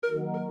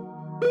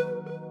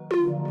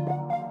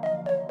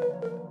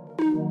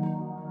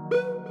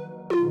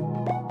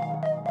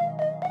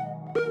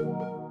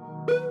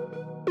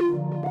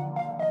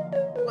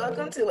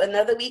to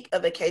another week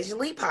of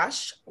Occasionally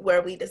Posh,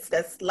 where we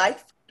discuss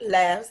life,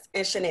 laughs,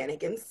 and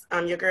shenanigans.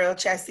 I'm your girl,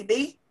 Chassie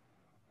B.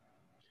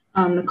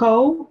 I'm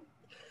Nicole.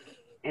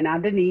 And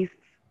I'm Denise.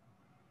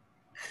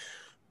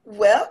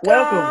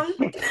 Welcome.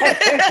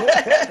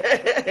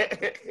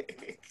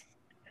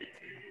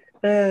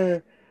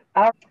 All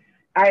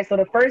right, so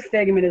the first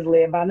segment is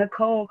led by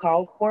Nicole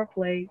called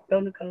Foreplay. Go,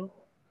 Nicole.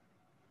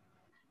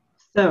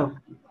 So,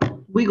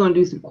 we're going to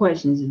do some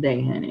questions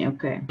today, honey,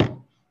 okay?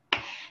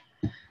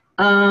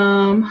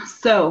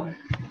 So,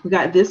 we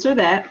got this or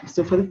that.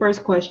 So, for the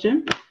first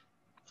question,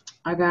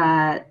 I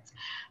got,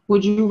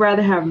 would you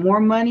rather have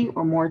more money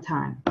or more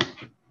time?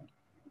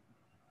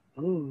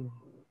 Ooh.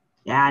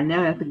 Yeah, I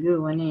know. That's a good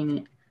one, ain't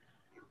it?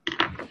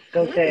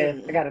 Go,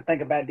 Chaz. I got to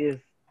think about this.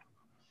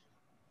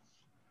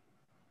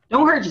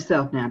 Don't hurt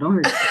yourself now. Don't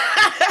hurt yourself.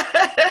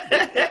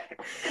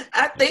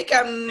 I think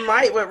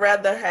I would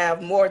rather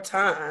have more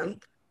time.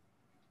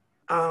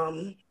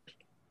 I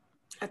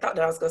thought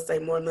that I was going to say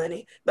more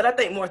money, but I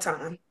think more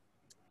time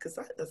because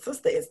the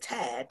sister is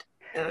tired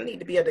and I need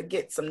to be able to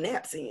get some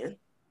naps in.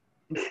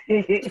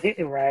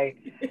 Right.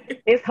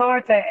 It's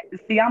hard to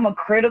see. I'm a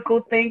critical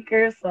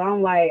thinker, so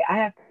I'm like, I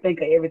have to think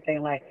of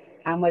everything. Like,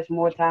 how much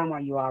more time are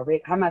you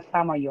already? How much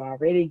time are you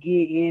already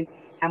getting?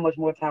 How much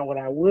more time would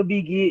I would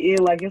be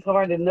getting? Like, it's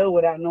hard to know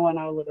without knowing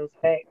all of those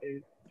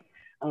factors.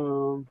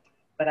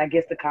 But I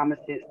guess the common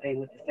sense thing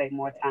was to say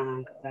more time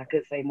because I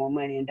could say more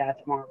money and die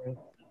tomorrow.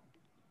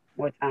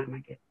 More time, I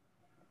guess.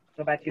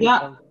 What about you?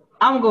 Yeah,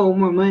 I'm going to go with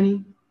more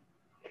money.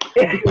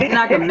 Because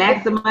I can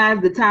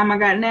maximize the time I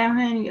got now,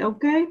 honey,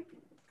 okay?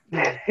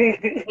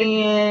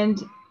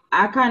 And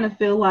I kind of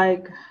feel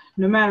like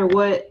no matter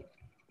what,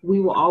 we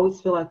will always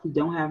feel like we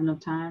don't have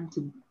enough time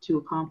to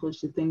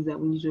accomplish the things that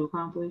we need to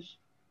accomplish.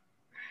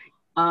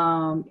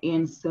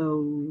 And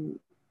so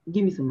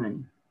give me some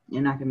money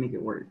and I can make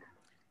it work.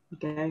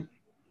 Okay?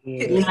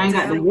 Yeah. And I ain't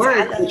got to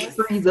work, which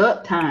frees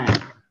up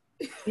time.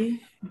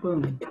 See?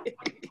 Boom.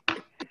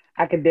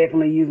 I could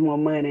definitely use more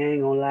money. I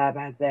ain't gonna lie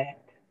about that.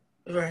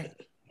 Right.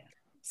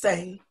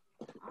 Same.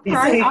 All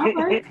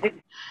right.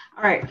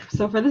 All right.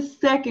 So for the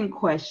second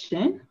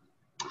question,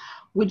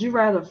 would you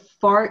rather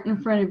fart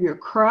in front of your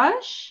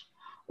crush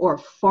or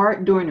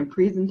fart during a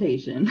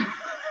presentation?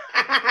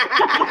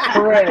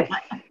 Correct.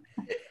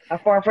 I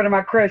fart in front of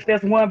my crush.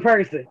 That's one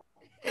person.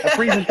 A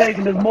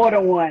presentation is more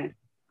than one.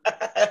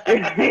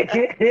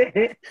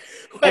 And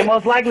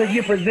most likely, if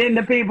you present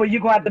to people, you're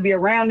going to have to be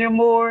around them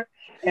more.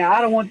 And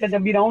I don't want that to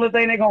be the only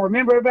thing they're going to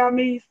remember about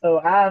me. So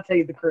I'll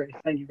take the crush.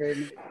 Thank you very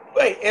much.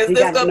 Wait, is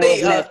it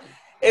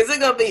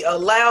going to be a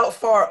loud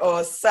fart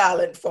or a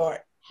silent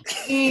fart?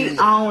 I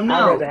don't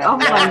know. I'm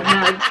like,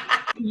 no,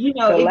 you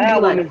know, the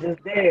loud one is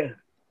just there.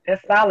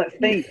 That's silent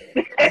stink.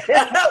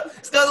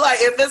 So like,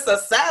 if it's a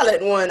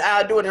silent one,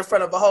 I'll do it in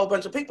front of a whole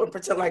bunch of people and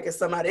pretend like it's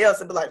somebody else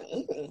and be like,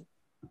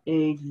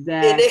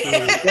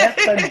 Exactly.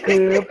 That's a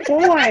good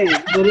point.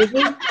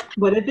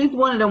 But if it's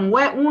one of them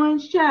wet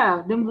ones,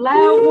 child, them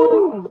loud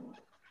ones,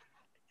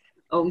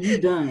 oh, you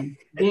done.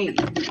 Forget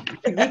your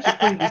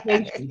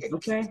presentation,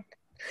 okay?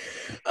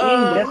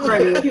 That's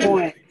a good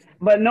point.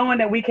 But knowing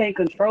that we can't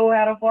control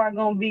how the fart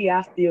gonna be,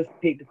 I still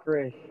pick the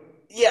crush.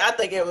 Yeah, I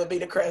think it would be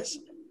the crush.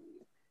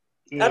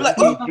 Yeah, I'm like,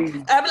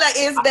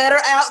 it's better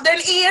out than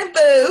in,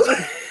 boo.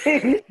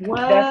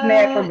 What? That's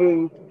natural,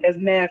 boo. That's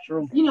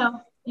natural. You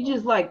know, you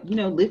just like,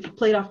 lift your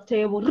plate off the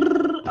table.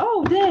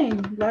 Oh,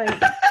 dang. Like,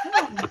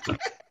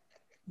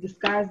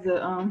 disguise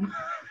the,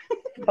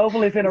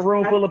 Hopefully it's in a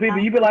room full of people.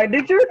 You be like,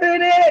 did you hear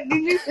that?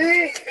 Did you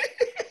see it?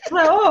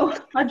 Like, oh,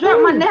 I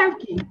dropped my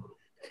napkin.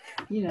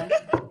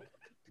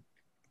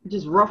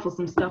 Just ruffle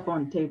some stuff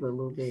on the table a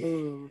little bit.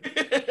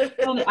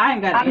 I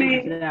ain't got to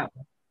answer that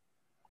one.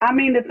 I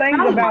mean, the thing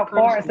about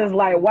farts is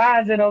like,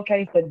 why is it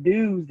okay for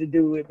dudes to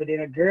do it, but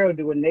then a girl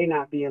do it and they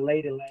not being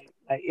ladylike?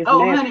 Like, it's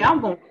natural. Honey,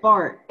 I'm gonna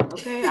fart.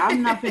 Okay,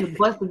 I'm not gonna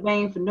bust a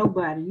vein for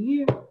nobody.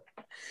 Yeah.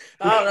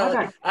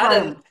 I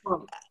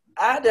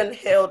done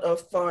held a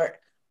fart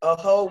a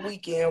whole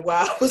weekend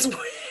while I was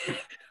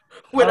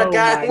with a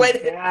guy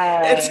waiting until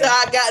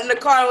I got in the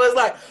car and was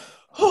like,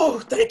 oh,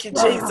 thank you,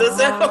 Jesus.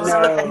 I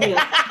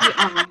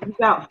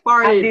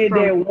did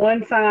that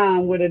one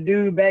time with a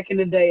dude back in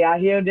the day. I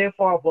held that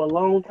fart for a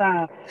long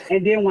time.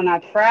 And then when I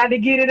tried to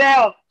get it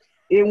out,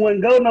 it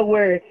wouldn't go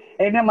nowhere.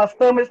 And then my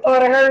stomach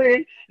started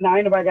hurting. Now,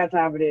 ain't nobody got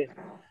time for that.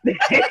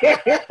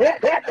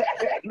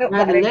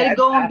 Let it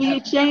go and be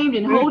ashamed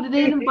and hold it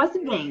in and bust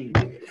it in.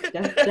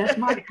 That's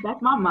my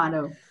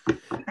motto.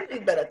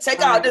 You better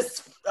take out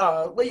this,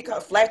 what you call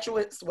it,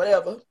 flatulence,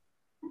 whatever.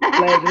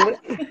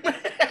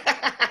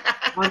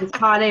 On this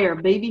hot air,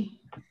 baby.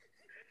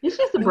 It's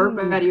just a burp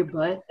out of your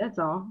butt. That's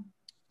all.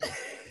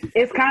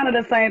 It's kind of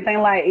the same thing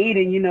like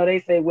eating. They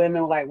say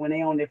women, like, when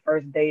they on their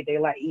first date, they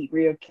like eat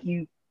real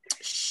cute.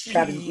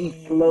 Try to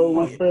eat slow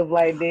and stuff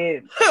like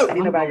that.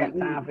 Ain't nobody got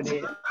time for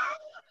that.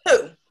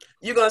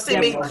 You're going to see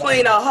me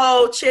clean a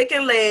whole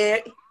chicken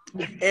leg,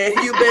 and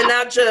you better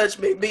not judge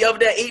me. Be over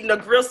there eating a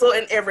gristle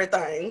and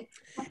everything.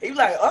 He was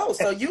like, oh,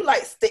 so you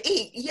likes to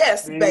eat.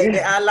 Yes, baby,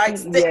 I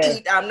likes to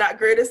eat. I'm not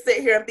going to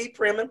sit here and be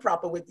prim and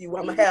proper with you.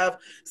 I'm going to have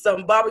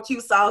some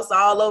barbecue sauce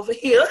all over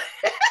here.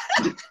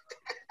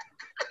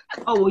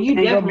 Oh, well, you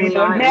ain't definitely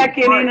gonna be no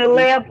napkin in the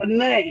lap or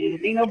nothing.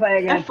 Ain't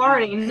nobody got that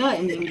fart ain't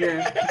nothing,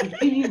 girl.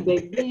 Be you,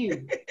 baby, be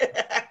you.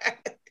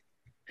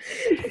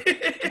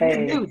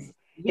 Hey,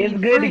 it's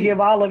good to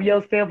give all of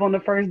yourself on the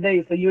first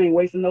date, so you ain't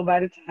wasting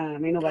nobody's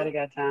time. Ain't nobody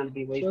got time to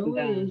be wasting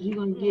time. You're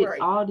gonna get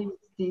all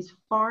these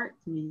farts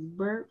and these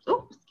burps.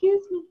 Oh,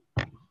 excuse me.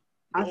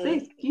 I say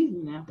excuse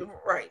me now.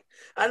 Right.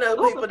 I know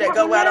people that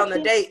go out on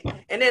a date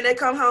and then they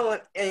come home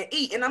and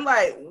eat, and I'm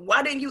like,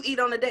 why didn't you eat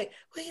on the date?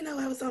 Well, you know,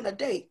 I was on a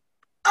date.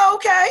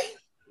 Okay.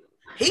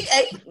 He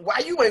ate. Why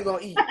you ain't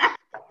gonna eat?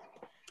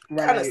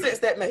 What kind of sense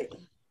that make?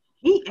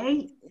 He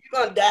ate. You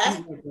gonna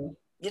die?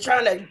 You're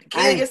trying to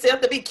kill yourself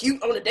to be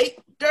cute on a date?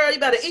 Girl, you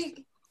better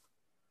eat.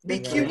 Be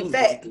cute and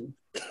fat.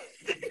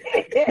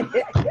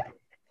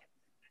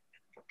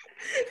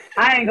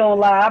 I ain't gonna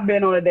lie. I've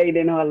been on a date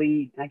and hardly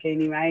eat. I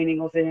ain't even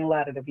gonna sit here and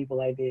lie to the people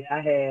like that. I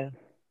have.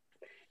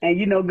 And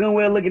you know, good and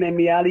well looking at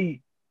me, I'll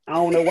eat. I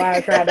don't know why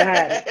I tried to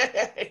hide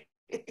it.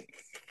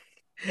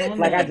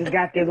 Like I just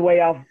got this way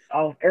off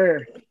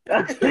earth.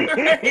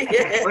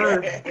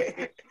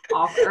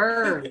 Off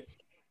earth.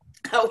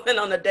 I went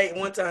on a date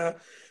one time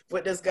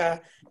with this guy,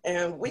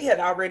 and we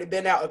had already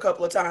been out a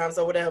couple of times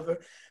or whatever.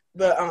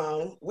 But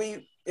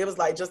it was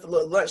like just a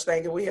little lunch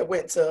thing, and we had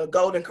went to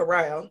Golden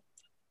Corral,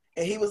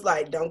 and he was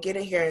like, "Don't get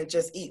in here and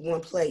just eat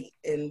one plate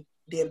and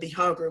then be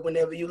hungry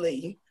whenever you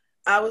leave."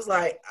 I was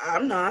like,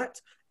 "I'm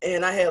not."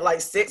 And I had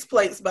like 6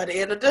 plates by the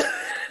end of the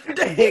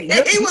day.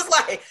 He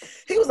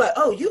was like,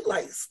 "Oh, you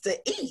like to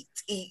eat."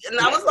 And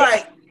I was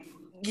like,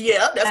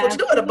 "Yeah, that's what you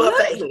do at a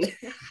buffet."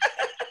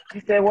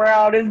 He said, "Where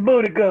all this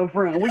booty come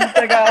from? Where you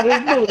take all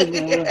this booty?"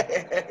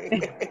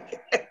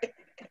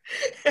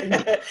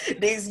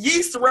 These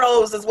yeast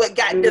rolls is what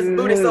got this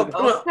booty so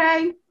plump.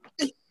 Okay.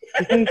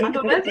 I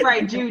know that's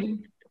right, Judy.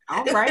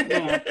 All right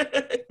now.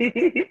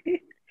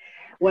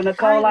 Well,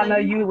 Nicole, I know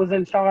you was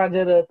in charge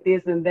of the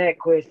this and that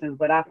questions,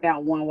 but I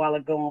found one while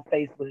ago on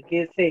Facebook.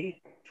 It said,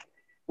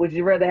 would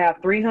you rather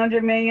have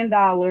 $300 million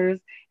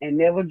and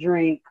never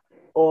drink,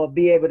 or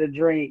be able to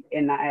drink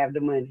and not have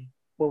the money?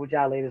 What would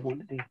y'all ladies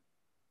want to do?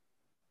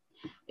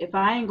 If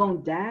I ain't gonna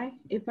die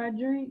if I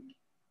drink,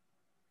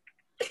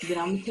 then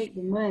I'm gonna take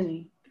the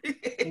money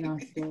and I'm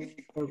still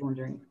gonna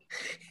drink.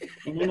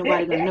 And ain't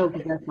nobody gonna know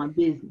because that's my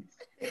business.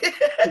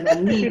 Because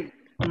I need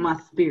my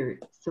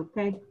spirits,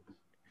 okay?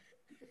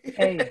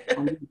 Hey,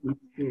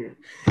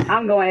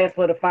 I'm gonna ask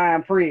for the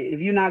fine print. If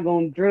you're not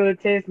gonna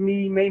drug test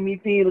me, make me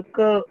pee in a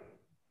cup,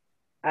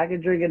 I can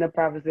drink in the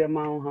privacy of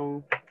my own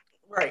home.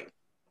 Right.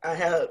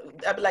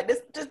 I'd be like, this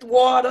just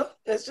water.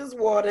 It's just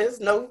water. It's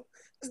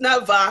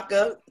not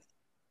vodka.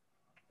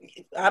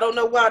 I don't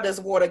know why this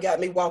water got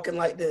me walking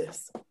like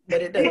this,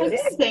 but it does.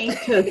 This ain't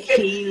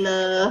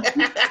tequila.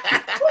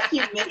 What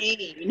you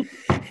mean?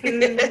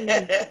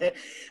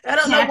 I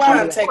don't know why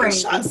I'm taking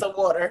shots of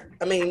water.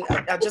 I mean,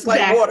 I just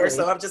like water,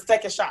 so I'm just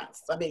taking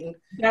shots. I mean,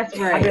 that's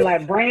right. I'd be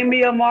like, bring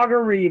me a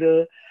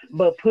margarita,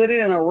 but put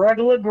it in a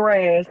regular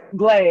glass,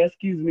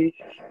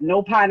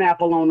 no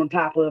pineapple on the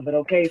top of it,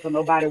 okay? So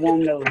nobody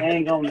won't know. They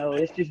ain't gonna know.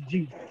 It's just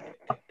juice.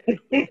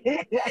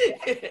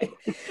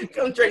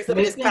 Come drink some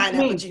of this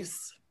pineapple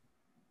juice.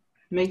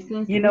 Makes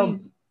sense. You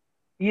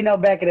know,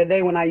 back in the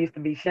day when I used to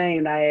be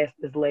shamed, I asked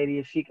this lady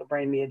if she could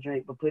bring me a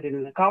drink, but put it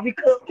in a coffee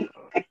cup.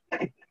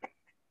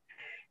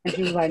 And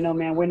she was like, "No,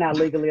 man, we're not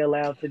legally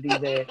allowed to do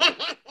that."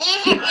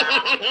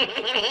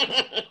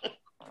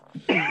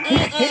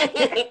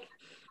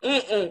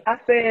 I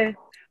said,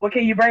 "Well,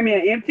 can you bring me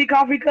an empty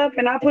coffee cup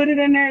and I put it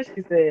in there?"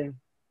 She said,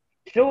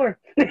 "Sure."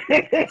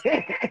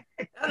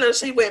 I know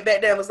she went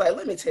back there and was like,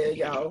 "Let me tell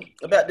y'all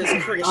about this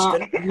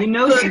Christian." You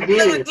know she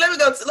did.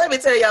 Let me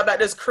tell y'all about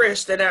this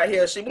Christian out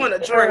here. She want to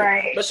drink,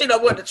 right, but she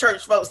don't want the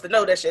church folks to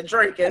know that she's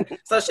drinking,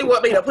 so she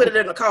want me to put it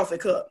in a coffee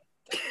cup.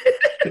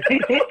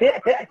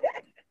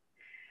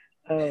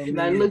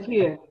 Like, look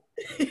here.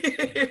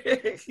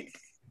 It's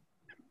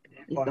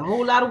a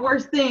whole lot of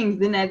worse things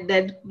than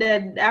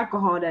that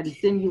alcohol that is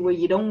sending you where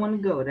you don't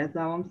want to go. That's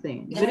all I'm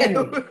saying. But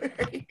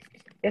anyway.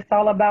 It's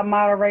all about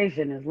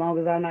moderation. As long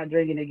as I'm not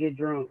drinking to get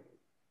drunk,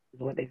 is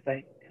what they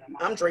say.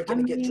 I'm drinking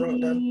to get drunk,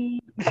 though.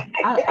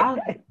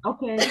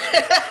 Okay.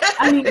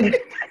 I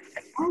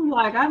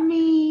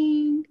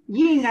mean,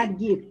 you ain't got to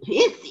get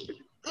pissy.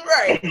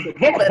 Right.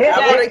 But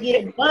I want to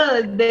get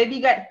buzzed, baby.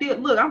 You got to feel.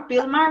 Look, I'm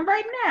feeling mine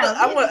right now.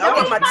 I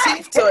want my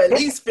teeth to at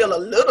least feel a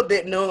little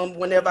bit numb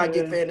whenever I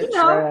get finished. You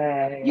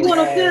know, you want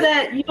to feel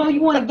that. You know,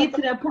 you want to get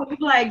to that point.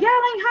 You're like, y'all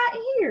ain't hot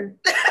in here.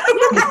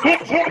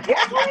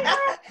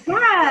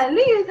 God,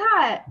 Lee is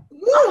hot.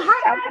 I'm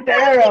hot.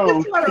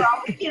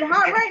 I'm getting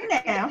hot right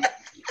now.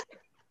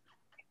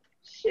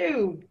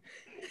 Shoot.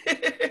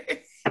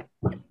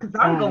 Because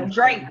I'm going to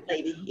drink,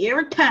 baby,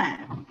 every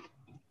time.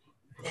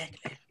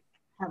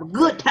 Have a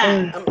good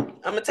time. I'm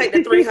going to take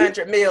the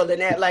 300 ml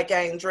and act like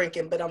I ain't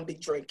drinking, but I'm going to be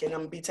drinking. I'm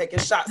going to be taking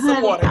shots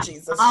of water,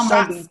 Jesus.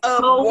 Shots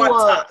of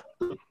water.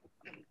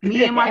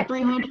 Me and my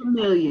 300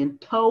 million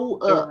toe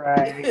up.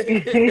 Right.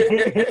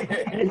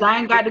 Because I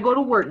ain't got to go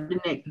to work the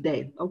next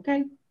day.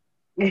 Okay.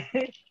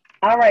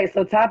 All right,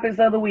 so topics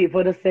of the week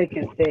for the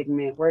second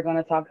segment. We're going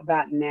to talk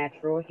about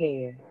natural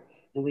hair.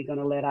 And we're going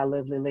to let our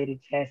lovely lady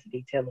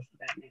Chastity tell us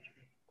about natural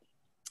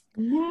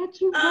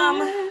Natural.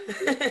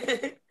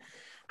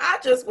 I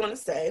just want to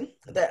say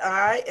that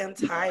I am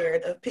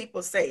tired of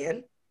people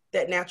saying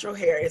that natural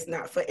hair is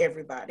not for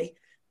everybody.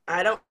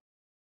 I don't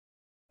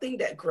think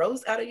that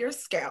grows out of your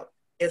scalp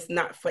is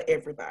not for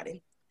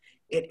everybody.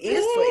 It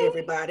is for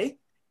everybody,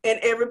 and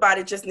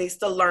everybody just needs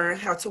to learn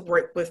how to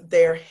work with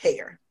their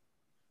hair.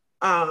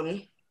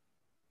 Um,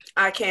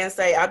 I can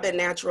say I've been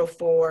natural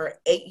for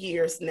 8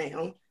 years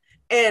now,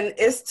 and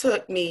it's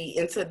took me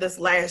into this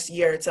last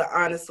year to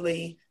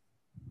honestly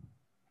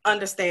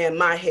understand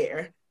my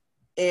hair.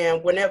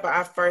 And whenever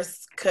I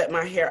first cut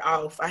my hair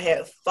off, I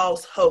had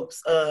false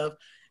hopes of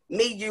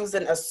me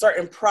using a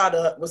certain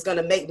product was going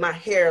to make my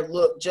hair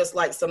look just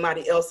like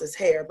somebody else's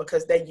hair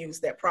because they use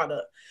that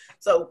product.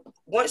 So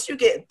once you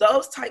get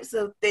those types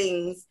of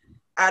things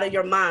out of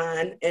your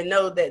mind and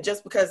know that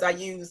just because I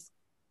use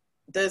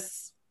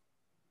this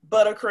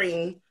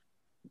buttercream,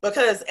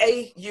 because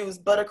A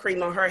used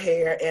buttercream on her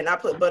hair and I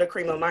put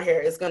buttercream on my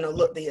hair, it's going to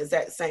look the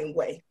exact same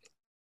way.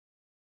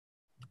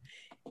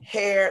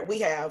 Hair, we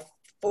have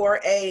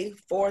 4A,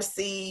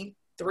 4C,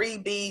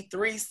 3B,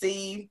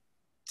 3C,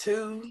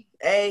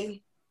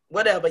 2A,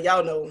 whatever,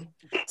 y'all know.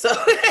 So,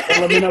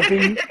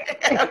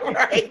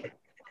 right.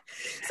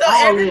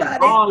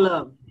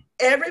 So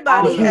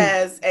everybody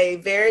has a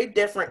very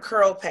different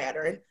curl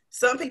pattern.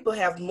 Some people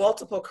have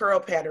multiple curl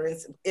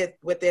patterns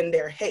within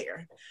their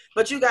hair,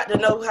 but you got to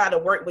know how to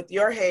work with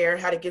your hair,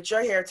 how to get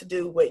your hair to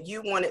do what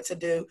you want it to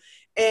do,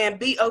 and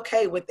be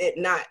okay with it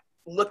not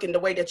looking the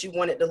way that you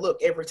want it to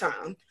look every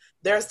time.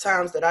 There's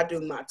times that I do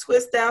my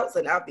twist outs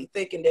and I'll be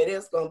thinking that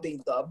it's going to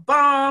be the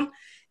bomb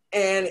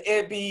and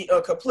it be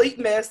a complete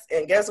mess.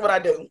 And guess what I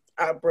do?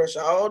 I brush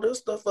all this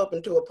stuff up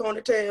into a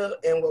ponytail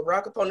and will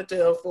rock a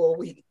ponytail for a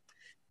week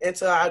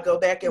until I go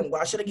back and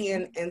wash it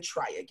again and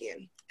try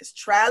again. It's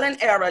trial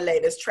and error,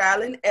 ladies,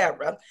 trial and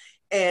error.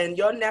 And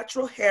your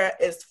natural hair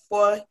is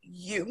for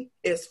you.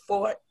 It's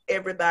for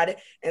everybody.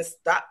 And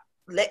stop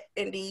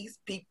letting these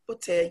people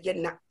tell you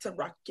not to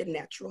rock your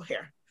natural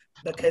hair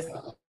because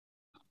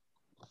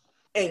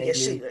and you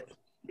should.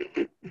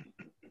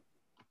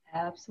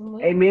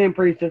 Absolutely. Amen,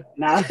 preacher.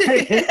 No,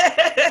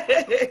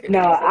 no,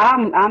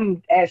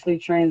 I'm actually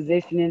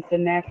transitioning to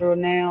natural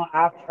now.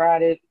 I've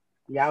tried it.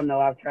 Y'all know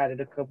I've tried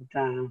it a couple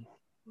times.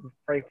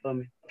 Pray for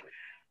me.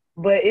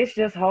 But it's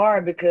just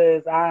hard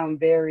because I'm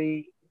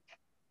vain.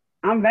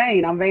 I'm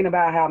vain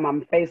about how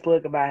my face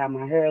look, about how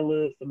my hair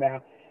looks,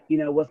 about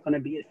what's going to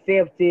be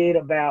accepted,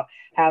 about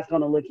how it's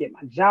going to look at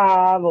my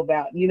job,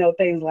 about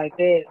things like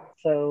that.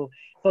 So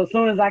as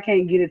soon as I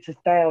can't get it to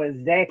style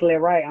exactly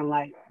right, I'm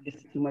like, this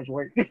is too much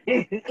work.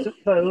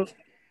 So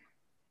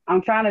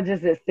I'm trying to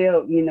just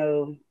accept,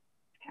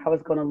 how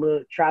it's going to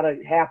look, try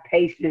to have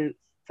patience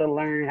to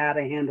learn how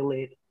to handle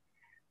it.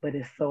 But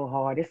it's so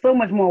hard. It's so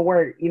much more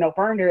work.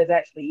 Perm hair is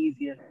actually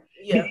easier.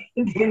 Yeah,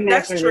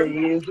 that's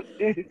true.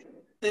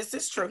 This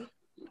is true.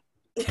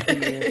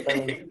 Perm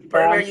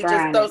hair, you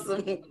just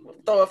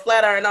throw a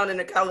flat iron on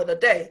and call it a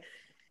day.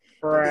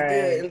 Right. Be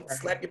good and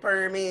slap your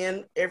perm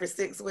in every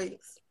 6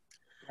 weeks.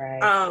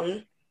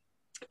 Right.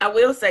 I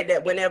will say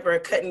that whenever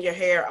cutting your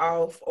hair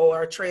off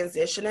or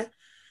transitioning,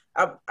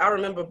 I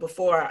remember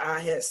before I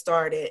had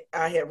started,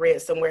 I had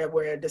read somewhere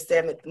where the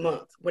 7th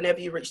month,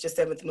 whenever you reach the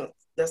 7th month,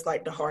 that's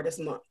like the hardest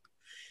month.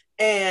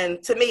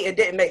 And to me, it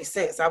didn't make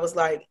sense. I was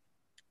like,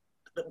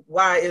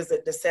 why is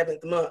it the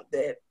 7th month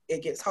that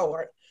it gets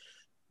hard?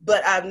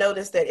 But I've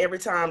noticed that every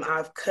time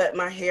I've cut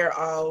my hair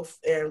off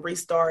and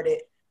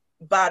restarted,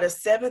 by the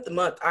 7th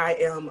month, I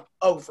am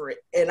over it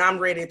and I'm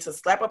ready to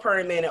slap a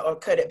perm in it or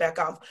cut it back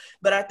off.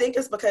 But I think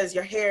it's because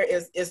your hair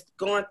is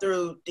going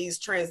through these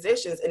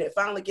transitions and it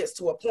finally gets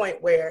to a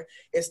point where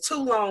it's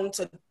too long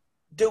to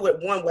do it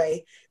one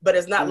way, but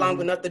it's not long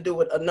enough to do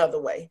it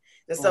another way.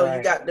 And so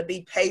you got to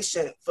be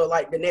patient for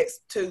like the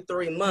next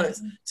 2-3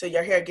 months till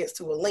your hair gets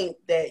to a length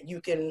that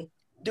you can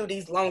do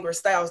these longer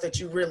styles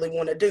that you really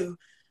want to do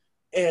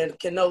and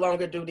can no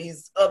longer do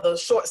these other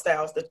short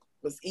styles that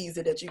was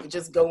easy, that you could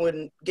just go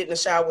and get in the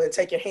shower and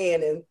take your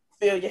hand and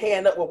fill your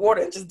hand up with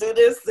water and just do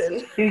this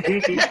and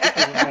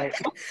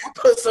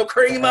put some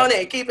cream on it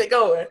and keep it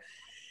going.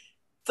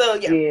 So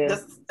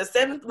the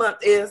 7th month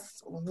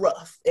is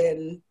rough,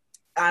 and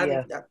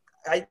I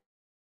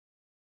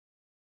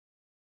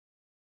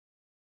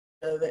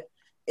of it,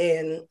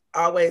 and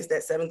always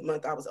that 7th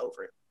month I was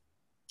over it.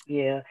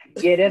 Yeah,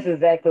 that's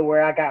exactly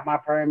where I got my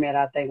permit.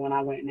 I think when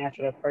I went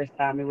natural the first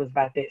time, it was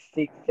about that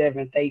 6th,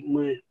 7th, 8th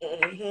month,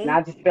 and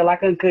I just felt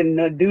like I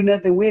couldn't do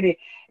nothing with it.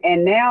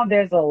 And now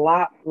there's a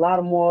lot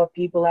of more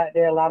people out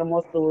there, a lot of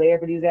more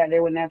celebrities out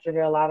there with natural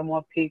hair, a lot of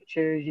more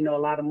pictures, a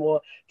lot of more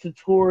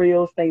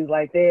tutorials, things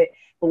like that.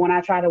 But when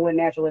I tried to went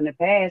natural in the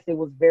past, it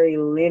was very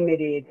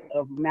limited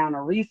amount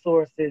of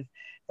resources.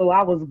 So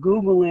I was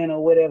Googling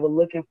or whatever,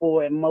 looking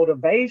for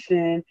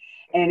motivation.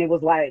 and it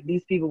was like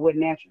these people with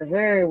natural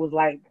hair. It was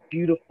like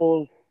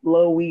beautiful,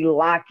 flowy,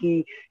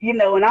 locky,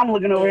 and I'm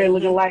looking over here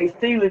looking like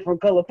Steely from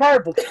Color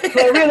Purple. So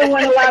it really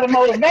wasn't a lot of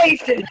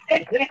motivation.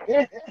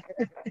 And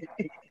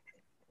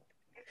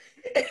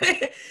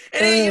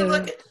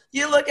then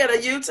you look at a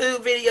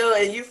YouTube video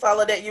and you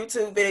follow that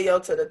YouTube video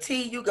to the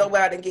T. You go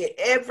out and get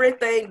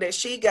everything that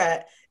she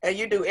got, and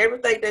you do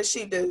everything that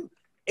she do,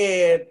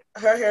 and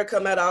her hair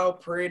come out all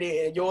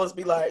pretty, and yours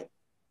be like,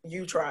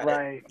 you tried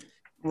it.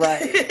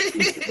 Right.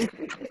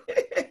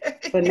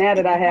 But now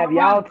that I have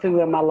y'all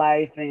two in my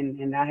life,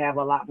 and I have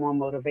a lot more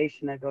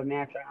motivation to go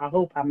natural, I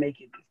hope I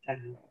make it this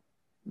time.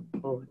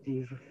 Oh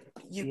Jesus,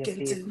 you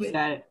can do it.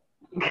 Got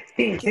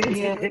it.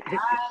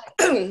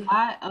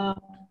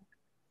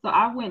 So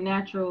I went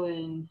natural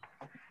in,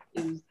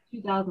 it was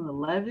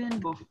 2011,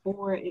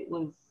 before it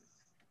was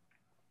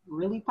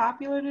really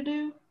popular to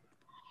do.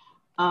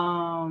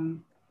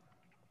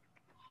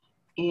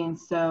 And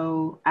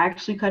so I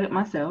actually cut it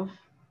myself.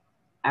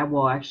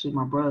 Actually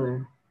my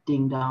brother,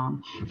 ding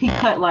dong, he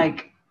cut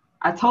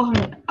I told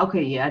him,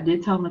 I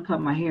did tell him to cut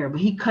my hair, but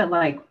he cut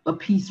like a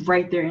piece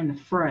right there in the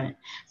front.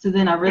 So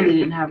then I really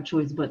didn't have a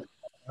choice but to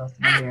cut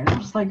my hair. And I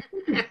was like,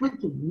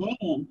 freaking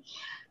man.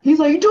 He's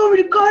like, you told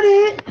me to cut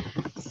it.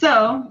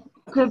 So,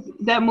 because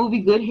that movie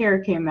Good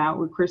Hair came out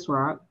with Chris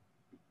Rock.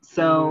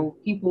 So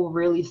people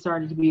really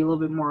started to be a little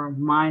bit more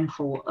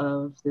mindful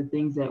of the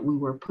things that we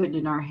were putting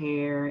in our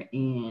hair,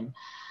 and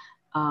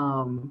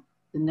the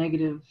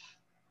negative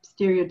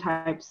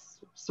stereotypes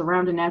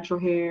surrounding natural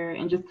hair,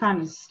 and just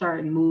kind of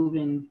started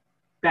moving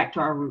back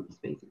to our roots,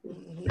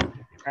 basically.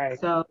 Right.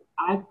 So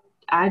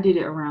I did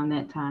it around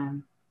that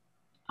time.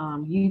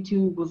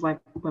 YouTube was like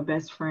my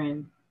best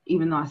friend,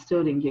 even though I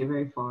still didn't get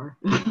very far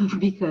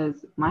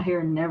because my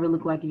hair never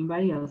looked like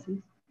anybody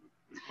else's.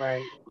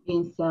 Right.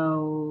 And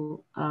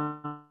so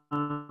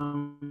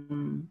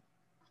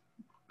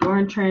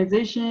during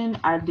transition,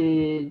 I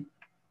did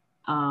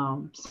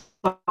soft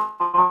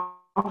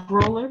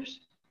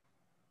rollers.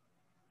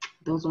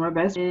 Those were my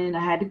best friend. I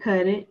had to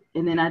cut it,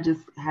 and then I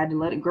just had to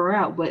let it grow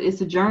out. But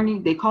it's a journey.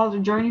 They call it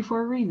a journey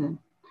for a reason.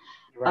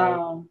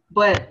 Right.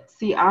 But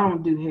see, I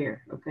don't do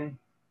hair. Okay.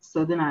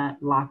 So then I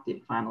locked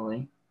it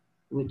finally,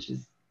 which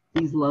is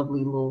these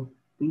lovely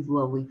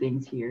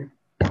things here.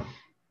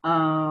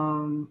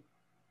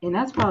 And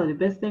that's probably the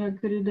best thing I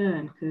could have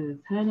done, because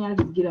honey, I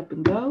just get up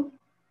and go.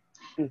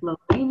 Low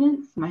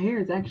maintenance. My hair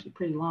is actually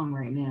pretty long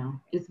right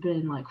now. It's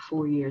been like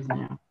 4 years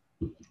now.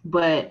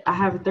 But I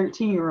have a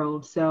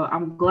 13-year-old, so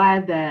I'm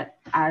glad that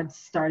I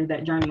started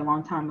that journey a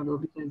long time ago,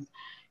 because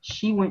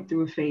she went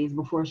through a phase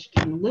before she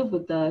came to live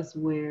with us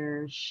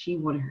where she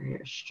wanted her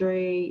hair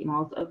straight and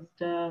all this other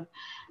stuff.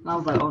 And I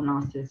was like, oh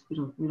no, sis, we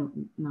don't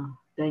no,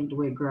 that ain't the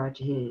way to grow out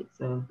your head.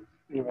 So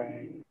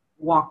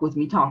walk with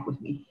me, talk with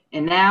me.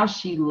 And now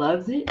she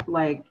loves it.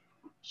 Like,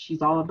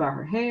 she's all about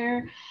her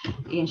hair,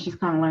 and she's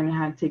kind of learning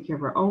how to take care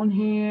of her own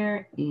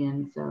hair.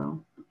 And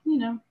so,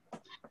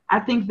 I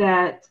think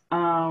that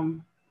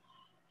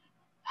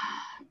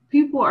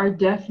people are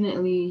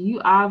definitely,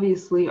 you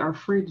obviously are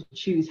free to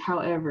choose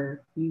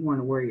however you want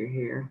to wear your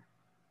hair.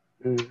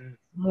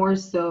 More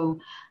so,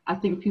 I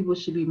think people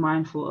should be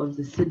mindful of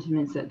the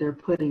sentiments that they're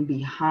putting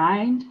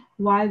behind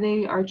why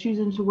they are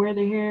choosing to wear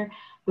their hair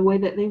the way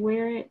that they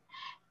wear it.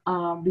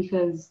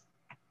 Because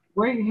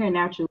wearing your hair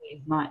naturally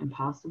is not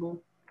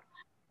impossible.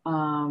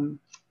 And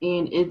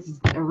it's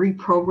a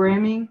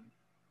reprogramming.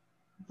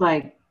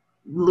 Like,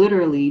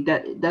 literally,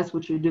 that's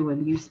what you're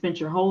doing. You spent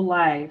your whole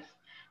life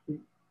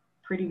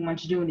pretty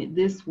much doing it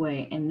this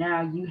way, and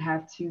now you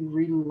have to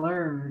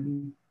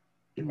relearn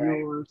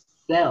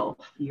yourself,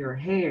 your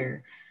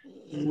hair,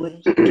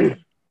 what your hair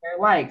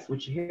likes,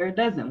 what your hair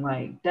doesn't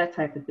like, that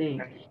type of thing.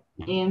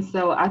 And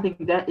so I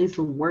think that is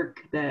the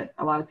work that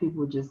a lot of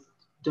people just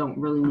don't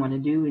really want to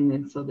do, and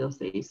then so they'll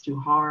say it's too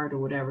hard or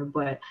whatever.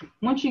 But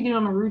once you get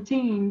on a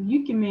routine,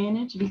 you can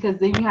manage, because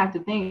then you have to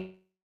think,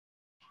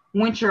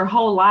 went your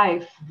whole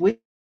life with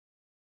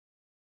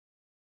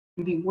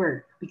be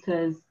work,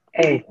 because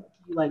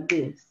like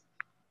this.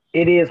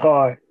 It is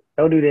hard.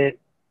 Don't do that.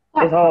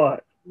 It's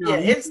hard. Yeah,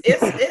 it's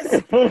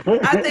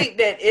I think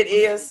that it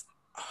is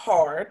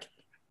hard.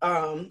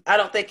 I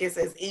don't think it's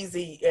as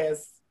easy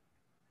as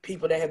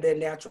people that have been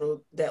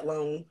natural that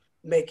long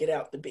make it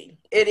out to be.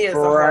 It is a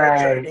hard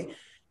journey.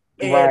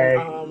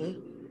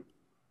 And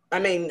I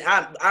mean,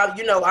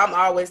 I'm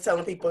always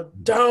telling people,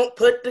 don't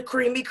put the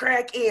creamy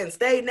crack in,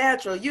 stay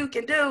natural, you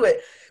can do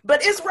it.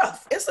 But it's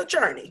rough. It's a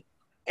journey.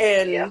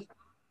 And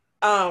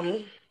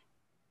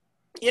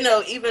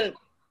even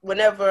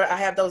whenever I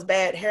have those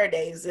bad hair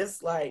days,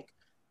 it's like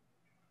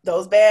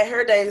those bad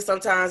hair days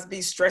sometimes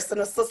be stressing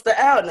a sister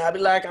out, and I'll be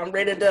like, I'm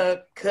ready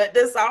to cut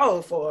this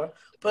off or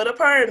put a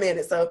perm in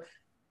it. So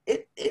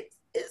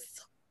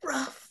it's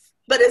rough,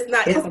 but it's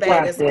not as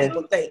bad as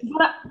people think.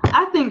 But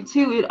I think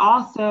too, it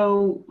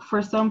also,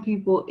 for some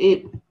people,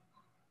 it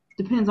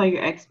depends on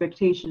your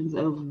expectations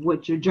of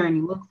what your journey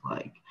looks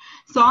like.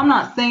 So I'm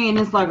not saying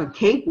it's like a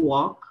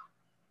cakewalk,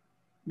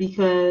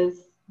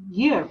 because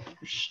yeah,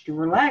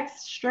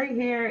 relaxed straight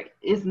hair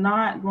is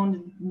not going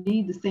to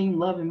need the same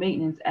love and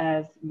maintenance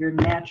as your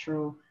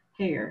natural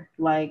hair.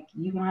 Like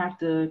you gonna have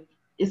to,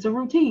 it's a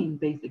routine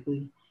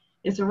basically.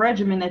 It's a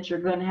regimen that you're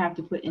gonna have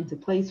to put into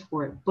place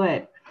for it.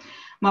 But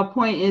my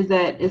point is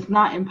that it's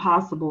not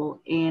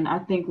impossible. And I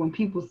think when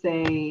people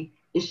say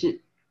it should,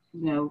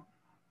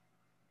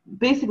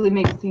 basically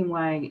make it seem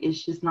like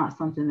it's just not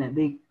something that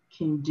they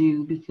can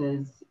do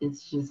because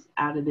it's just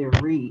out of their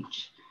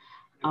reach.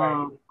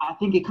 Right. I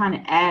think it kind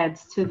of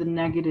adds to the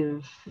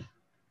negative,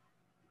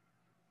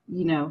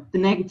 the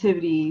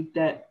negativity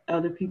that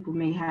other people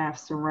may have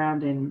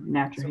surrounding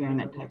natural hair and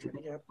that type of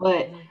thing.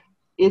 But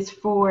it's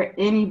for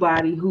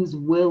anybody who's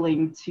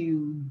willing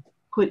to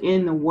put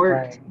in the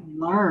work to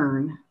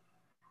learn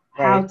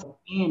how to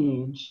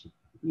manage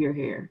your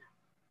hair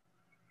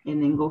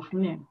and then go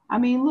from there. I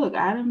mean, look,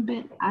 I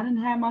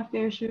didn't have my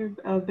fair share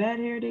of bad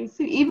hair days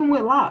too, even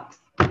with locks.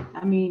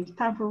 I mean, it's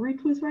time for a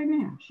retwist right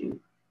now.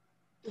 Shoot.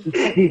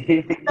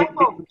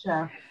 Over,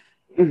 child.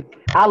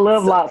 I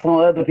love locks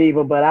on other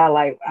people, but I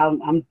like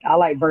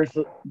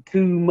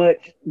too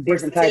much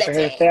different types of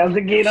hairstyles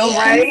to get them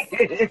right.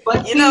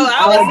 But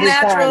I was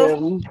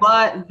natural.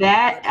 But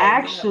that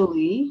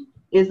actually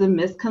is a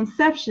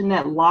misconception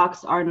that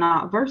locks are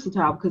not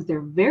versatile because they're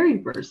very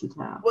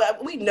versatile. Well,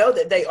 we know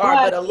that they are,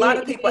 but a lot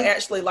of people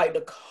actually like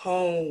to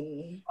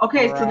comb.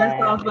 Okay, so that's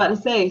what I was about to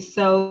say.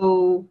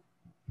 So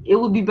it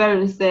would be better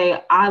to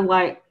say I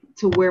like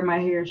to wear my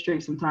hair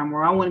straight sometime,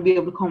 or I want to be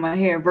able to comb my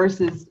hair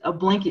versus a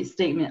blanket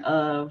statement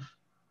of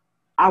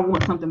I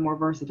want something more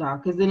versatile,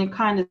 because then it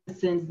kind of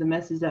sends the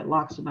message that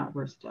locks are not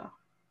versatile.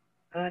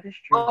 That's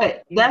true.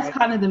 But that's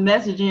kind of the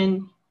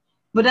messaging.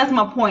 But that's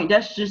my point.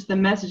 That's just the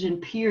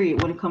messaging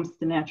period when it comes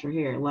to natural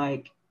hair.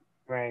 Like,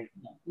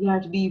 you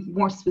have to be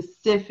more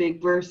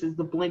specific versus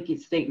the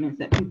blanket statements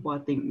that people I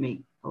think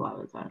make a lot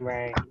of the time.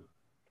 Right.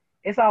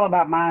 It's all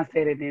about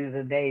mindset at the end of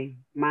the day.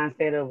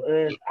 Mindset of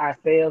us,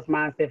 ourselves,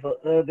 mindset for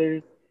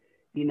others.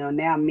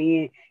 Now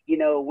men,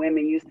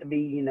 women used to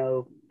be,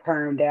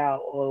 permed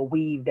out or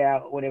weaved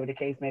out, whatever the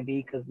case may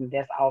be, because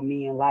that's all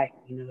men like.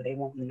 They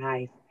want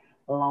nice,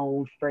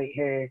 long, straight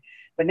hair.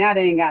 But now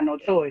they ain't got no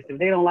choice. If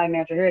they don't like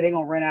natural hair, they're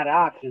going to run out of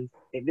options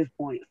at this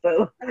point.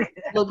 So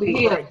look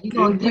here, you're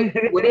going to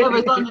do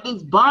whatever's under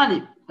this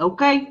bonnet,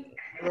 okay?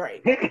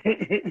 Right.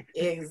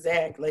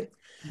 Exactly.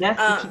 That's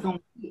what you're going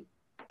to do.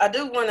 I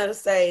do want to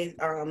say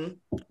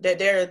that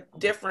there are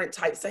different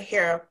types of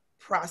hair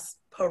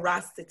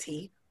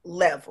porosity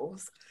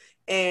levels.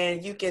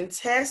 And you can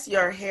test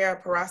your hair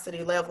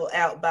porosity level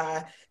out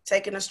by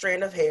taking a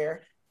strand of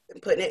hair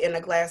and putting it in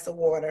a glass of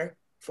water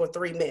for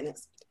 3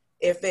 minutes.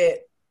 If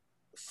it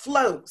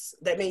floats,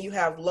 that means you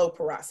have low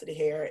porosity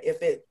hair.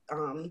 If it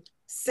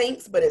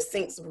sinks, but it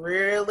sinks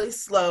really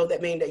slow,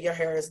 that means that your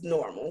hair is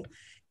normal.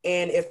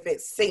 And if it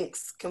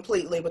sinks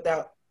completely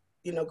without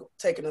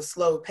taking a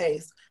slow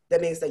pace, that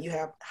means that you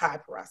have high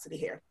porosity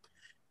hair.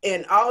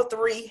 And all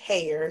three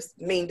hairs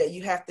mean that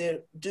you have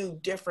to do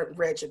different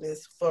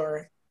regimens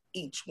for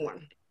each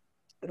one.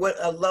 What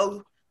a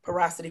low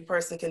porosity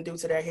person can do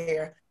to their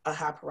hair, a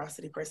high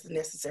porosity person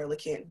necessarily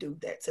can't do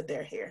that to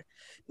their hair.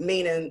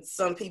 Meaning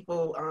some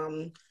people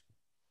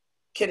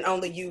can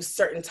only use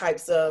certain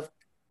types of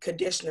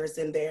conditioners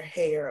in their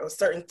hair, or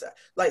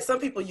like some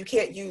people you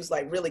can't use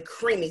like really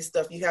creamy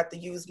stuff. You have to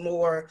use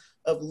more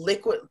of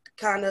liquid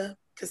kind of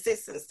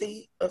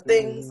consistency of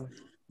things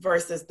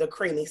versus the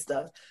creamy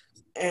stuff.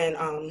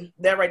 And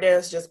that right there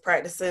is just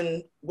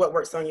practicing what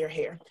works on your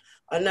hair.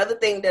 Another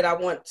thing that I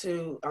want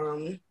to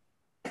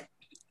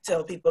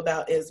tell people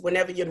about is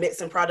whenever you're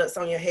mixing products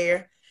on your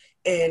hair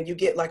and you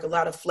get like a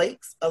lot of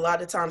flakes, a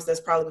lot of times that's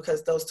probably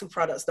because those two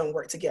products don't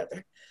work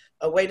together.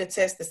 A way to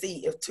test to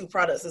see if two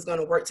products is going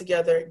to work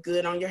together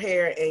good on your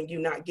hair and you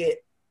not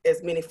get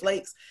as many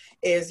flakes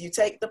is you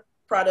take the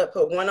product,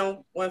 put one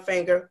on one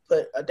finger,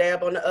 put a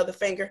dab on the other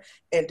finger,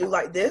 and do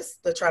like this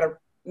to try to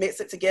mix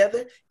it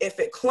together. If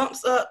it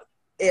clumps up,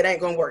 it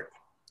ain't going to work.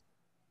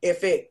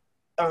 If it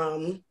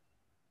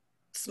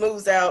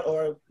smooths out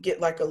or get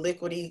like a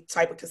liquidy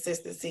type of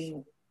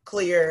consistency,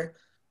 clear,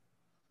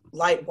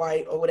 light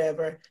white or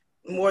whatever,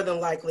 more than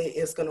likely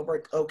it's going to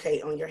work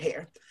okay on your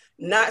hair.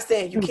 Not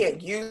saying you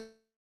can't use.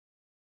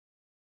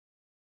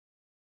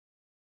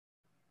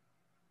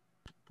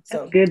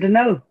 So good to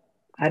know.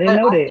 I didn't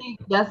know that. Think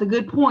that's a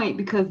good point,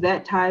 because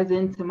that ties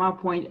into my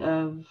point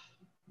of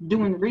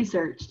doing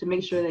research to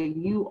make sure that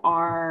you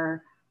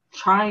are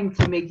trying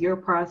to make your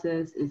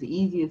process as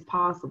easy as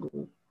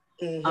possible.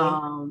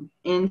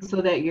 And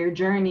so that your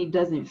journey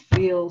doesn't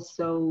feel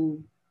so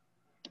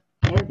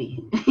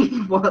heavy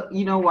while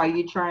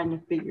you're trying to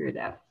figure it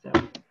out. So.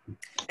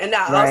 And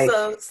I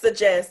also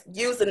suggest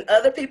using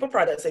other people's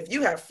products. If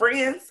you have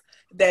friends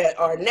that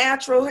are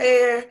natural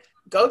hair,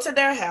 go to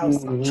their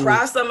house,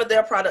 try some of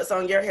their products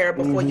on your hair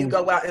before you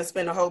go out and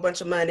spend a whole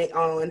bunch of money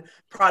on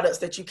products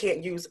that you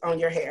can't use on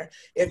your hair.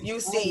 If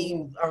you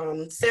see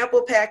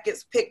sample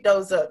packets, pick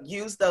those up,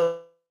 use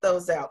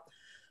those out.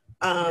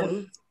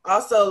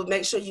 Also,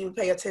 make sure you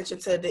pay attention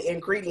to the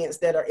ingredients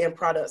that are in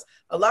products.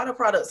 A lot of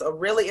products are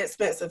really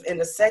expensive, and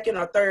the second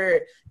or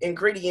third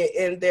ingredient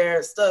in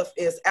their stuff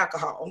is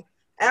alcohol.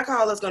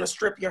 Alcohol is going to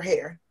strip your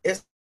hair.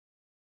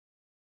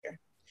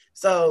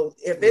 So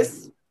if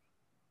it's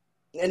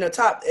in the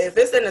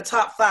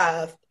top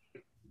 5,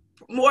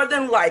 more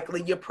than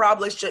likely you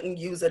probably shouldn't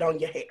use it on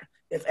your hair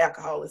if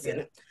alcohol is in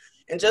it.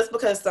 And just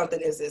because something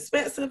is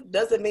expensive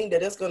doesn't mean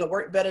that it's going to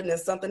work better than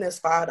something that's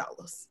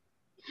 $5.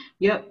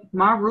 Yep,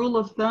 my rule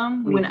of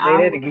thumb when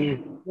I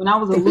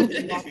was a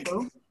Lucy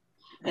Afro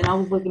and I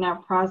was looking at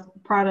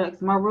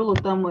products, my rule of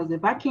thumb was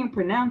if I can't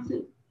pronounce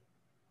it,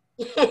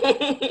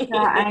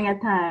 I ain't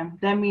got time.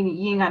 That means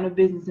you ain't got no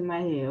business in my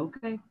head,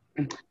 okay?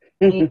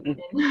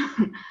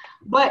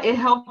 But it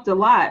helped a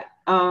lot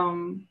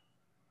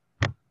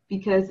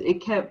because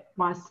it kept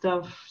my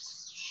stuff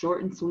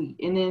short and sweet.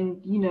 And then,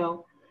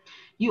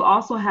 you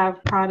also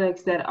have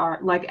products that are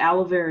like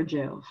aloe vera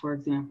gel, for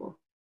example,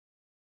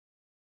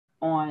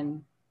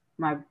 on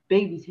my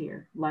baby's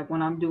hair, like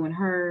when I'm doing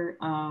her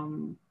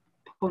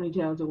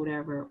ponytails or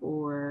whatever,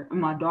 or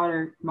my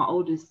daughter, my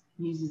oldest,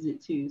 uses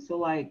it too. So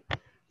like,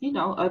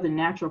 other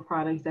natural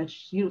products that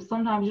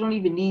sometimes you don't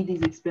even need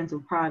these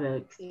expensive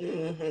products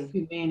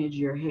to manage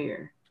your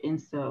hair. And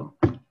so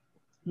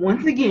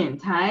once again,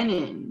 tying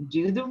in,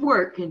 do the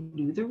work and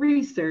do the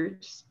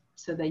research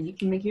so that you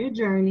can make your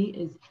journey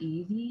as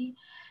easy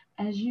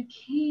as you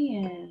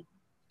can.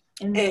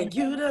 And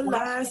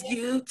utilize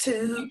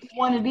YouTube.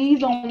 One of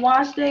these on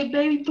wash day,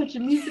 baby. Put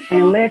your music on.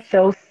 And let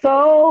your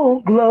soul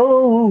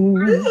glow.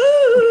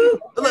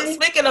 Look,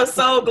 speaking of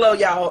soul glow,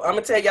 y'all, I'm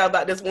going to tell y'all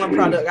about this one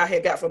product I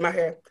had got for my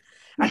hair.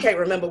 I can't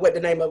remember what the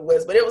name of it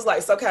was, but it was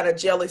like some kind of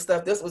jelly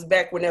stuff. This was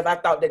back whenever I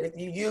thought that if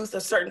you used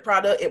a certain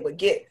product, it would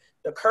get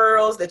the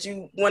curls that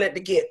you wanted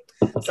to get.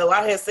 So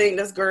I had seen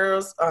this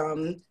girl's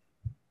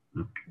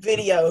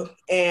video,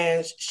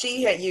 and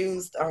she had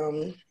used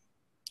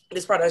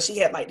this product. She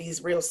had like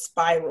these real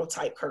spiral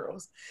type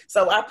curls.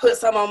 So I put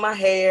some on my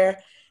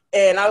hair,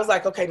 and I was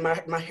like, okay,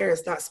 my hair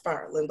is not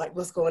spiraling. Like,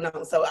 what's going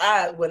on? So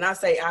when I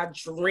say I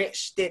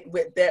drenched it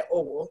with that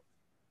oil,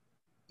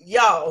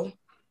 y'all,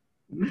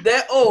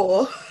 that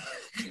oil,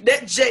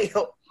 that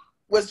gel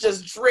was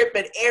just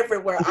dripping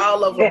everywhere,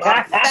 all over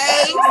my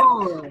face,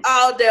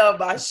 all down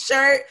my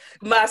shirt,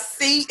 my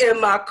seat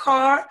in my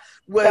car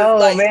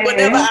was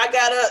whenever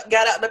I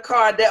got out the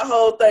car, that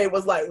whole thing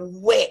was like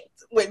wet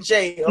with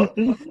gel.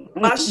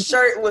 My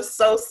shirt was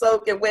so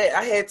soaking wet.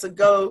 I had to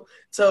go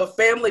to a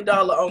Family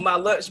Dollar on my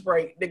lunch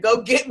break to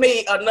go get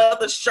me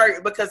another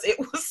shirt because it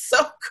was so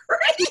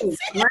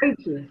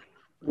crazy.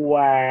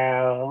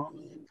 Wow.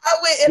 I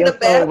went in the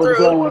bathroom. Was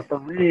glowing for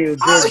real.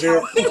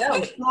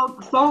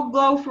 So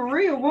glow for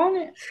real,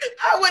 wasn't it?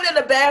 I went in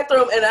the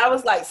bathroom and I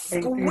was like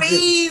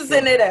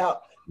squeezing it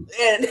out,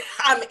 and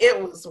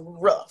it was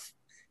rough.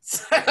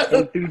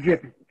 So,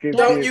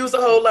 don't use a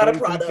whole lot of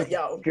product,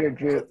 y'all.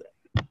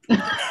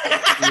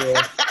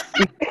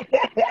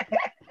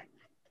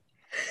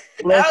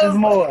 Less is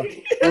more.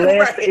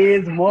 Less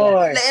is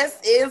more. Less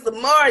is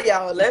more,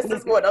 y'all. Less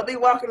is more. Don't be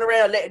walking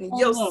around letting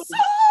your soul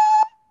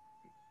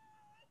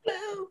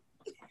blow.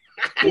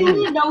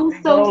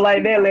 Don't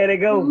like that, let it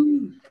go.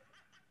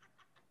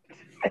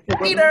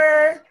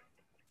 Hater.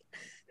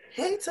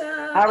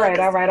 Hater.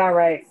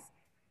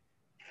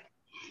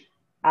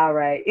 All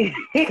right.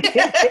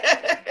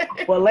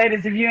 Well,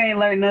 ladies, if you ain't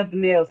learned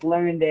nothing else,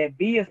 learn that.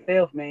 Be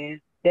yourself,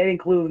 man. That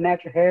includes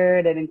natural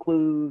hair. That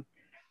includes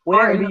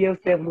whatever be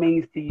yourself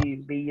means to you.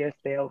 Be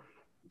yourself.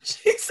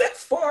 She said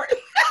fart.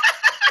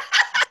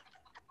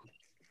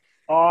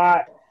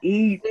 Or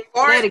eat.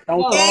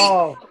 Don't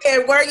fall.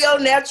 And wear your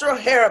natural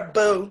hair,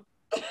 boo.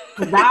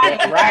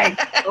 Right.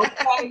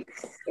 Okay.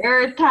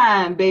 Every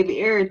time,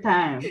 baby. Every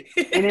time.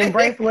 And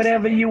embrace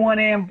whatever you want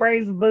to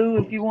embrace, boo.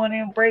 If you want to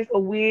embrace a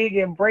wig,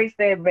 embrace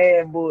that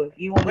bad boy. If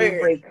you want to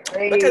embrace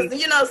because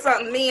you know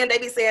something, men, they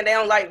be saying they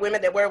don't like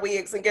women that wear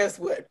wigs, and guess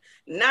what?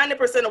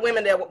 90% of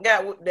women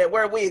that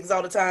wear wigs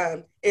all the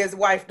time is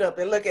wifed up.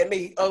 And look at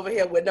me over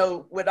here with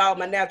all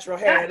my natural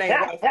hair and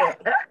ain't wifed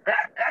up.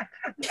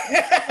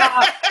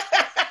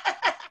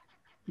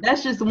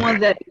 That's just the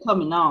ones that are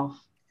coming off.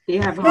 They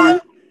have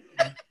hard.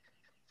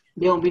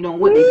 They don't be knowing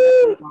what they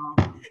do.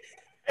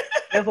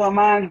 That's why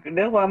mine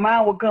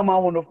will come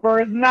on the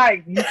first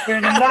night. You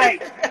spend the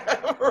night.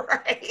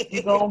 Right.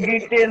 You gonna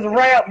get this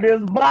wrap, this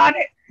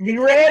bonnet. Be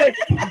ready.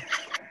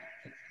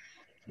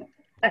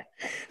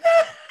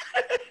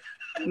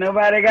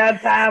 Nobody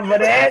got time for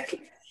that.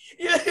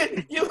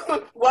 You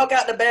walk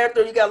out the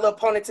bathroom, you got a little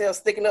ponytail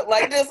sticking up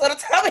like this on the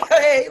top of your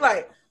head. You're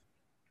like,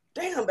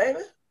 damn, baby.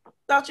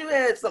 Thought you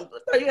had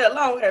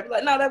long hair.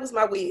 Like, no, that was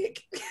my wig.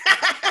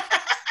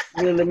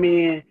 Really,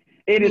 man.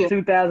 It is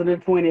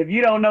 2020. If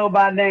you don't know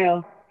by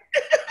now,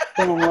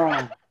 something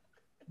wrong.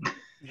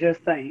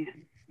 Just saying.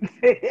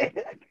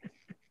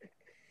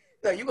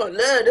 No, you're going to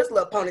love this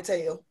little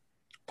ponytail.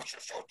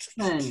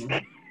 Honey.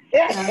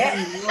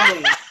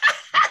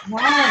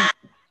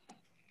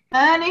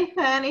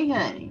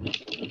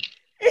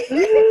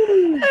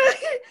 Ooh.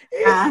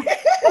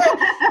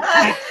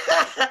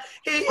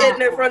 He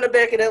hitting it from the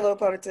back of that little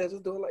ponytail,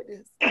 just doing like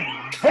this.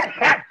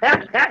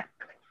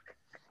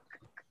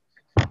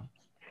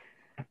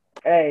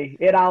 Hey,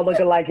 it all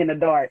looking like in the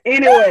dark.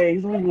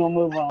 Anyways, we're gonna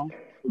move on.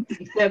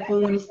 Except for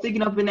when it's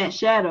sticking up in that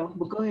shadow.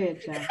 But go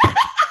ahead, child.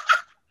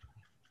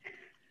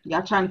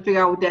 Y'all trying to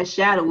figure out what that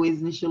shadow is,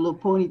 and it's your little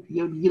pony,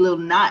 your little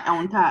knot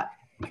on top.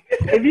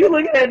 If you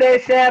looking at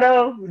that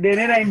shadow, then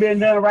it ain't been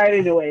done right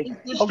anyway.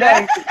 It's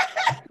Okay.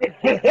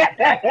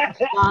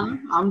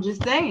 I'm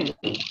just saying.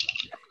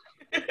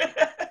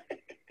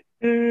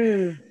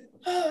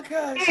 Oh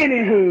gosh.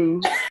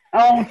 Anywho,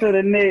 on to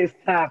the next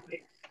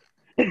topic.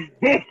 I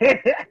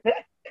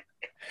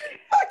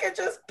can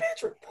just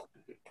picture.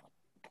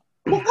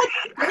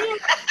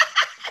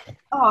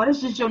 Oh,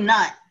 that's just your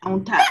knot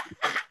on top.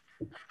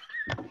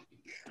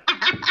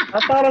 I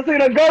thought I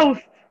seen a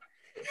ghost.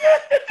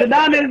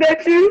 Shadonna, is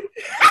that you?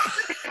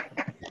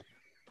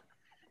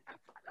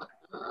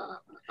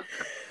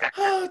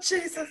 Oh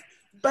Jesus.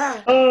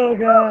 Bye. Oh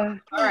God.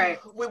 All right.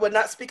 We will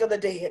not speak of the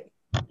dead.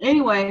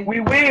 Anyway, We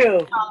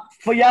will.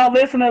 For y'all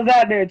listeners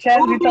out there,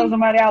 Chastity told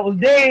somebody I was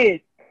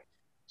dead.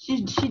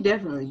 she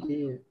definitely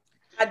did.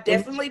 I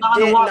definitely Shadonna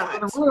did walked not.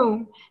 in the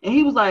room, and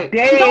he was like,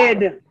 Dead.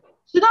 Shadonna,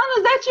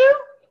 is that you?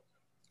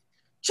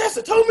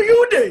 Chester told me you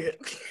were dead.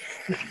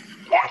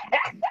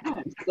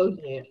 I'm so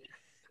dead.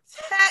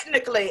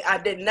 Technically, I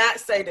did not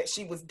say that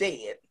she was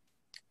dead.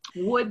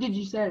 What did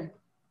you say?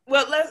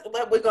 Well,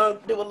 we're gonna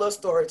do a little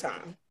story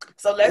time.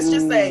 So let's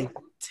just say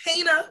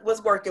Tina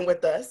was working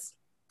with us,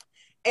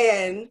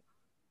 and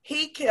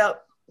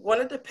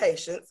one of the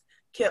patients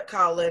kept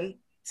calling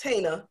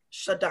Tina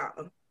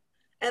Shadonna.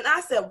 And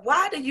I said,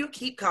 why do you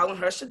keep calling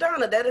her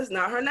Shadonna? That is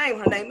not her name.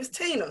 Her name is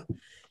Tina.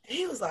 And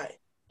he was like,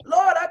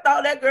 Lord, I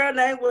thought that girl's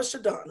name was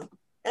Shadonna.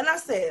 And I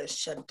said,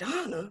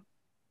 Shadonna?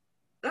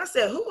 And I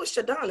said, who was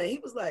Shadonna? He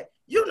was like,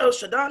 you know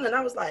Shadonna. And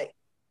I was like,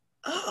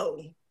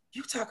 oh,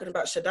 you talking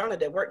about Shadonna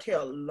that worked here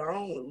a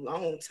long,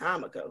 long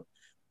time ago.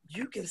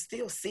 You can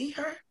still see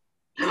her?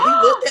 And he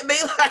looked at me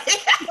like,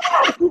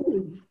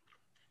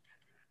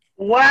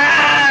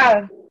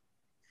 Wow.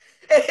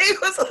 and he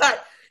was like,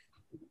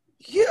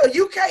 yeah,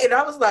 you can't. And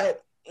I was like,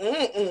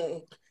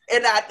 mm-mm.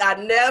 And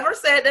I never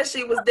said that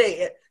she was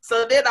dead.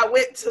 So then I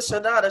went to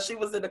Shadonna. She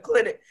was in the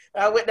clinic.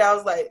 And I went there. I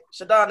was like,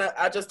 Shadonna,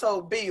 I just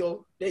told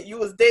Bill that you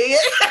was dead.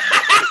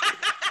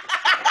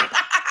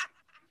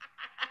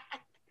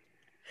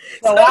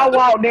 So I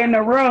walked in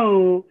the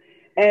room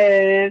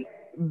and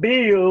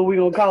Bill, we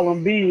gonna call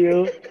him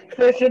Bill,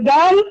 said,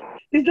 Shadonna,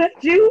 is that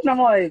you? And I'm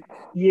like,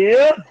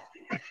 yeah.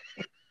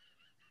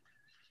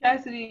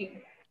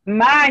 Chastity.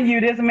 Mind you,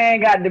 this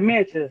man got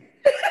dementia.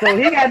 So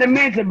he got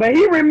dementia, but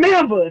he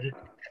remembered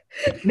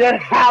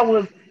that I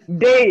was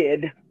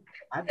dead.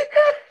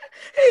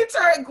 He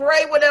turned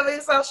gray whenever he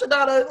saw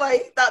Shadonna.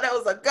 Like, he thought that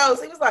was a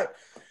ghost. He was like,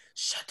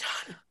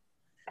 Shadonna,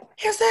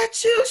 is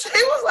that you? She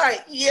was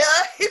like,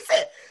 yeah. He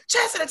said,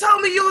 Chastity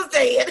told me you was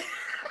dead.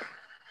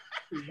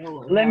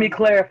 Let me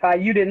clarify.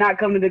 You did not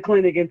come to the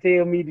clinic and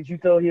tell me that you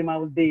told him I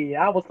was dead.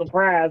 I was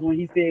surprised when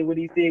he said what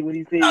he said.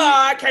 Oh,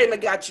 I came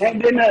and got you.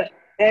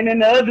 And then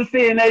the other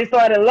CNA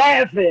started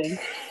laughing.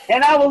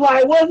 And I was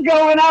like, what's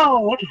going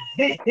on?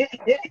 Just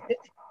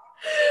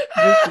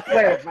to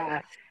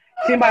clarify.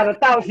 She might have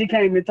thought she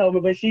came and told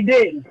me, but she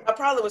didn't. I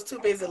probably was too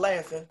busy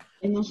laughing.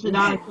 And then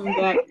Shadonna came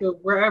back to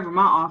wherever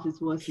my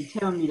office was to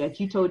tell me that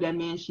you told that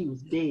man she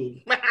was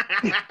dead.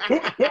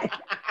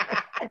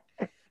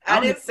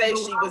 I didn't say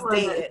she was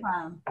dead.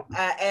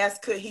 I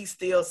asked, could he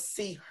still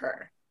see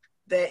her?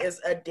 There is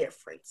a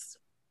difference.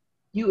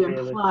 You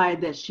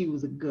implied that she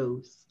was a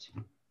ghost.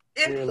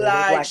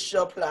 Implied,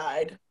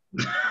 supplied.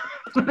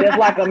 Just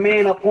like a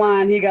man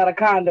applying, he got a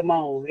condom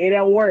on. It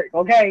don't work,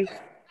 okay?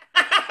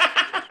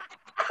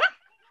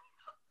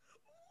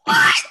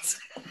 What?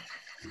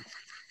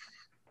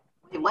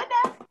 Wait, what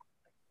now?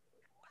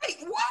 Wait,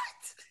 what?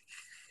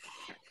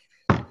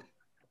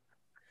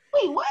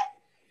 Wait, what?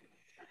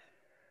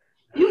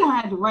 You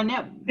gonna have to run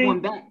that one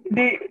back.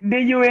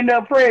 Did you end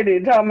up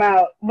pregnant? Talking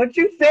about, but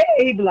you said,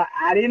 he be like,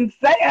 I didn't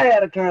say I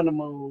had a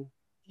condom on.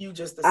 You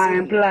just assumed. I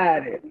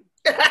implied it.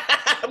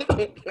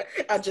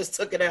 I just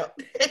took it out.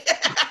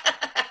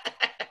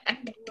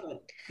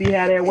 See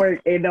how that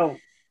works? It don't.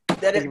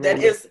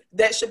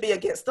 That should be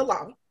against the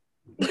law.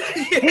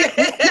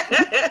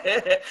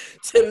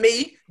 To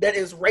me, that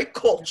is rape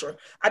culture.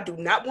 I do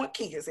not want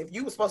kids. If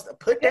you were supposed to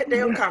put that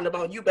damn condom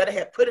on, you better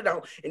have put it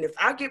on. And if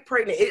I get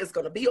pregnant, it is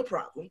going to be a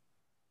problem.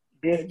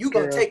 And you're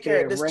going to take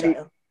care of this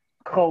child.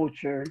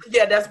 Culture.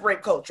 Yeah, that's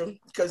rape culture.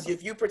 Because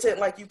if you pretend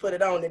like you put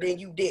it on and then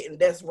you didn't,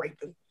 that's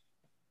raping.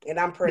 And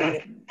I'm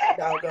pregnant.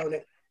 Doggone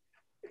it.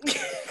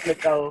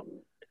 Nicole,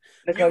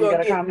 you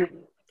got a comment?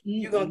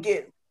 You're going to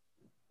get,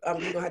 you're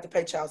going to have to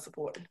pay child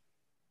support.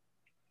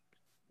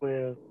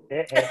 Well,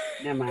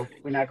 never mind.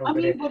 We're not going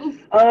to do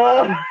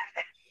that.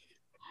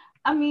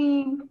 I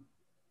mean,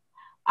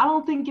 I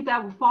don't think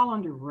that would fall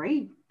under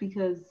rape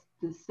because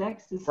The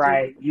sex is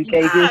Right. still, You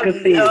can't get I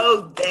consent.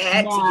 know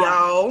that, Nah,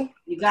 y'all.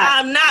 you got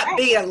I'm not trapped.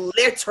 being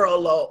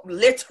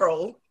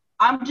literal.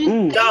 I'm just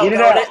saying, Get it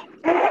Doggone out.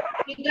 it.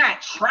 you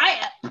got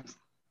trapped.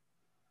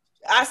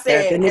 I That's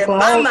said, in the in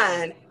my clothes.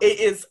 mind, it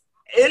is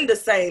in the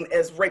same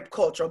as rape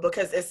culture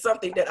because it's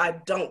something that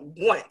I don't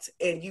want.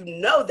 And you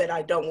know that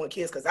I don't want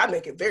kids because I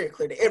make it very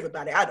clear to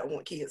everybody I don't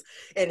want kids.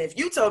 And if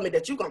you told me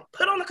that you're going to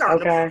put on a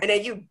condom Okay. and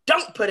then you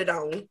don't put it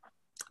on,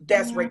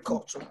 that's rape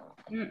culture.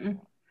 Mm-mm.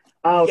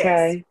 Yes.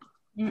 Okay.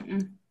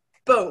 Mm-mm.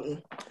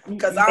 Boom.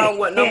 Because I don't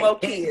want no more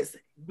kids.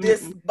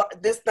 This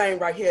thing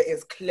right here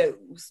is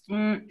closed.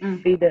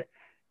 Mm-mm. See,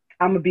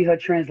 I'm gonna be her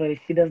translator.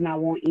 She does not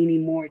want any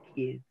more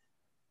kids.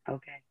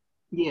 Okay.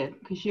 Yeah,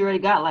 because she already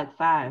got like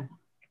 5.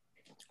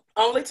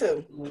 Only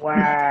 2.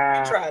 Wow.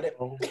 You tried it.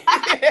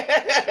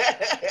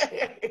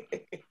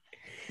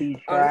 She Only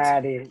 2.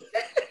 tried it.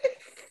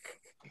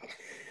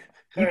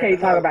 You can't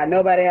talk about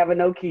nobody having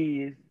no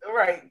kids.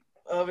 Right.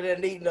 Over there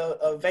needing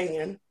a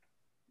van.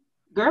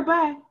 Girl,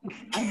 bye.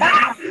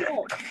 I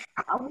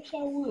wish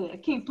I would. I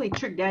can't play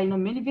Trick Daddy in a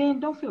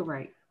minivan. Don't feel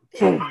right.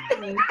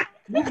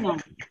 Moving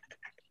on.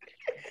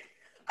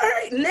 All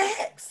right,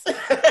 next.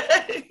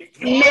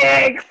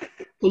 Next.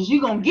 Because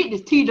you're going to get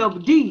this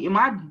TWD in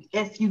my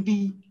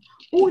SUV.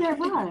 Ooh, that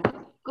rhyme.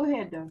 Go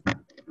ahead, though.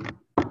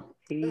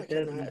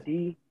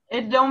 TWD.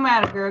 It don't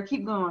matter, girl.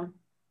 Keep going.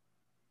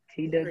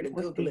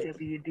 What's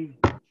TWD?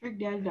 Trick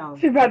Daddy Dog.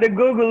 She's about to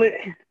Google it.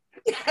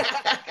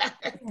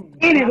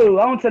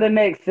 Anywho, on to the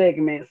next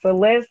segment. So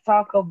let's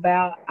talk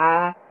about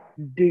our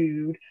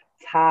dude,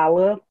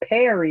 Tyler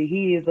Perry.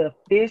 He is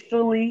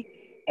officially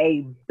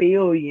a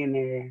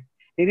billionaire.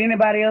 Did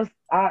anybody else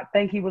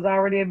think he was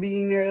already a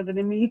billionaire other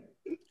than me?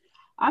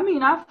 I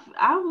mean, I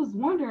was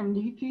wondering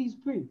if he's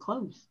pretty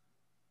close.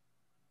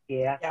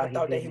 Yeah, I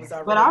thought that he was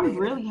already. But I'm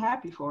really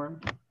happy for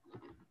him.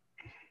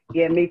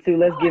 Yeah, me too.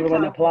 Let's give him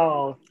an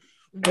applause.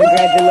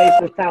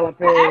 Congratulations, Tyler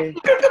Perry.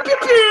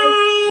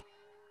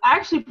 I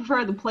actually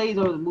prefer the plays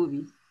over the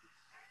movies.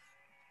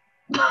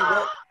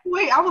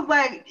 Wait, I was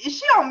like, is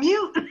she on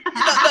mute?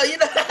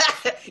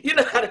 you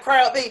know how the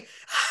crowd be.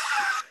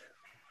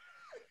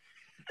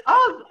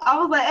 I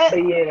was like,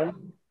 hey, yeah.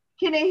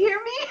 Can they hear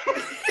me?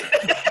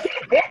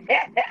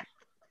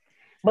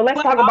 But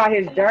let's talk about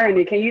his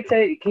journey. Can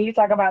you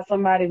talk about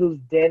somebody who's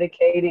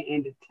dedicated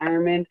and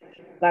determined?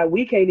 Like,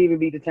 we can't even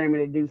be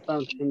determined to do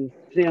something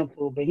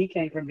simple, but he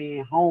came from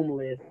being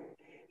homeless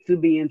to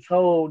being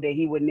told that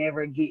he would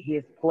never get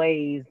his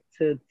plays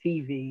to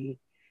TV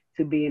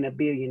to being a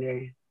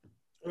billionaire.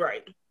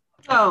 Right.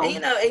 Oh.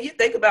 And, and you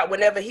think about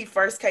whenever he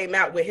first came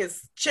out with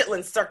his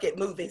Chitlin Circuit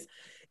movies,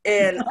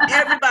 and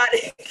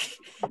everybody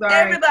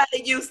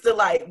used to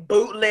like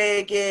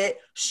bootleg it,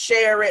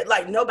 share it.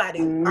 Like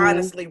nobody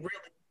honestly really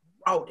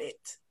wrote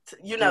it.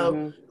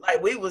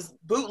 Like we was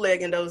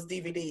bootlegging those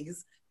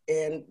DVDs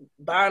and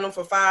buying them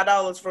for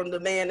 $5 from the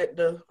man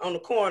on the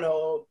corner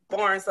or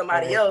borrowing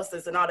somebody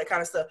else's and all that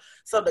kind of stuff.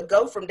 So to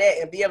go from that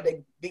and be able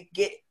to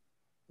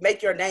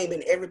make your name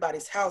in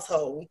everybody's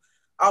household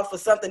off of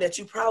something that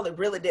you probably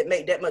really didn't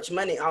make that much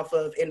money off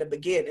of in the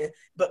beginning,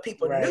 but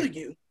people knew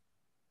you.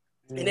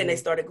 And then they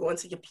started going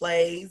to your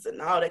plays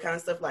and all that kind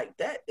of stuff. Like,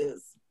 that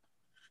is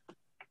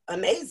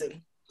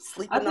amazing.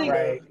 I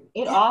think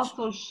it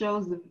also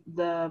shows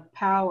the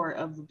power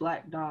of the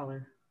black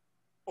dollar.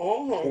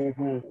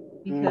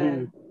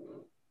 Because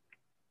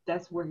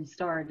that's where he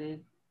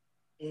started.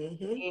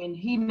 And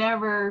he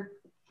never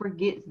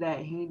forgets that.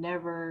 He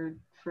never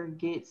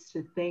forgets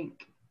to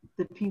thank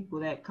the people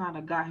that kind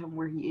of got him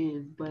where he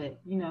is. But,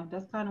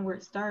 that's kind of where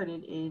it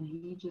started. And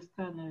he just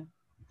kind of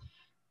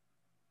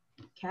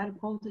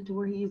catapulted to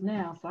where he is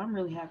now. So I'm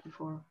really happy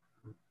for him.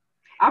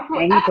 I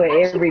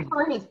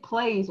prefer his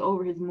plays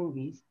over his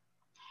movies.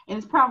 And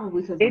it's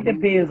probably because it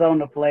depends on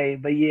the play,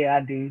 but yeah,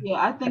 I do.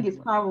 Yeah, I think it's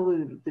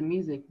probably the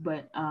music,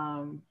 but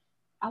I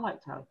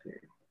like Tyler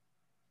Perry.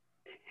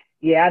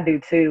 Yeah, I do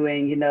too.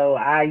 And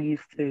I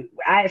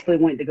actually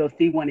went to go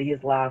see one of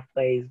his live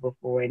plays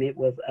before, and it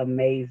was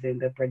amazing.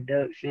 The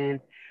production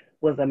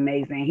was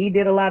amazing. He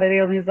did a lot of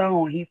it on his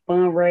own. He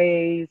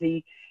fundraised,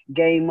 he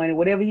gave money,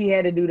 whatever he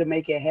had to do to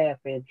make it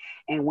happen.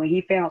 And when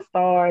he found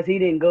stars, he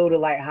didn't go to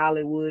like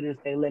Hollywood and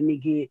say, let me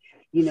get,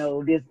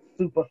 this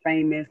super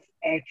famous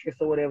actress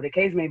or whatever the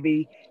case may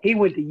be. He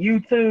went to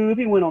YouTube,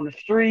 he went on the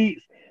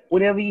streets,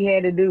 whatever he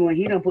had to do, and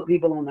he done put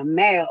people on the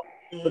map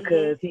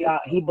because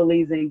he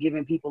believes in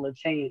giving people a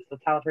chance. So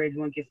Tyler Perry, if you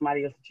want to give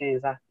somebody else a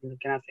chance,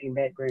 can I sing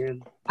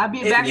background?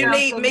 If you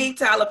need me,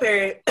 Tyler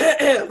Perry,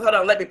 hold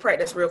on, let me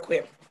practice real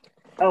quick.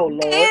 Oh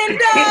Lord.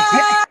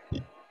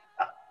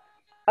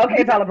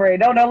 Okay, Tyler Perry,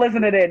 don't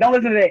listen to that. Don't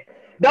listen to that.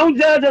 Don't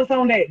judge us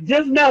on that.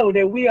 Just know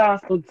that we are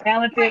some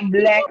talented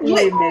black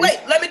women.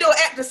 Wait, let me do an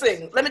act to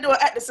sing. I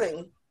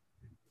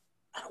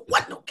don't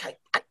want no cake.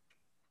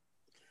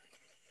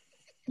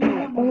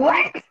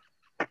 What?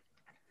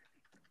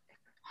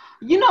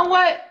 You know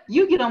what?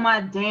 You get on my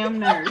damn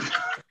nerves.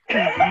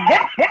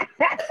 I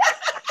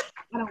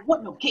don't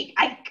want no cake,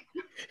 Ike.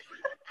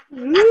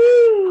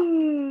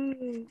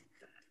 Ooh.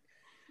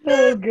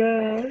 Oh,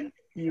 God.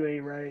 You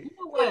ain't right. You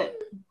know what?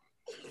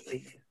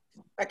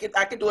 I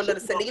could do a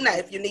little Selena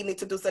if you need me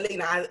to do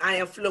Selena. I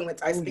am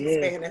fluent. I speak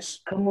Spanish.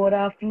 Como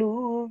da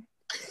flu.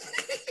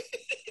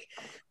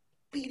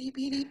 Beady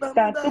beady bum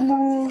Start to bum.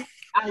 move.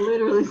 I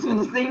literally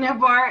shouldn't sing that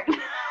part.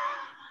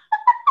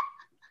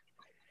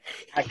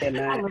 I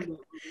cannot. love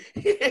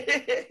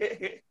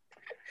it.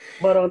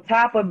 But on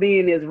top of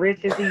being as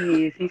rich as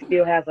he is, he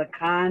still has a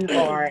kind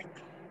heart.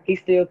 He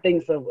still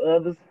thinks of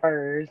others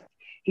first.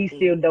 He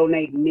still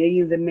donates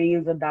millions and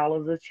millions of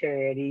dollars of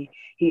charity.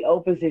 He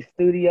opens his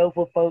studio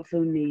for folks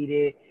who need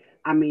it.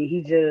 I mean,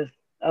 he just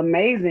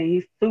amazing.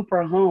 He's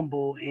super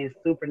humble and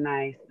super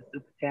nice and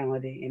super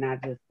talented. And I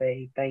just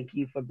say thank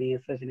you for being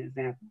such an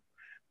example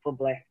for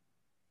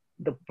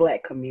the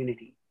black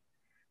community.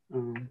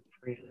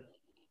 Really.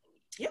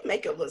 Your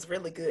makeup looks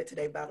really good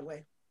today, by the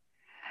way.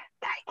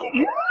 Thank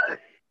you.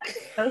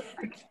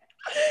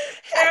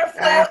 Hair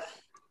flip.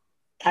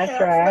 I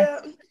try.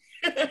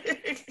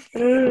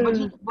 But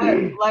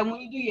like when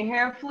you do your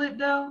hair flip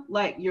though,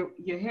 like your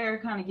hair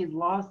kind of gets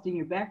lost in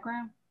your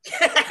background.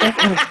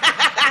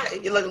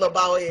 You look a little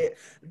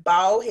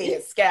bald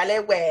head,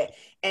 scallywag,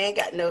 ain't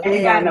got no hair.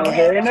 Ain't got no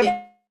hair in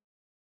the.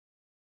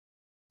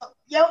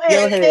 Your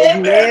Your hair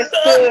messed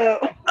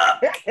up.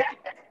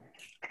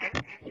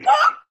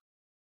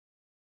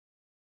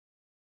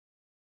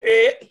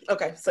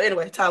 Okay, so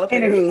anyway, Tyler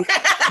Perry. Anywho,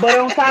 but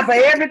on top of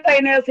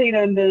everything else he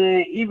done,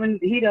 even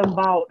he done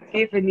bought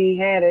Tiffany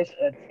Haddish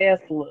a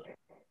Tesla.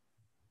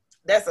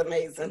 That's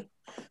amazing.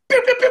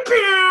 Pew, pew, pew,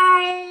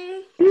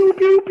 pew. Pew,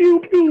 pew, pew,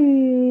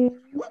 pew.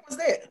 What was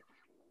that?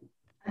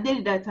 I did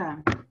it that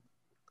time.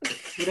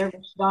 Whatever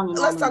Shauna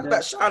Let's talk normally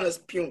about does. Shauna's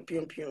pew,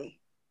 pew, pew.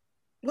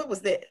 What was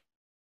that?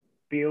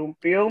 Pew,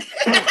 pew.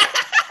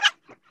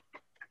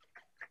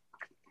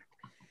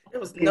 There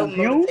was no Pew,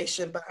 pew.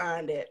 motivation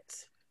behind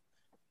it.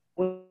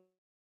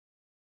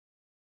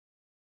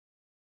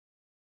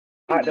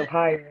 Out of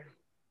higher.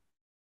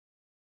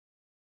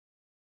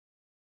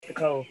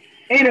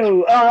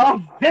 Anywho,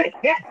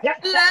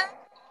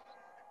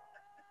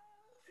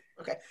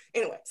 Okay.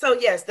 Anyway, so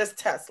yes, that's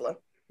Tesla.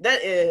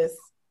 That is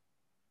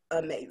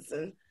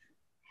amazing.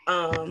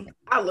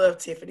 I love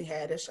Tiffany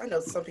Haddish. I know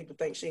some people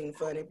think she ain't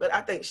funny, but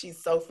I think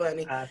she's so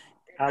funny. I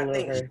love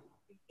think her. She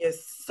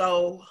is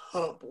so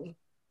humble,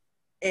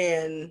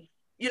 and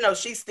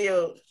she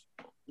still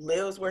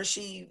lives where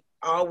she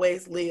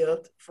always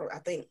lived. I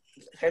think,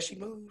 has she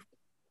moved?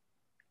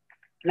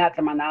 Not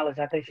to my knowledge.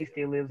 I think she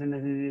still lives in the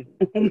hood.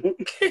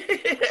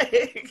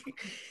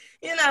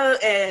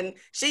 And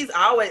she's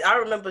always, I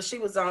remember she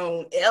was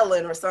on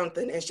Ellen or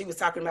something, and she was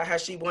talking about how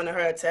she wanted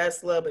her a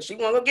Tesla, but she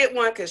won't go get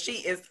one because she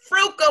is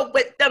frugal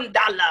with them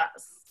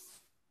dollars.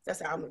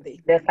 That's how I'm going to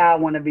be. That's how I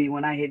want to be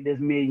when I hit this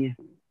million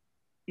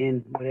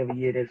in whatever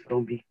year that's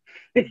going to be.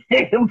 But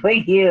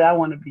yeah, I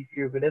want to be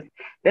frugal.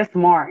 That's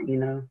smart,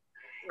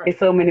 Right. There's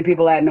so many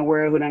people out in the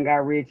world who done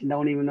got rich and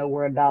don't even know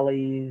where a dollar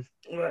is.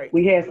 Right.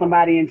 We had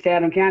somebody in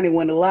Chatham County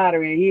win the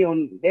lottery,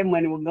 and that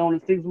money was gone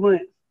in 6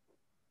 months.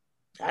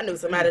 I knew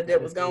somebody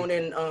that was going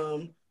in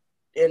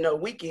a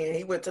weekend.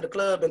 He went to the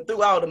club and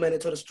threw all the money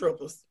to the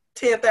strippers.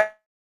 $10,000.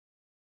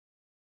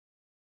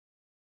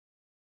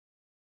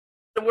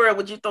 The world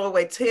would you throw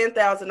away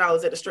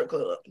 $10,000 at the strip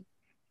club?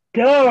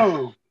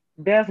 Dumb.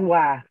 That's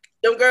why.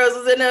 Them girls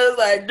was in there was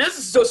like, this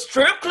is a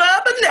strip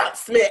club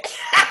announcement.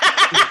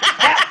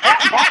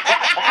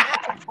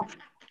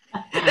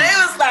 They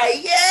was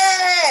like,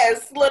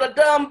 yes, little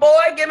dumb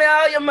boy, give me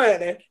all your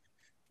money.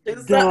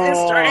 Do something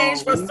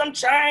strange for some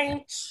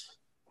change.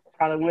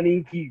 Probably wasn't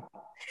even cute.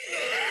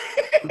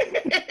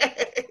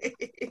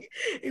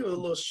 He was a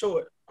little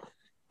short.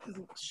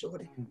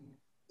 Shorty.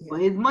 Well,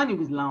 his money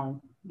was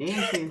long. They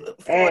didn't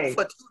care.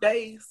 For 2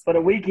 days. For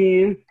the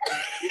weekend.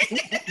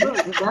 Look,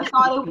 that's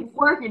all they was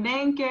working. They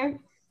didn't care.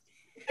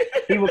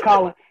 He was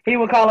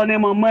calling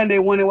them on Monday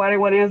wondering why they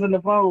weren't answering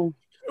the phone.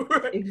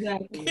 Right.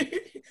 Exactly.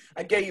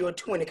 I gave you a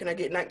 20. Can I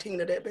get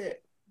 19 of that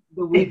back?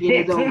 The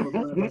weekend is over,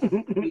 brother.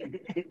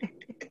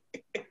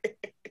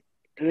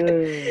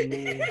 Good,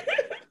 man.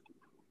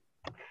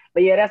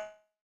 But yeah,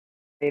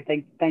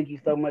 thank you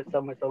so much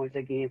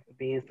again for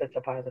being such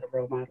a positive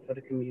role model for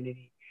the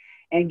community.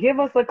 And give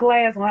us a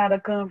class on how to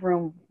come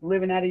from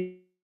living out of.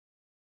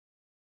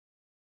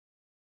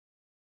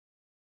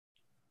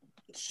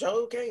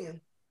 Sure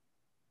can.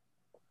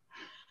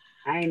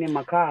 I ain't in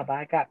my car, but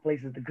I got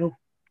places to go.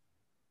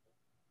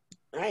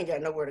 I ain't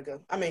got nowhere to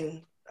go. I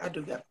mean, I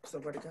do got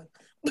somewhere to go.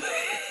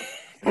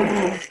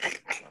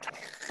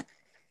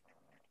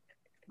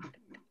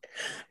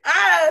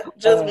 I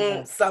just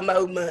want some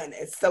more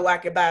money so I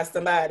can buy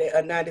somebody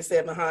a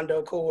 97 Honda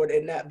Accord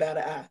and not bat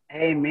an eye.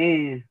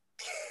 Amen.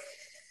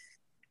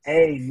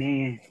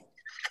 Amen.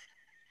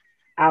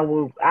 I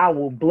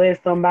will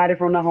bless somebody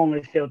from the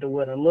homeless shelter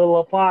with a little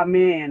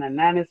apartment and a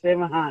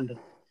 97 Honda.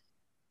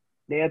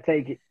 They'll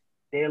take it.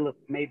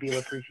 Maybe they'll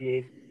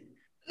appreciate it.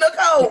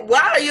 Nicole,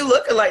 why are you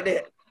looking like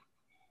that?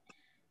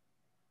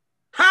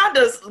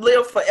 Hondas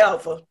live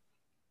forever.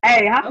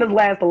 Hey, Hondas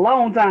last a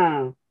long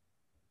time.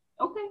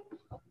 Okay.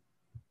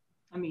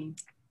 I mean,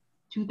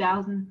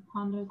 2,000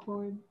 Honda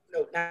Accord.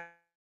 No, not.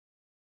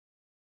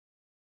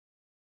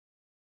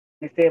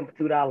 Instead of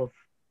 $2.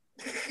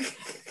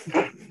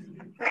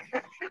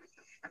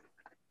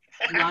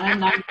 No, that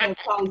 97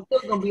 probably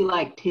still gonna be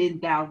like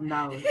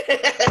 $10,000.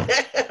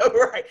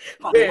 Right.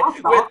 Like,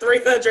 With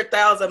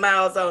 300,000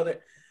 miles on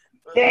it.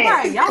 Damn.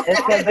 Right, y'all That's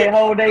because they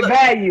hold their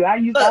value. I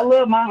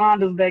love my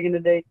Hondas back in the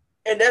day.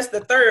 And that's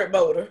the third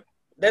motor.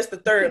 That's the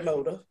third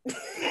motor.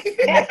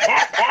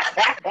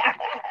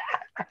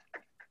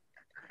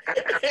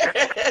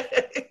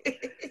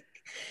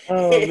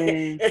 Oh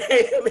man.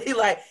 Be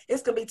like,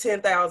 it's gonna be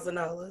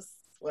 $10,000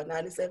 for a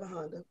 97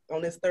 Honda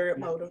on this third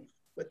motor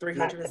with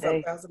 300 and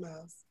some thousand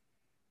miles.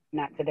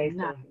 Not today,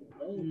 Not sir.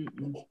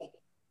 Mm-mm.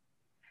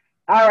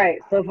 All right.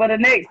 So for the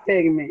next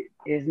segment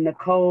is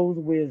Nicole's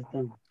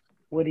wisdom.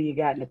 What do you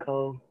got,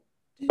 Nicole?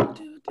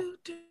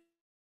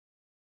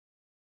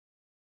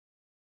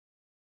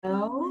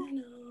 Oh,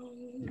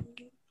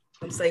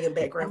 I'm singing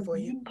background for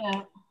you.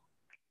 yeah.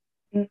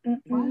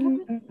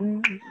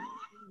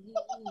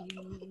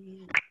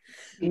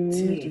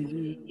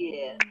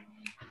 Yeah.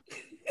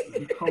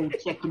 Nicole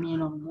checking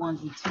in on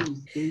ones and twos,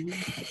 baby.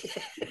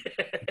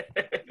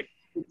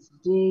 It's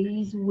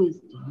today's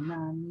wisdom,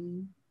 I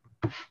mean.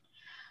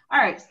 All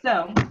right,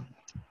 so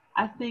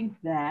I think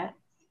that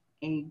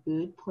a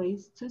good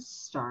place to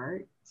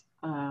start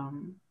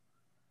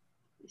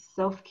is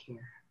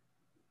self-care.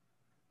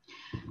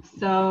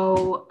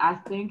 So I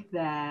think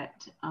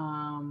that,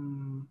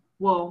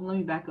 well, let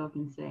me back up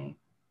and say,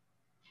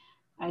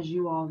 as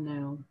you all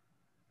know,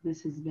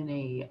 this has been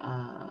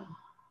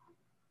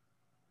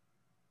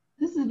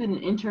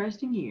an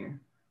interesting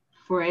year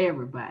for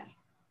everybody.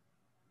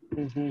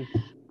 Mm-hmm.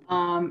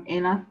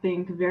 And I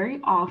think very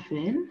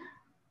often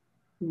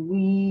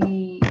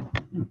we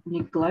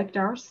neglect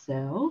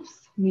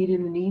ourselves,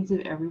 meeting the needs of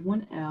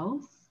everyone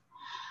else,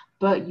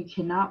 but you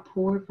cannot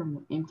pour from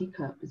an empty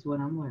cup is what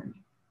I'm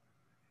learning.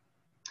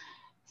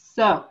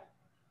 So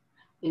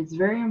it's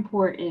very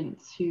important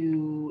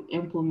to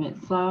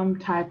implement some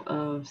type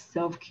of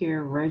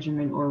self-care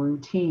regimen or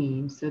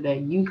routine so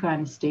that you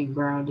kind of stay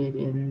grounded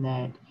in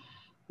that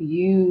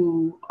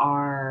you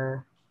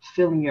are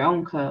filling your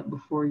own cup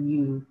before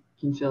you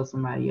can fill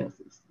somebody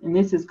else's. And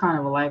this is kind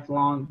of a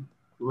lifelong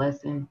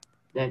lesson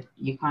that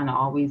you're kind of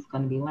always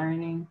going to be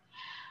learning.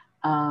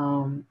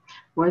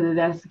 Whether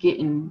that's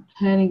getting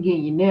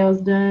your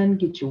nails done,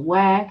 get your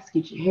wax,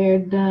 get your hair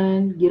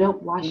done, get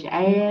up, wash your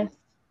ass,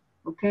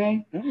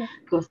 okay?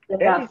 Go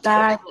step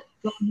outside.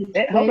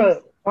 Hold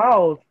up.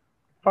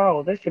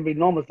 Pause. That should be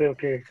normal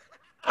self-care.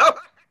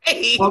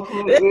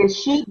 Okay, it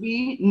should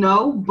be.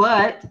 No,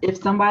 but if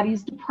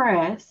somebody's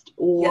depressed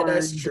or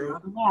that's true.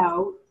 down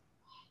out,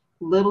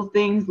 little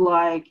things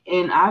like,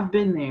 and I've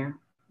been there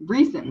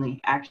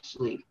recently,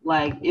 actually,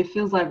 like it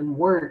feels like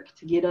work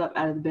to get up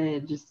out of the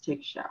bed just to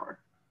take a shower.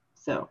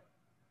 So,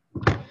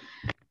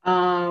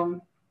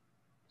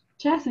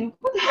 Chastity,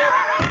 what the hell?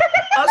 I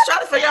was trying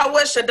to figure out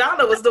what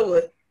Shadonna was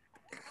doing.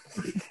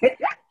 I feel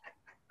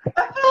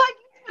like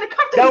you gotta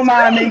come to Don't the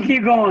mind screen. me.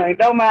 Keep going.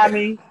 Don't mind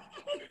me.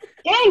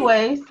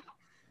 Anyways,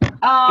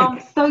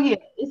 so yeah,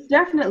 it's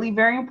definitely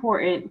very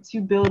important to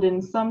build in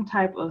some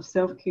type of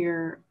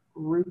self-care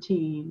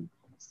routine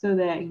so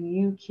that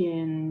you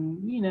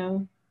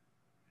can,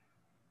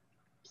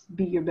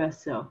 be your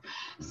best self.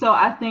 So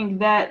I think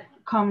that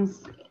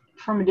comes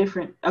from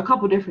a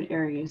couple different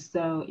areas.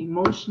 So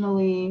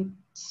emotionally,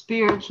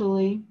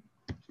 spiritually,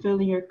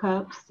 filling your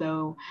cup.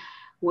 So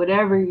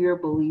whatever your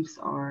beliefs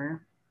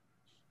are,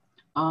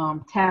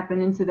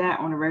 tapping into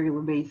that on a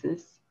regular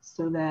basis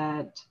so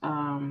that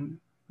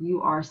you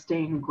are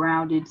staying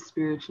grounded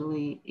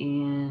spiritually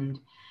and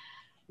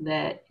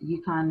that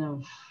you kind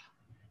of,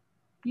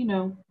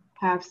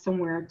 have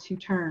somewhere to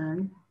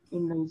turn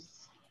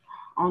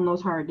on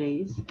those hard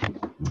days.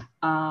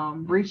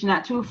 Reaching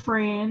out to a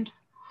friend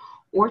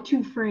or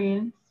two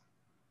friends,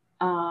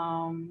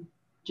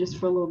 just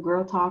for a little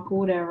girl talk or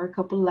whatever, a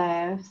couple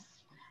laughs,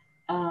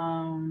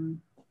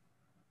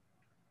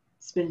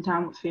 spending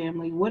time with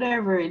family,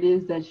 whatever it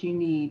is that you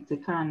need to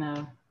kind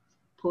of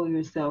pull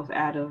yourself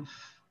out of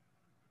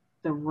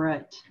the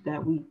rut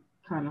that we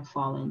kind of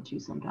fall into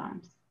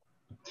sometimes.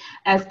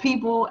 As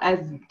people,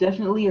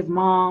 definitely as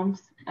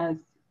moms, as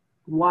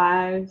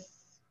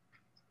wives,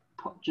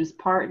 just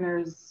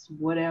partners,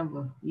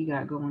 whatever you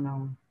got going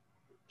on.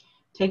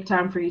 Take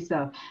time for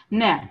yourself.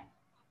 Now,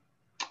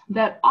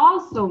 that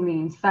also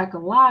means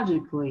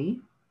psychologically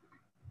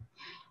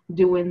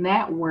doing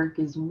that work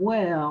as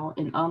well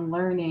and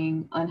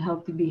unlearning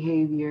unhealthy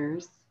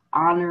behaviors,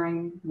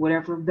 honoring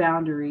whatever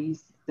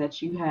boundaries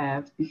that you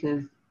have,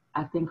 because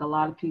I think a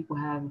lot of people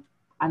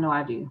I know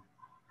I do,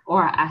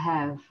 or I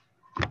have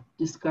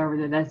discovered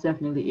that that's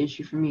definitely the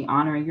issue for me,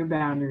 honoring your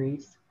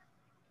boundaries,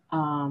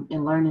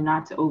 and learning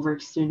not to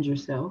overextend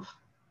yourself.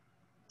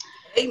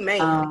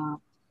 Amen.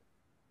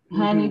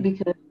 Honey,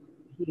 because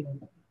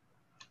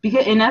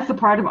and that's a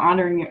part of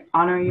honoring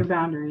your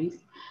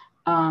boundaries,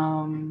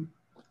 and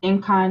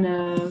kind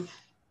of,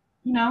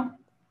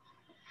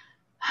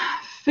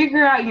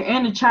 figure out your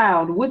inner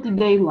child. What did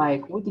they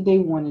like? What did they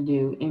want to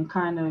do? And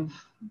kind of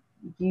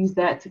use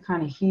that to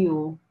kind of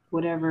heal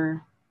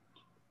whatever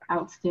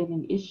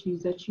outstanding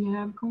issues that you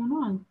have going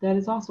on. That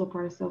is also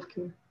part of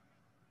self-care.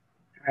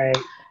 Right.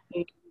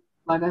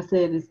 Like I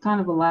said, it's kind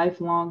of a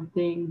lifelong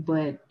thing,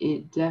 but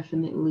it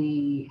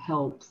definitely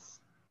helps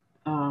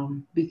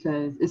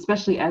because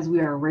especially as we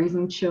are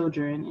raising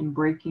children and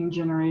breaking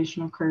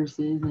generational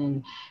curses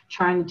and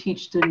trying to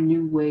teach them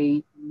new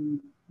ways,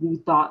 new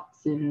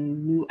thoughts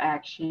and new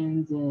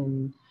actions,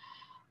 and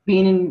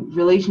being in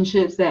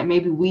relationships that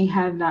maybe we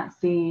have not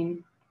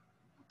seen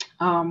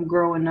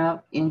growing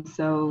up. And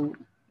so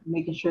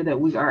making sure that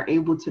we are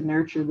able to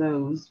nurture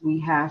those, we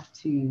have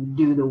to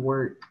do the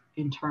work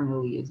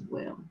internally as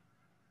well.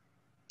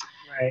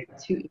 Right.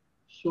 To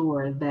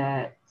ensure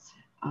that,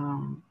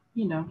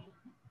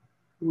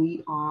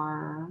 we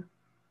are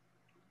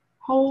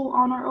whole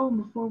on our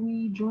own before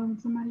we join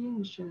somebody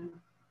else's show.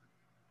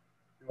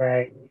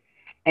 Right.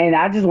 And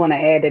I just want to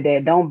add to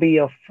that, don't be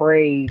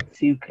afraid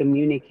to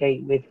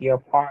communicate with your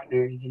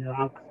partner.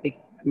 I'm speaking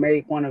to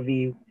married one of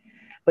you,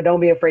 but don't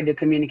be afraid to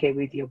communicate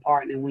with your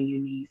partner when you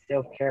need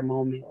self-care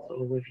moments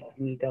or if you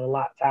need to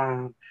allot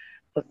time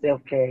for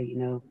self-care.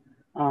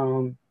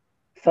 Um,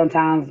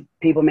 Sometimes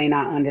people may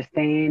not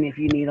understand if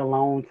you need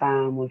alone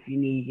time or if you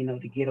need,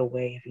 to get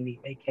away, if you need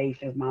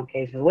vacations,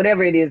 momcations,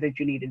 whatever it is that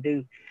you need to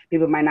do.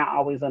 People might not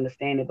always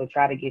understand it, but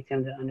try to get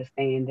them to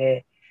understand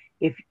that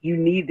if you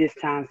need this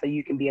time so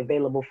you can be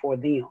available for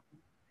them.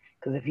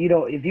 Because if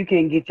you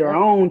can't get your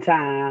own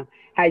time,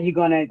 how you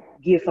gonna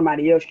give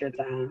somebody else your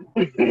time?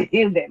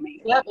 If that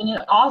makes sense. Yep, and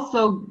it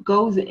also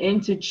goes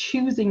into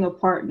choosing a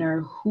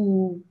partner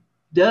who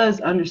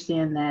does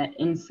understand that,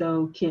 and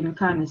so can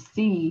kind of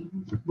see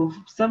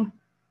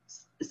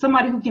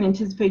somebody who can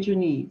anticipate your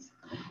needs.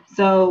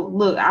 So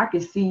look, I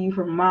can see you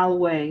from a mile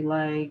away.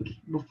 Like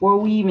before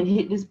we even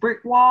hit this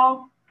brick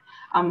wall,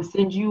 I'm gonna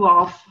send you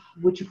off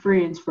with your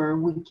friends for a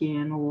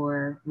weekend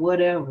or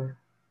whatever.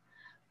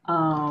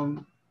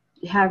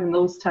 Having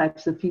those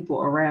types of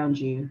people around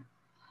you,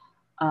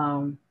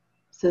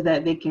 so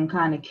that they can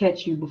kind of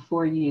catch you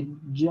before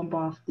you jump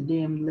off the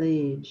damn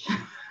ledge.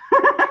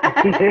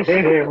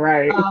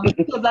 Right.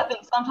 Because I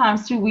think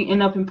sometimes too we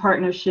end up in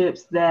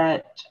partnerships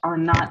that are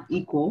not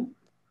equal,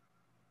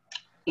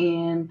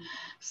 and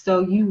so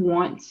you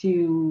want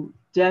to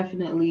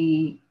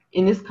definitely,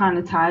 and this kind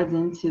of ties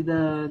into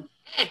the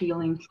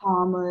healing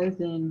traumas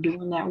and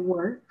doing that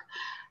work.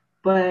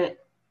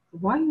 But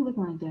why are you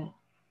looking like that?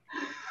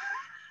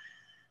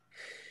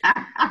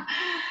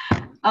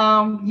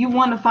 You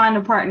want to find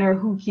a partner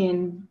who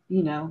can,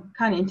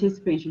 kind of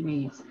anticipate your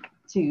needs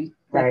too.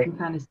 That Right. can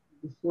kind of,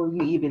 before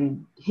you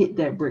even hit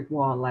that brick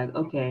wall, like,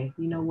 okay,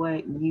 you know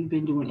what? You've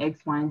been doing X,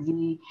 Y, and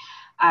Z.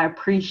 I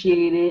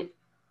appreciate it.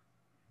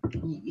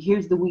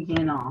 Here's the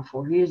weekend off,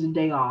 or here's a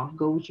day off.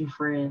 Go with your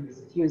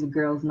friends. Here's a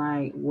girls'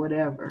 night,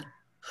 whatever.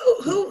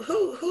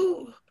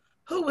 Who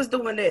was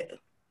doing that?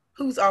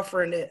 Who's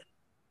offering it?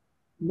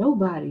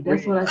 Nobody.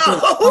 That's what I said.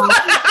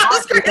 I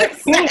was gonna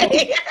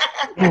say.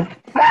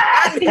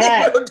 I need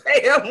your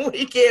damn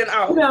weekend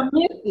off. I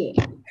missed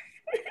it.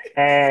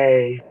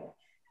 Hey.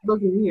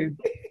 Look at here.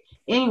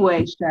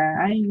 Anyway,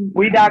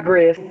 we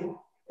digress.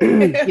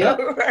 Yep.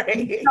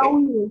 Right.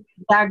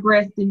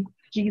 Digressing.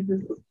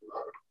 Jesus.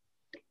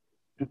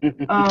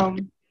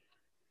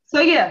 So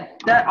yeah,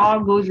 that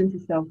all goes into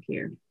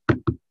self-care.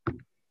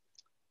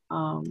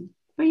 But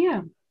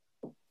yeah.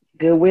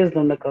 Good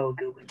wisdom, Nicole.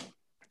 Good wisdom.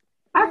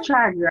 I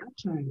tried, girl.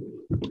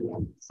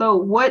 So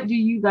what do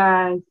you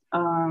guys,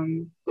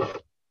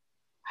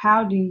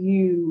 how do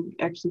you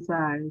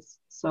exercise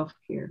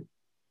self-care?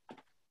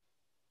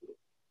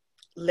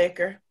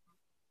 Liquor.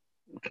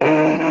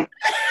 I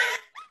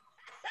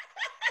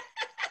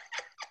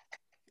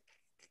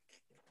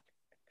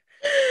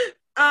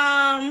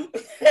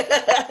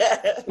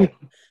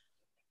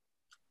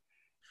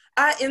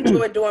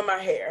enjoy doing my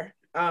hair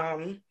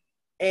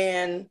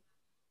and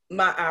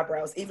my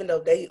eyebrows, even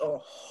though they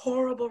are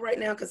horrible right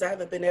now because I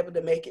haven't been able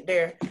to make it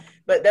there.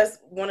 But that's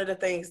one of the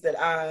things that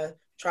I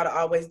try to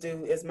always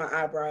do is my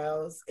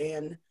eyebrows.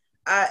 And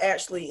I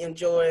actually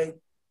enjoy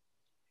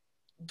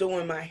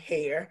doing my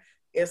hair.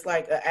 It's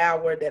like an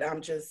hour that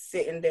I'm just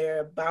sitting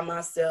there by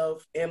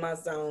myself in my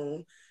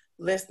zone,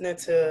 listening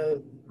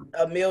to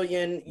a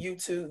million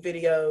YouTube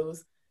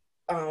videos,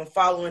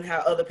 following how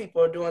other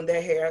people are doing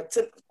their hair.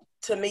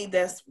 To me,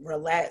 that's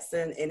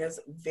relaxing and it's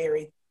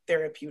very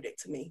therapeutic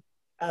to me.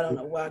 I don't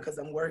know why, because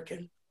I'm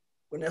working,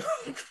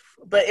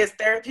 but it's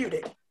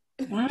therapeutic.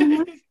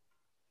 Mm-hmm.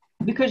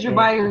 Because you're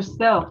by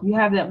yourself. You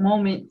have that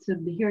moment to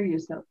hear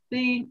yourself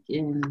think.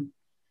 And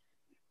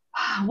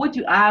what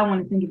do I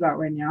want to think about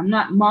right now? I'm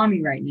not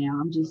mommy right now.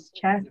 I'm just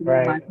chastising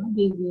my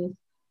business,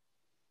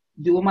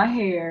 doing my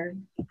hair.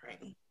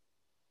 Right.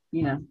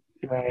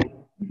 Right.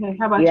 Okay,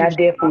 how about you?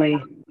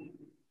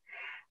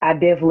 I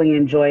definitely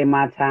enjoy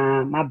my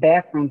time, my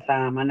bathroom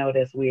time. I know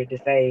that's weird to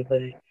say,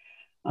 but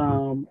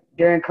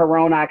during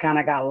Corona, I kind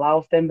of got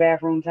lost in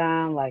bathroom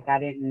time. Like I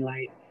didn't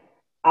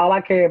all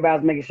I cared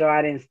about was making sure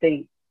I didn't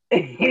stink.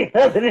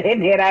 Other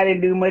than that, I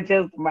didn't do much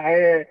else to my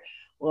hair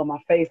or my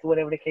face,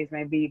 whatever the case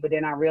may be. But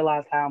then I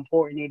realized how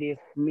important it is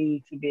for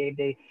me to be able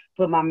to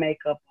put my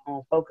makeup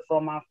on, focus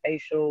on my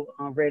facial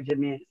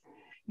regimens,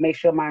 make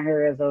sure my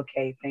hair is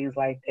okay, things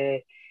like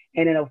that.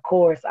 And then, of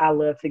course, I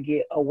love to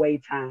get away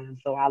time.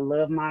 So I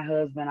love my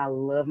husband. I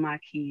love my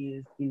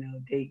kids.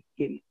 They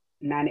get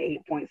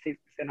 98.6%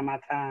 of my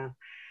time.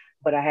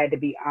 But I had to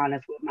be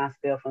honest with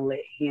myself and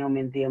let him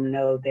and them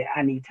know that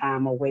I need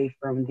time away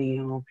from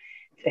them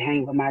to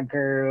hang with my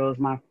girls,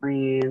 my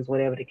friends,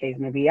 whatever the case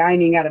may be. I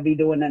ain't even got to be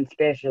doing nothing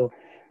special,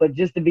 but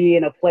just to be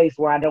in a place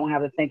where I don't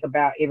have to think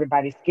about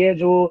everybody's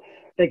schedule,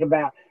 think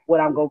about what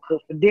I'm going to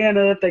cook for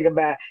dinner, think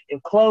about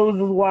if clothes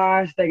is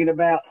washed, thinking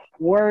about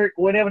work,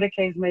 whatever the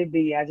case may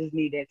be. I just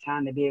need that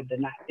time to be able to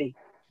not think.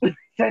 So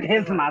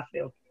that's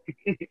myself.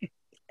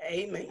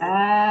 Amen.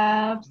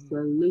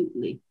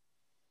 Absolutely.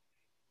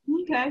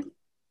 Okay.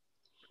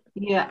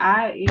 Yeah,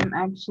 I am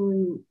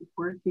actually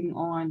working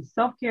on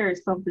self-care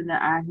is something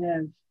that I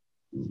have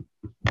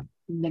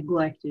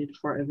neglected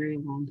for a very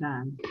long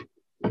time.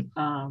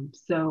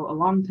 So a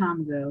long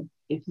time ago,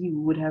 if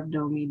you would have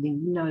known me,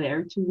 then you know that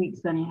every 2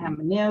 weeks I didn't have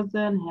my nails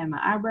done, I had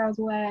my eyebrows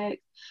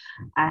waxed.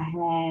 I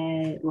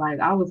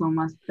was on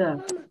my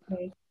stuff.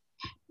 Okay.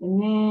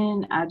 And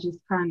then I just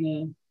kind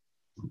of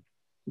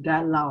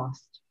got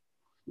lost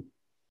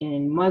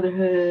in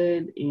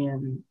motherhood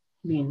and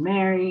being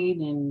married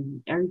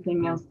and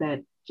everything else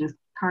that just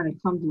kind of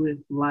comes with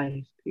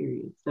life,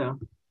 period. So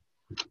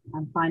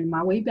I'm finding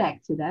my way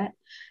back to that.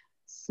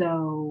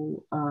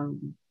 So, I'll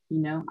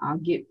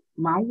get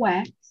my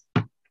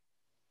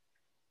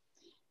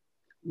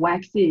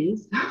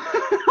waxes,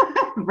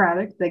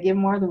 rather, because I get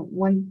more than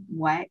one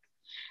wax.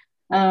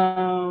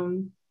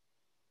 And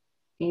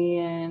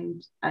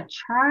I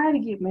try to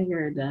get my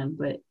hair done,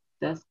 but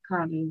that's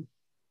kind of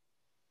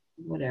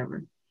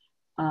whatever.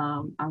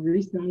 I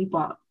recently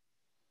bought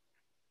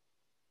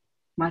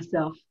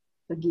myself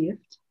a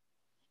gift,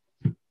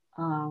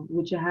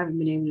 which I haven't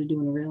been able to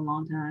do in a really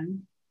long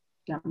time.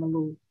 Got my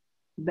little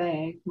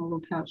bag, my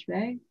little pouch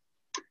bag,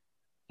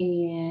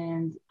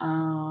 and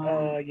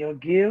your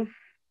gift,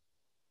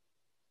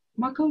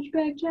 my Coach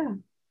bag, yeah.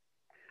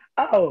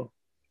 Oh,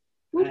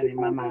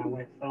 my mind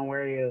went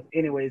somewhere else.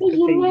 Anyways,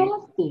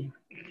 continue.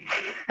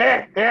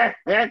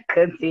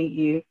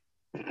 Continue.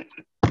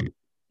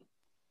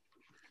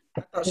 I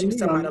thought she was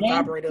talking about a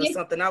vibrator or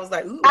something. I was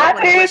like, ooh, I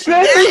did too.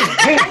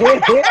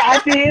 I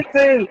did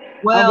too.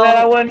 Well, I'm glad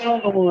I wasn't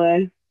on the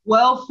one.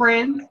 Well,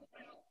 friends,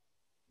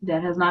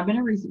 that has not been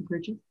a recent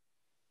purchase,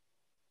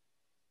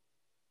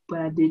 but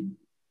I did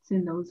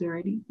send those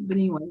already. But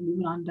anyway,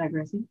 moving on,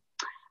 digressing.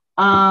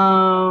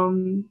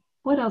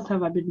 What else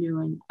have I been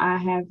doing?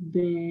 I've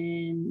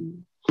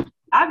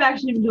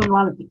actually been doing a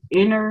lot of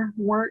inner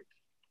work.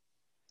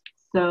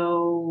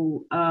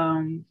 So,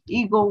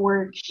 ego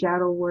work,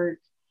 shadow work,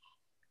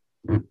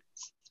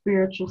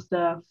 spiritual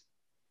stuff,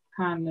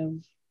 kind of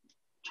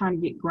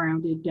trying to get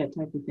grounded, that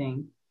type of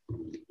thing.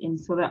 And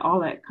so that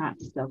all that kind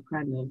of stuff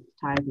kind of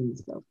ties into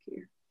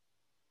self-care.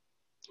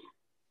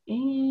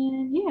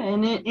 And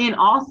yeah, and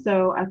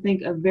also I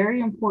think a very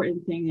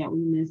important thing that we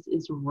miss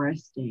is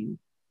resting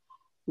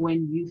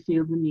when you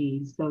feel the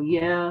need. So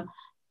yeah,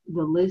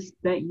 the list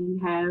that you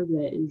have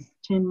that is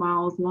 10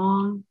 miles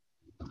long,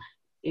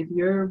 if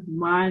your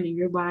mind and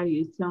your body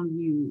is telling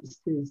you,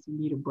 sis, you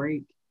need a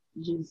break,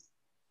 it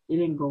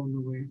ain't going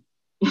nowhere.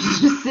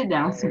 Just sit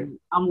down. So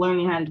I'm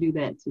learning how to do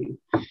that too.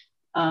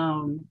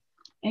 And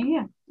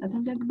yeah, I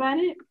think that's about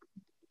it.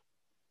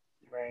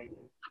 Right.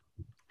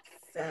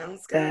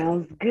 Sounds good.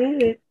 Sounds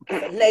good.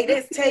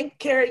 Ladies, take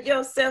care of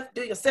yourself.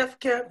 Do your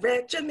self-care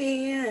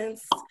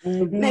regimens.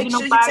 Mm-hmm. Make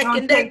sure you're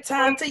taking that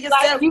time to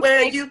yourself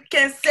where you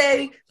can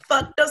say,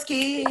 fuck those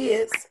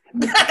kids.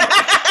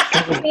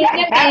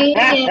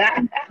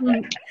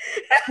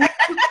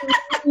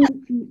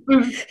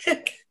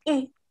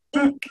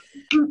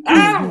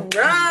 All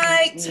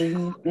right.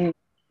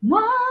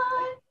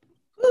 What?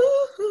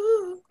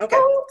 Okay,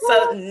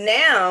 so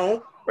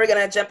now we're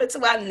going to jump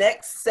into our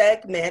next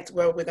segment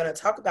where we're going to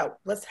talk about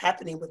what's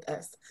happening with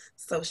us.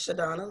 So,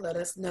 Shadonna, let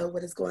us know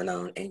what is going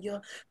on in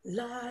your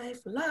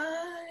life. Tell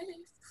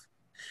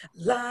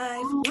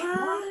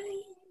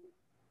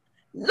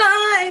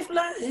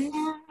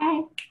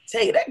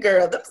you that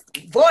girl, those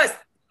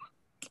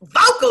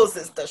vocals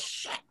is the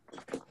shit.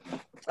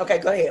 Okay,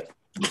 go ahead.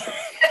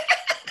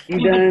 You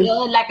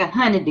done? Like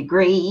 100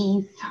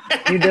 degrees.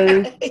 You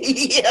done?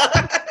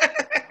 Yeah.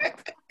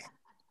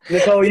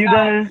 Nicole, you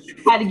done?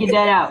 Had to get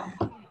that out.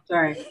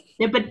 Sorry.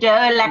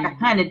 Temperature like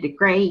 100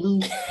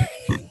 degrees.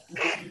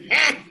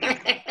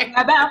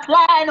 About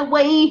flying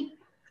away.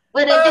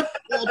 But it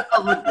just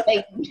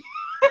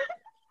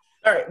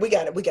All right, we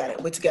got it.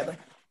 We're together.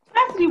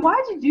 Cassidy,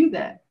 why'd you do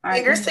that? All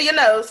fingers right. to your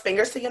nose.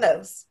 Fingers to your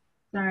nose.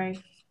 Sorry.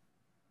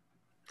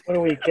 What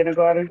are we,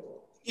 kindergarten?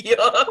 Yeah.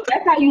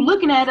 That's how you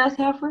looking at us,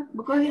 Heifer.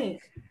 But go ahead.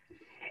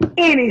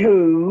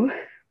 Anywho,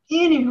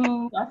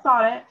 I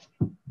saw that.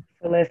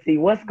 So let's see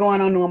what's going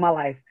on in my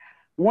life.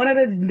 one of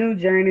the new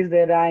journeys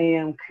that I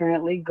am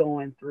currently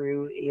going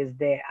through is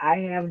that I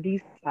have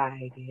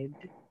decided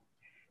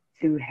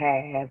to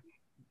have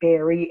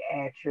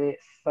bariatric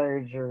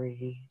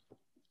surgery.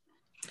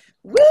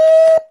 Woo!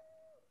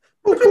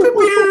 Pew, pew, pew,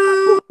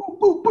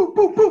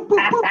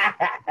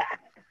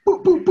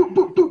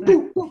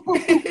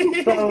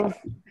 so,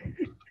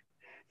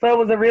 so it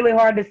was a really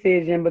hard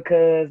decision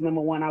because number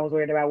one, I was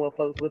worried about what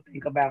folks would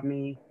think about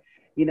me.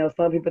 You know,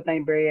 some people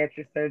think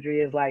bariatric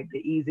surgery is like the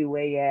easy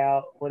way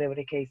out, whatever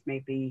the case may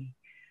be.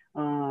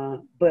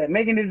 But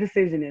making the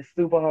decision is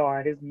super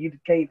hard. You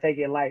can't take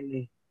it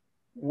lightly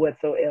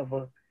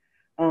whatsoever.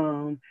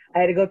 I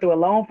had to go through a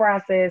long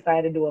process. I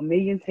had to do a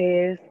million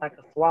tests, like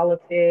a swallow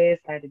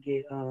test. I had to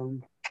get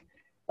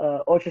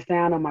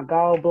ultrasound on my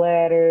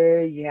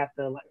gallbladder. You have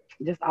to like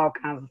just all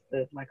kinds of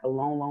stuff, like a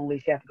long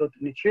list. You have to go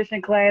through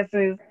nutrition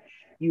classes.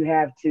 You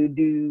have to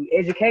do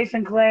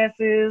education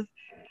classes.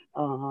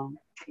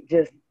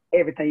 Just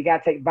everything. You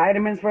got to take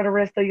vitamins for the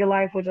rest of your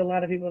life, which a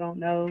lot of people don't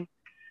know.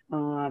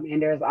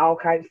 And there's all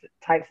types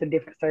of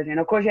different surgery. And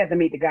of course, you have to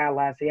meet the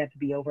guidelines. So you have to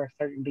be over a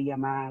certain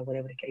BMI,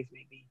 whatever the case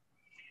may be.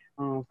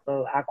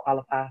 So I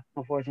qualify,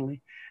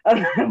 unfortunately.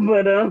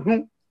 But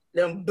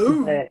them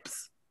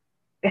boobs.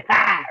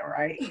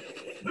 Right.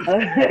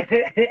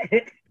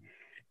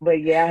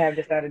 But yeah, I have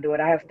decided to do it.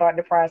 I have started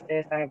the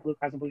process. I have Blue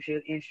Cross and Blue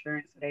Shield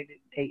insurance. They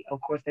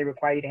of course they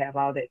require you to have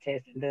all that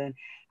testing done.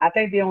 I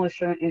think the only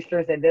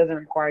insurance that doesn't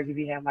require you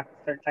to have like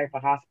a certain type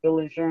of hospital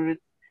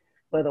insurance.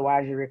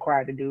 Otherwise, you're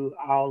required to do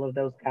all of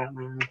those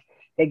guidelines.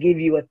 They give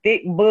you a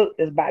thick book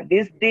that's about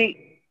this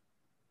thick.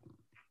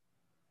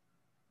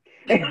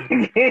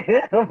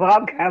 Of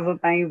all kinds of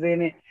things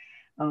in it.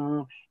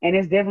 And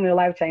it's definitely a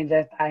life change.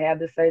 After I have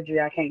the surgery,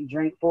 I can't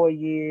drink for a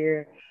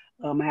year.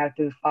 I have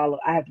to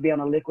be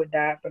on a liquid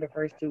diet for the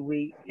first 2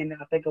 weeks, and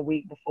I think a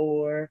week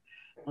before.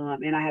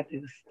 And I have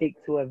to stick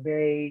to a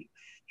very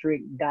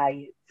strict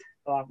diet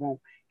so I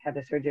won't have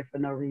the surgery for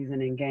no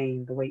reason and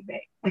gain the weight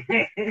back.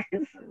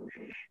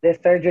 The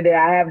surgery that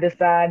I have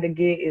decided to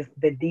get is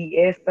the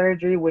DS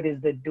surgery, which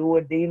is the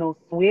duodenal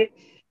switch.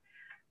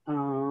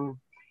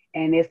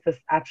 And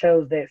I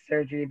chose that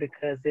surgery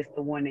because it's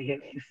the one that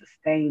helps you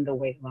sustain the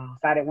weight loss.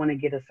 I didn't want to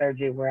get a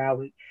surgery where I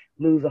would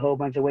lose a whole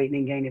bunch of weight and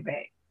then gain it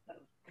back.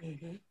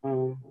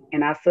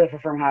 And I suffer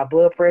from high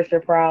blood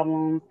pressure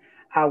problems.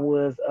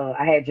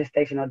 I had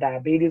gestational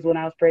diabetes when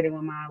I was pregnant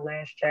with my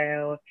last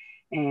child,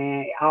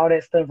 and all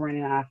that stuff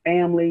running in our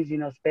families,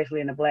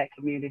 especially in the Black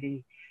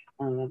community.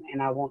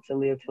 And I want to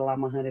live till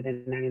I'm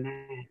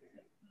 199.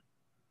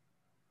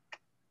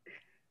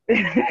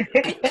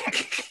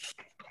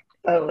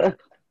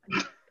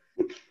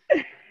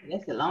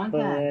 That's a long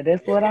time.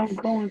 That's what I'm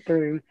going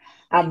through.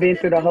 I've been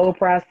through the whole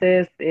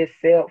process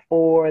except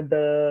for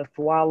the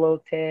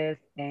swallow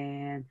test,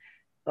 and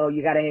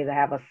you gotta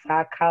have a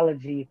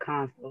psychology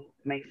consult.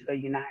 Make sure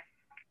you're not,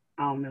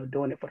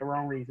 doing it for the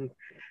wrong reasons.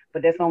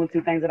 But that's the only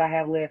 2 things that I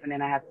have left, and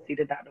then I have to see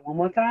the doctor one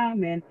more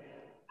time, and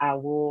I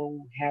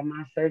will have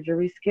my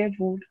surgery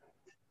scheduled.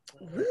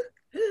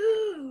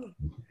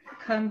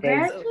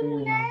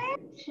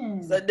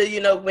 Congratulations. So do you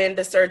know when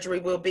the surgery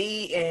will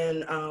be,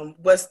 and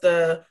what's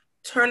the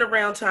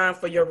turnaround time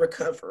for your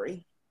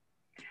recovery?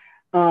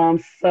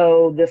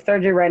 So the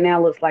surgery right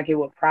now looks like it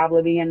will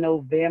probably be in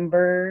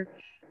November.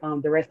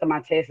 The rest of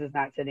my test is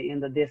not to the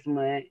end of this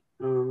month.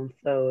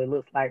 So it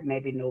looks like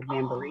maybe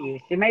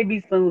November-ish. It may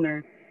be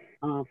sooner,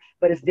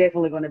 but it's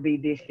definitely going to be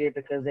this year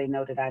because they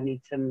know that I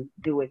need to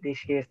do it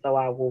this year. So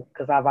I will,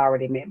 because I've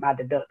already met my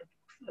deductible.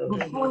 So,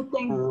 before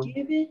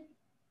Thanksgiving?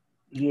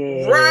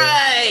 Yeah.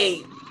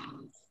 Right.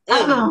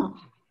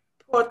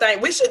 Poor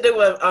thing. We should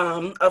do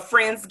a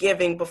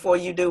Friendsgiving before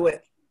you do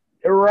it.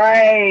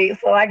 Right.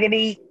 So I can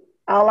eat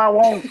all I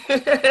want.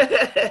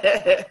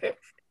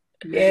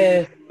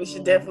 Yes. We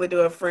should definitely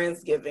do a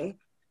Friendsgiving.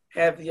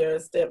 Have your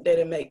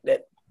stepdaddy make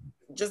that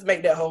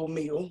whole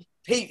meal.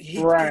 He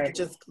could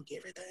just cook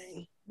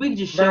everything. We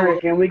just show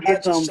Can we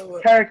get some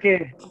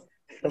turkey,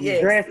 some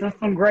dress, and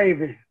some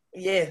gravy?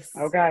 Yes.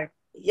 Okay.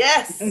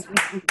 Yes. We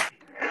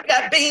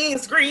got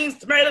beans, greens,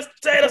 tomatoes,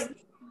 potatoes.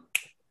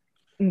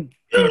 You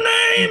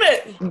name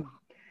it.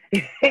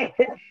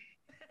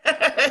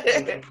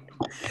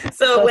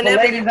 So whenever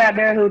for ladies out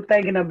there who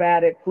thinking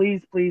about it,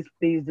 please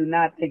do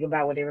not think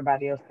about what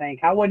everybody else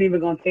think. I wasn't even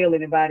gonna tell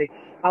anybody.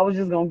 I was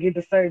just gonna get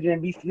the surgery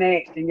and be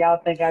snatched, and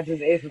y'all think I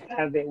just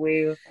exercised that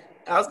well.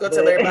 I was gonna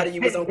tell everybody you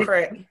was on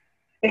crack.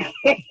 Really,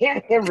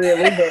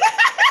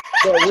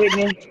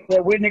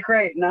 that Whitney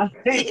crack, no.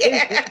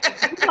 Yeah.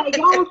 Like,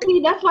 y'all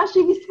see, that's why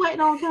she be sweating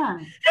all the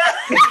time.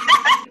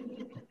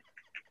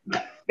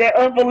 That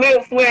upper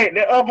lip sweat.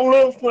 Y'all see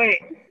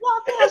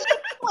how she's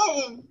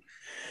sweating.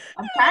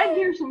 I'm trying to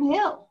give her some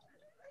help.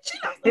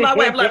 My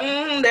wife like,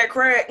 that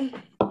crack.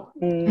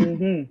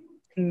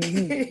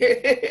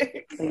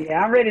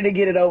 Yeah, I'm ready to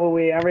get it over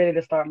with. I'm ready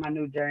to start my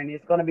new journey.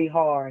 It's gonna be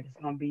hard. It's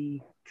gonna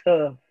be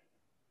tough.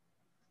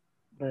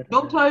 But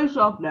don't tell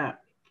yourself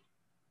that.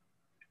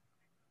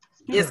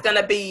 It's going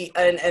to be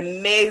an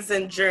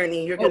amazing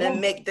journey. You're going to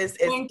make this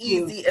as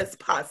easy as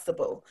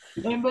possible.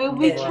 It will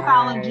be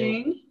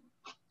challenging,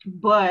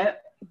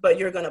 but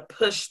you're going to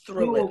push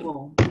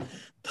through it.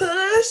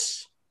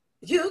 Push.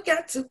 You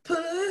got to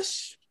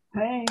push.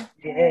 Hey.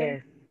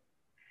 Yes.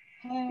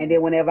 Hey. And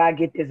then whenever I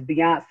get this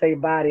Beyonce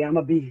body, I'm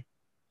going to be.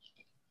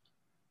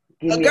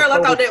 Girl,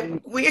 I thought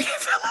that we.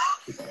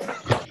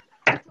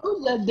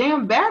 Oh, that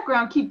damn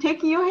background keep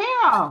taking your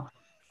hair off.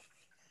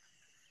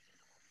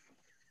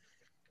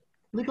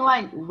 Looking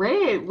like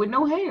red with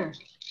no hair.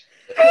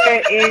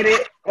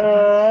 Edit.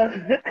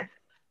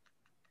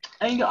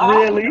 And you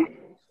really?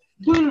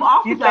 You think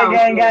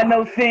I ain't got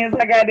no sense?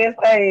 I got this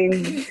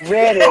thing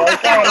ready,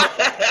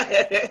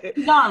 okay?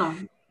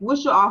 Donna,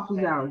 what's your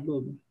office hours,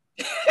 baby?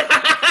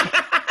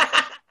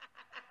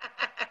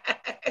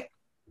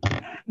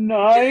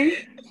 9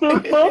 to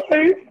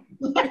 5.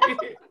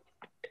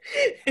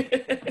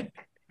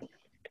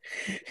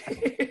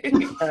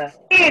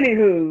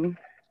 Anywho.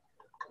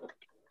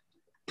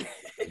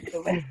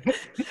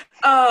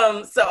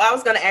 So I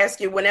was going to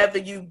ask you, whenever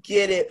you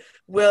get it,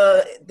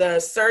 will the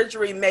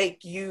surgery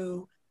make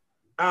you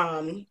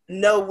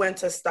know when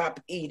to stop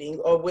eating,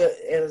 or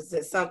is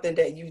it something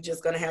that you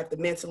just going to have to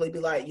mentally be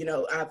like,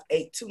 I've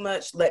ate too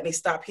much, let me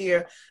stop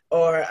here,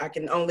 or I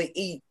can only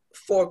eat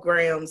 4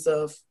 grams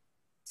of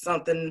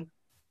something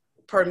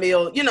per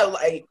meal,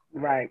 like,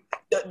 right.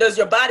 Does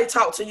your body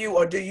talk to you,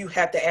 or do you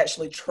have to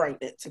actually train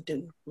it to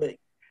do like?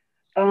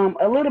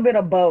 A little bit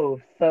of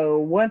both. So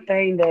one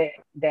thing that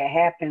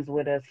happens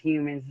with us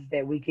humans is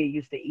that we get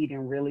used to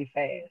eating really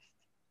fast.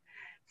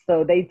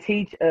 So they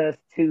teach us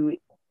to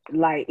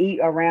like eat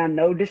around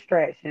no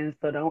distractions.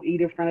 So don't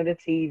eat in front of the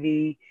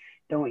TV.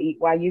 Don't eat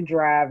while you're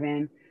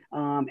driving.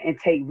 And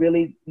take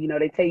really,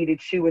 they tell you to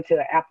chew it to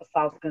the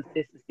applesauce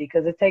consistency,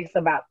 because it takes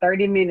about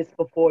 30 minutes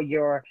before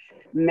your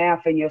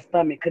mouth and your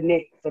stomach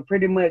connect. So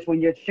pretty much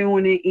when you're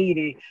chewing and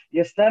eating,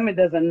 your stomach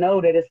doesn't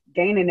know that it's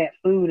gaining that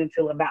food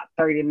until about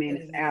 30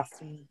 minutes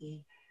after.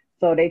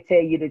 So they tell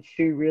you to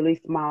chew really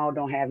small,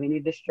 don't have any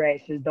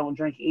distractions, don't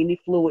drink any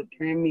fluid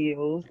during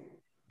meals.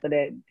 So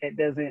that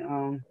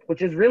doesn't,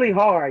 which is really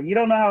hard. You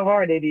don't know how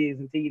hard it is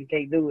until you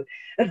can't do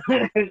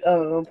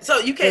it. So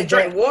you can't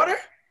drink water?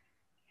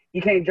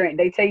 You can't drink.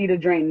 They tell you to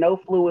drink no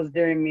fluids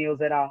during meals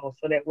at all,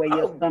 so that way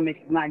your stomach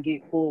is not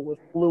get full with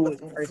fluid.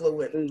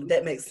 Food.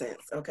 That makes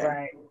sense. Okay.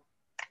 Right.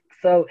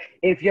 So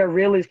if you're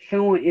really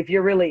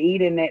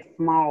eating that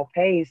small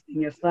pace,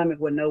 then your stomach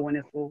will know when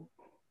it's full.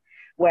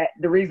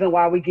 The reason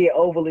why we get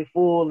overly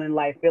full and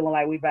like feeling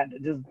like we about to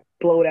just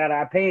bloat out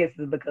our pants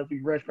is because we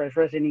rush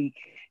and eat,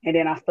 and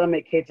then our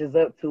stomach catches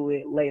up to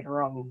it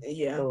later on.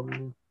 Yeah.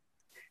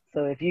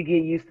 So if you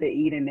get used to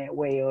eating that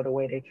way, or the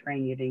way they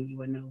train you, then you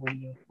will know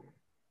when you're full.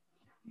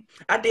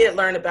 I did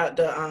learn about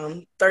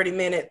the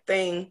 30-minute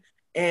thing,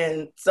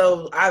 and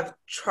so I've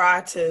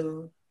tried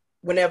to,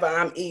 whenever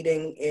I'm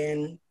eating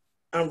and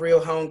I'm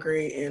real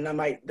hungry and I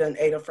might done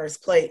ate a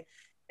first plate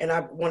and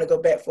I want to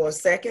go back for a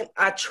second,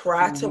 I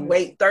try to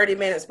wait 30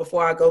 minutes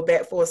before I go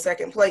back for a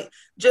second plate,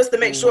 just to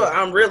make sure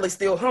I'm really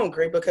still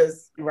hungry,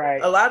 because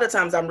a lot of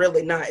times I'm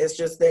really not. It's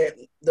just that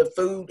the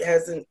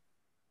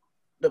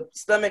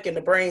stomach and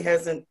the brain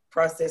hasn't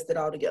processed it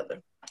all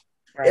together.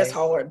 Right. It's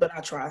hard, but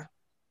I try.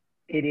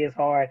 It is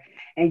hard.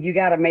 And you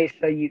got to make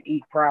sure you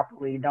eat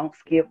properly. Don't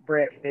skip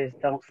breakfast.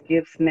 Don't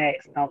skip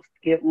snacks. Don't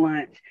skip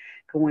lunch.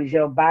 Because when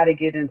your body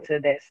get into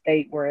that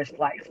state where it's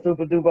like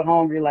super duper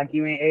hungry, like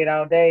you ain't ate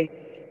all day,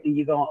 then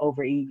you're going to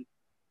overeat,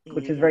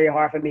 which is very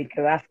hard for me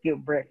because I skip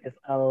breakfast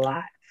a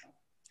lot.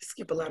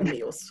 Skip a lot of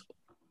meals.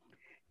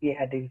 Yeah,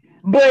 I do.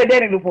 But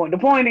that ain't the point. The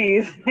point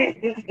is. I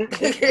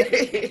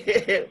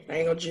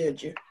ain't going to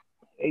judge you.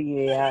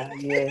 Yeah.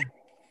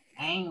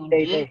 I ain't going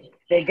to judge you.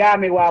 They got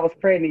me while I was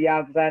pregnant,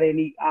 y'all, because I didn't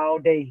eat all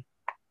day.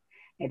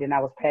 And then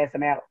I was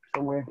passing out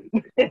somewhere.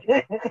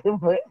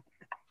 But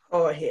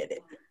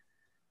hard-headed.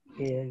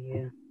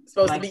 Yeah.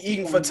 Supposed to be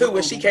eating for 2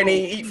 and she can't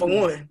even eat for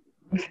 1.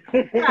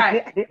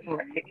 Right.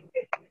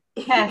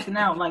 Passing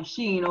out like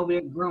she ain't over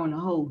there growing a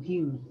whole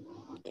human.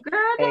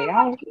 Girl, hey,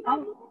 I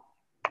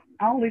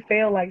only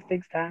failed like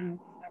 6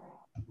 times.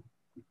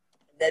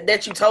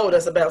 That you told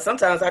us about.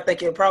 Sometimes I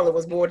think it probably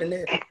was more than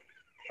that.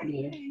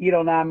 Yeah. You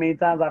don't know how many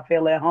times I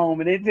fell at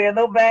home and didn't tell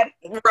nobody.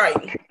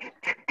 Right.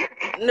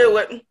 Knew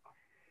it.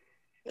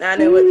 I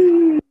knew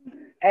it.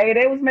 Hey,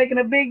 they was making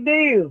a big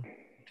deal.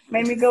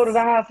 Made me go to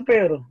the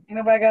hospital. Ain't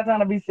nobody got time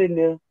to be sitting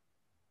there. I'm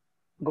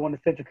going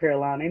to Central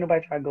Carolina. Ain't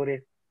nobody trying to go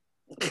there.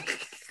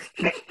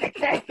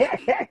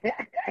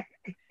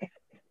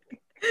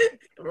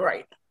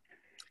 Right.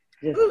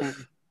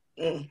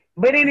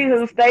 But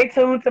anywho, stay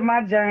tuned to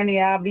my journey.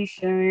 I'll be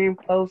sharing,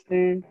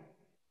 posting,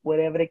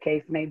 whatever the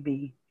case may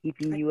be,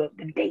 keeping you up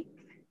to date.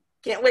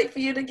 Can't wait for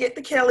you to get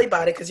the Kelly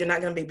body, because you're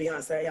not going to be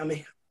Beyonce. I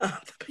mean,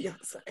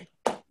 Beyonce.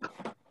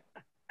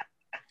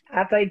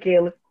 I'll take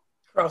Kelly.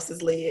 Cross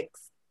his legs.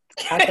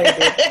 I'll take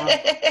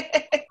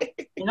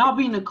it. And I'll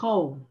be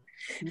Nicole.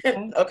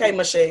 Okay,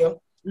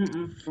 Michelle.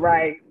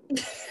 Right.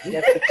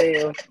 That's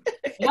Michelle.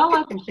 Y'all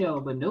like Michelle,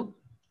 but nope.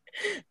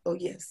 Oh,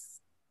 yes.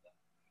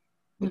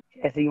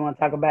 Yeah, so you want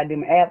to talk about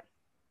them apps?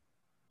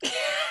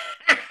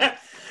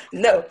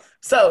 No.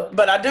 So,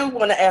 but I do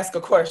want to ask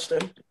a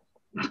question.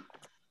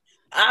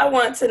 I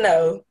want to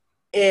know,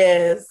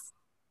 is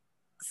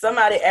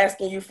somebody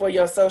asking you for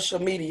your social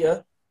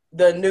media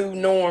the new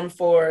norm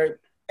for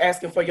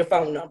asking for your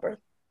phone number?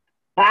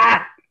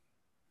 Ah!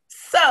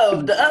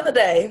 So the other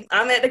day,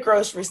 I'm at the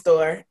grocery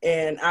store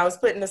and I was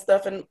putting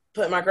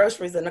my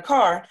groceries in the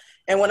car.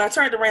 And when I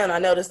turned around, I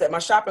noticed that my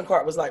shopping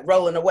cart was like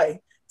rolling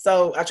away.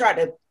 So I tried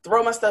to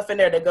throw my stuff in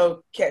there to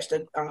go catch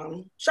the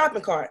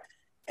shopping cart.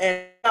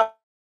 And I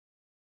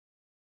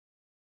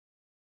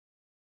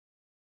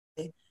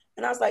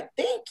was like,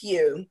 thank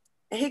you.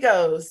 And he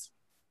goes,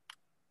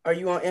 are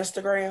you on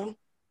Instagram?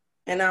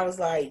 And I was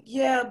like,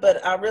 yeah,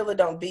 but I really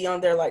don't be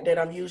on there like that.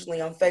 I'm usually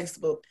on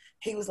Facebook.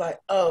 He was like,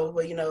 oh,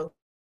 well,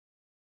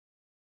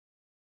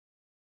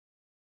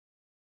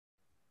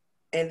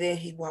 and then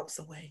he walks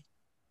away.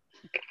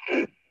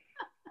 And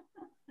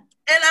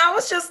I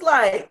was just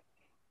like,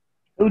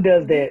 Who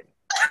does that?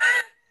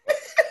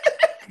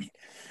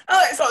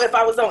 so if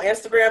I was on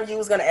Instagram, you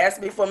was gonna ask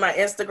me for my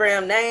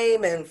Instagram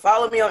name and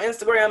follow me on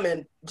Instagram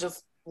and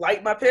just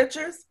like my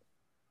pictures,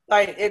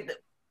 like it.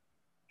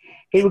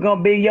 He was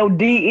gonna be in your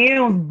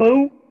DMs,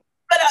 boo.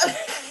 But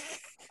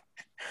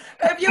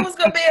if you was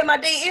gonna be in my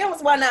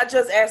DMs, why not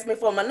just ask me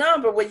for my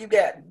number where you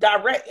got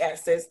direct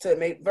access to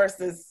me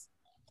versus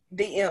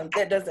DM?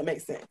 That doesn't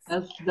make sense.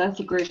 That's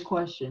a great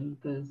question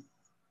because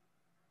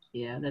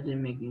yeah, that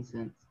didn't make any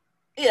sense.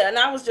 Yeah, and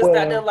I was just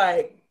out there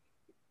like.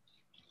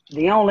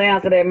 The only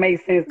answer that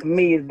makes sense to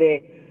me is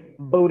that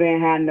Boo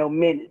didn't have no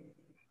minutes.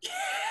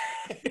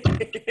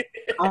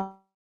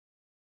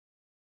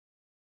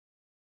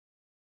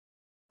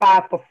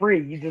 Five for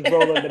free. You just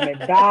roll up to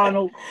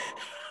McDonald's,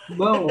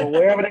 Boom. or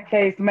wherever the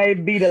case may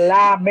be, the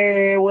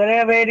library,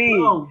 whatever it is.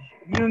 Boom.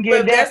 You can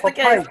get that for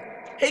free.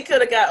 He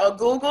could have got a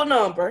Google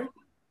number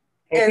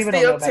and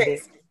still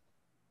text.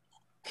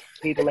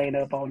 People ain't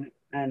up on it,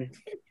 honey.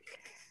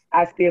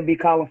 I still be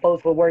calling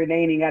folks for work and they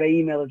ain't even got an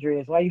email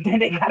address. Why you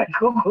think they got a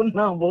Google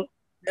number?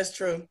 That's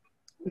true.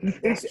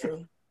 That's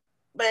true.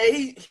 But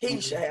he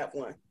should have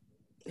one.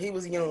 He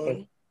was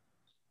young.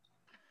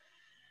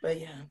 But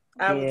yeah.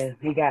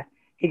 He got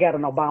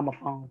an Obama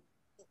phone.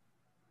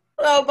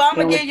 Well,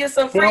 Obama give you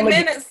some free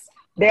minutes.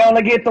 They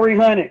only get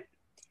 300.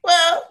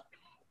 Well,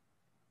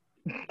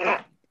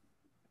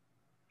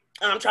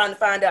 I'm trying to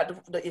find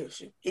out the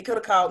issue. He could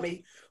have called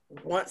me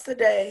once a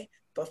day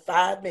for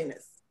 5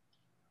 minutes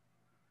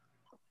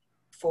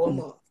for a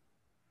month.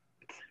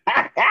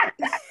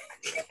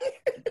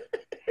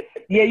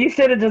 Yeah, you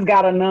should have just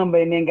got a number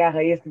and then got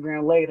her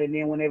Instagram later. And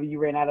then whenever you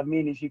ran out of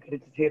minutes, you could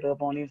have just hit her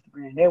up on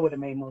Instagram. That would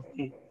have made more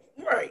sense.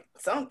 Right,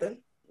 something.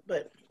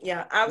 But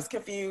yeah, I was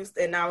confused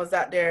and I was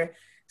out there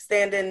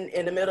standing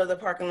in the middle of the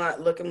parking lot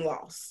looking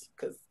lost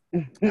because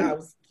I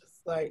was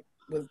just like,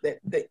 was that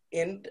the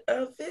end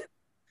of it?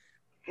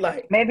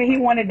 Like, maybe he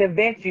wanted to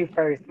vet you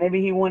first.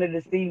 Maybe he wanted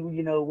to see,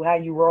 how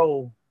you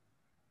roll.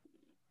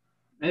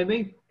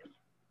 Maybe.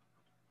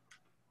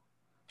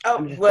 Oh,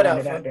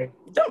 whatever.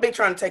 Don't be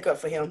trying to take up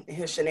for him and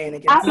his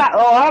shenanigans.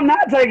 I'm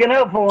not taking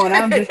up for him.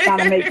 I'm just trying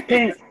to make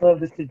sense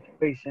of the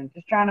situation.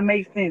 Just trying to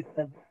make sense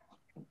of it.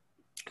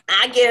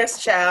 I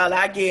guess, child.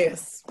 I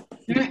guess.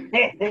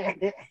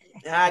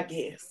 I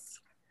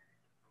guess.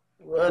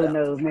 Who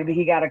knows? Maybe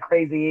he got a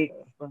crazy ex.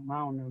 I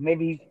don't know.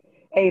 Maybe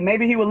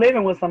he was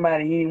living with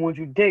somebody. He didn't want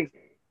you to text.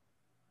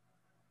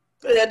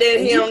 Well, then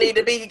he don't need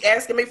to be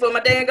asking me for my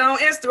dang on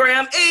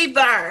Instagram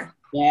either.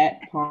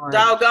 That part.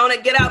 Doggone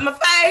it, get out my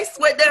face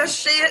with that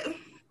shit.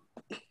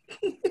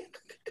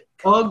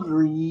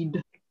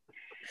 Agreed.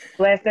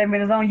 Last 10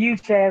 minutes on you,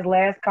 Chaz.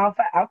 Last call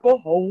for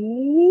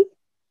alcohol.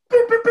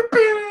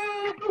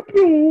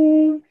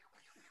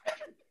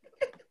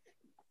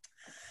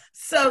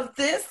 So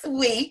this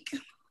week,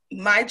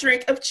 my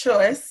drink of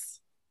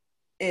choice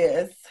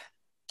is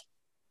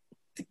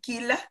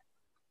tequila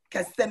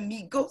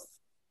Casamigos.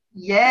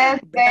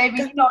 Yes, baby.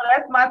 You know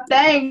that's my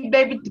thing,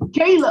 baby.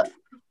 Tequila.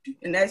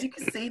 And as you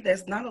can see,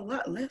 there's not a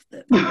lot left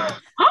of it.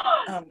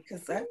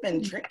 Because I've been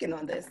drinking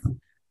on this.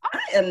 I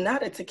am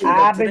not a tequila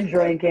I've been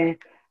drinking.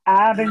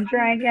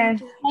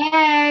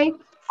 Hey,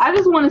 I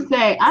just want to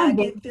say I'm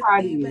very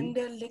proud of you.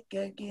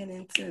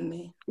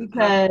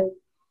 Because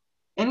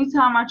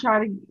anytime I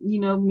try to,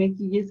 make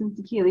you get some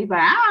tequila, you're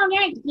like, I don't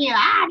like tequila.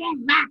 I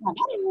don't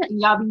vodka.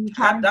 Y'all be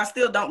trying. I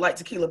still don't like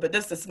tequila, but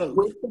this is smooth.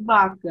 With the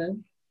vodka.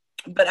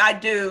 But I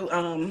do,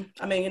 I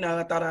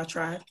thought I'd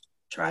try it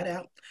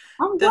out.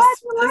 This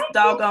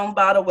doggone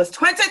bottle was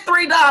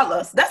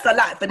 $23. That's a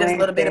lot for this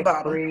little bitty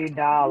bottle.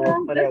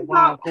 $3 for that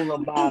wine cooler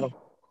bottle.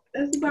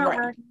 That's about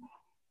right.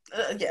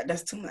 Yeah,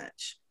 that's too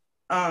much.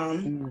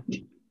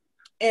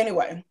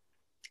 Anyways,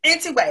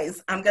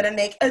 I'm gonna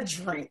make a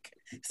drink.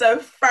 So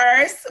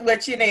first,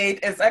 what you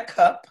need is a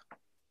cup.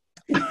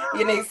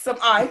 You need some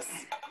ice.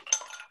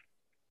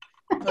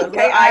 Put a little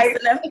ice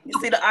in there.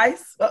 You see the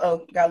ice?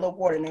 Uh-oh, got a little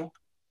water now.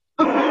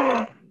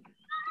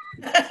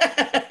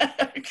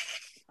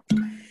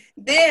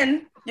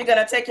 Then you're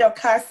gonna take your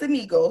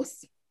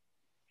Casamigos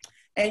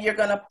and you're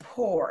gonna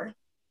pour.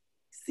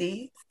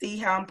 See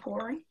how I'm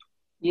pouring?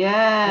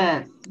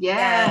 Yes.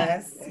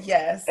 Yes.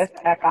 That's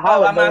Oh, I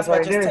alcoholic might as buzz well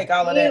right just there. take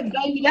all of Yeah, that.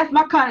 baby, that's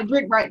my kind of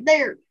drink right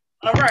there.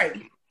 All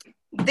right.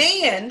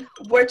 Then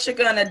what you're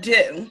gonna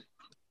do?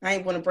 I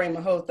ain't want to bring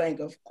my whole thing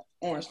of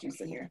orange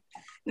juice in here.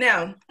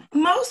 Now,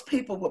 most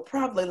people would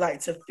probably like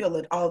to fill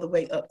it all the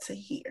way up to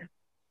here.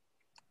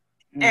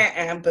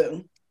 And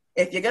boo.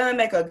 If you're gonna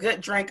make a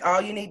good drink,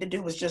 all you need to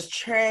do is just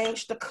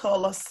change the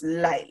color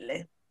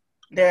slightly.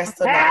 That's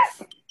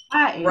enough.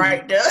 I am.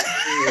 Right there.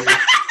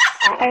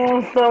 I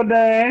am so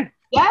done.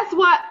 That's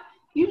what,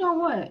 you know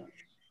what?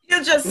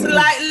 You just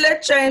slightly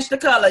change the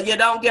color. You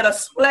don't get a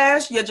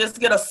splash, you just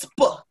get a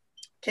spur.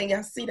 Can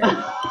y'all see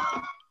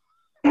that?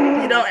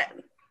 You don't.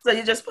 So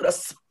you just put a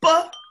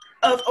spur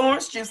of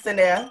orange juice in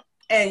there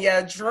and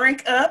you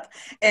drink up.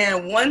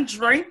 And one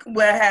drink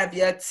will have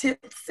you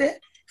tipsy,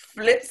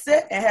 flips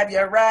it, and have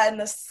you riding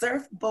the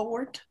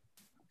surfboard.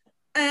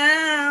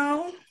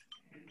 Ow.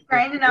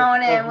 Grinding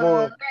on it,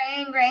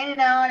 grinding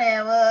on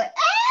it.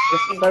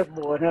 Just a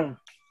surfboard, huh?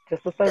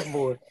 Just a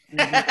surfboard.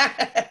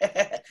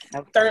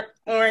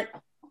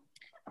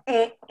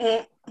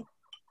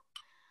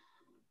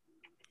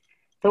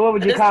 So what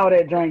would you call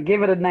that drink?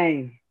 Give it a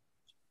name.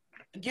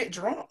 Get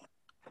drunk.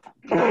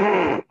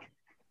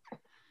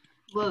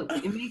 Look,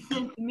 it makes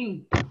sense to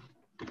me.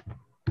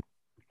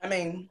 I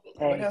mean,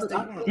 hey, what else do you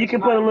want? You can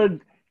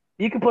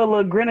put a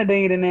little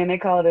grenadine in there and they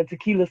call it a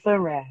tequila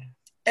sunrise.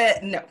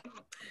 No.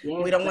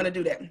 Yes, we don't want to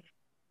do that.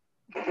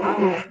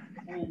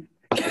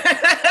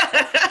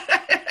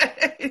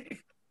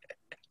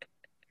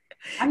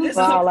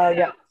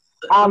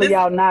 All of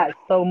y'all not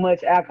so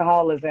much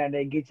alcoholics out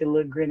there. Get your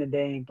little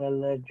grenadine, put a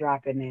little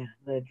drop in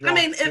there. I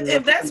mean,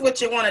 if that's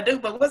what you want to do,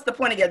 but what's the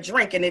point of your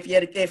drinking if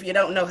you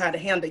don't know how to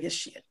handle your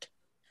shit?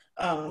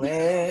 Well,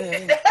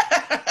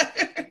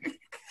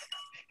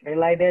 straight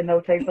like that, no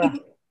chaser.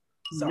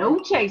 No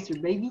chaser,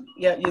 baby.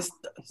 Yeah, you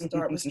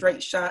start with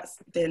straight shots,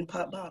 then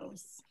pop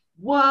bottles.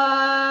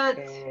 What?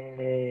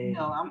 Hey.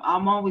 No,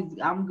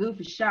 I'm good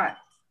for shots.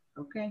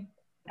 Okay.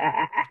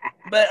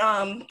 But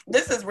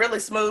this is really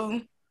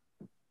smooth.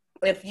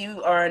 If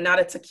you are not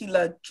a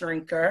tequila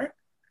drinker,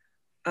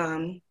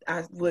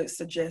 I would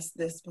suggest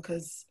this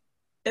because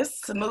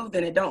it's smooth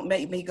and it don't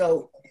make me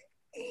go.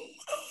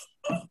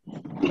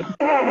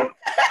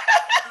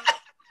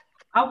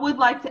 I would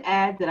like to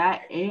add that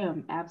I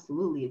am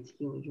absolutely a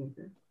tequila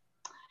drinker.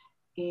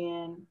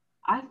 And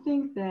I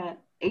think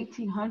that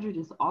 1800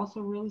 is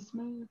also really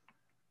smooth.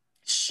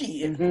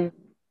 Shit.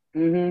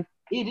 Mm-hmm.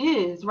 It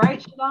is, right,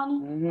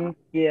 Shadonna? Mm-hmm.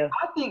 Yeah.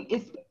 I think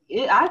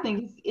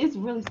it's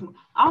really smooth.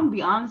 I'm gonna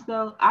be honest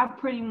though, I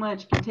pretty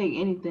much can take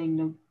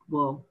anything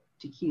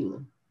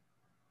tequila.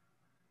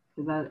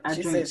 Because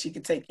she said she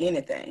could take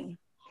anything.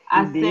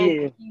 I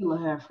said tequila,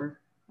 heifer.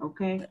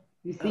 Okay?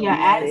 You see, I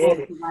asked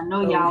because I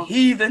know y'all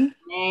heathen.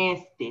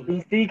 Nasty.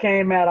 BC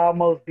came out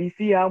almost.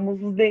 BC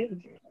almost was there.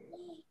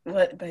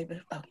 What,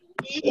 baby? Oh.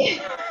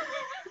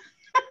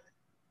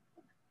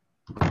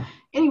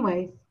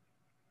 Anyways,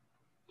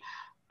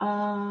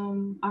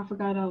 I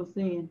forgot what I was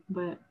saying,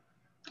 but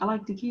I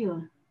like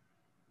tequila.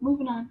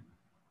 Moving on.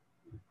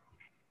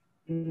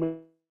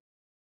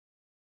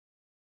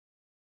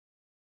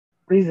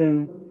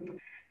 Resume.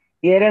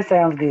 Yeah, that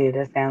sounds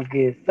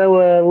good. So,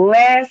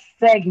 last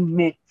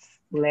segment,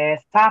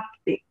 last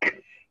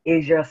topic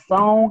is your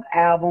song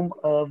album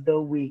of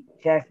the week.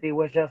 Chastity,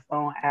 what's your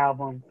song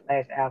album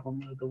of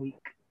the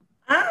week?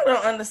 I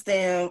don't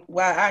understand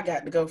why I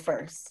got to go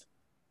first.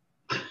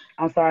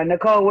 I'm sorry,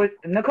 Nicole went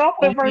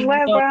first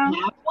last round?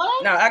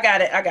 No, I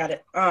got it.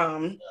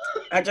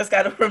 I just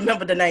got to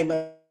remember the name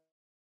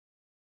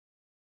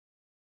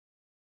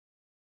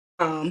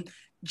of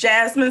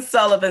Jasmine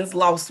Sullivan's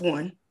Lost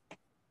One.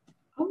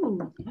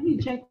 Oh, let me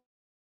check.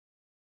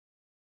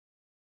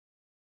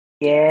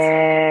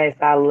 Yes,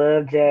 I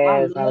love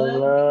Jazz. I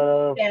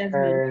love Jasmine.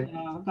 her.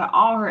 I got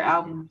all her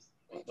albums.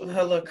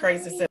 Her little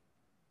crazy self.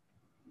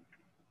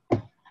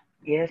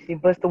 Yeah, she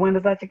bust the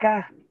windows out your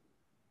car.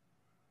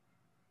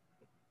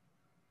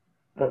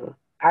 All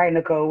right,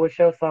 Nicole, what's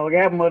your song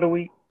album of the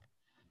week?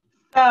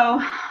 So,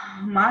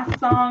 my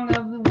song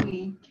of the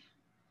week.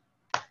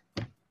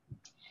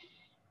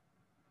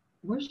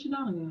 Where's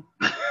Shadonna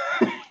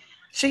go?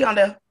 She on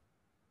there.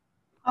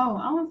 Oh,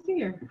 I don't see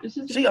her. It's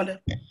just she on there.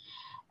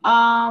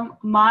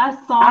 My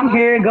song. I'm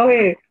here. Go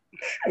ahead.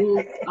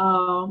 Is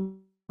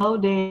Slow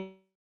Dance.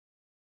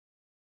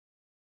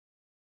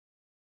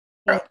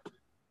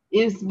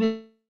 It's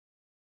been.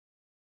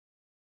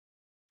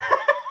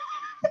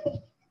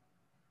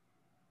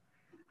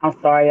 I'm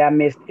sorry, I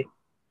missed it.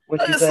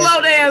 What you say?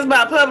 Slow Dance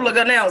by Public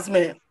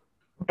Announcement.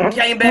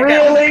 Came back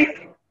really?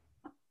 Out.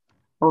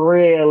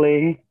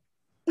 Really?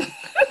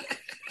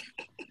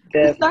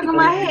 It's stuck in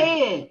my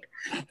head.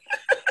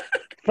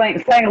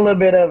 Sing a little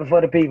bit of it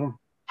for the people.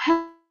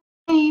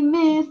 Hey,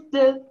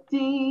 Mr.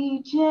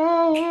 DJ.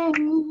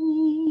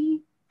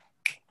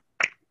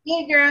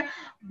 Yeah, girl.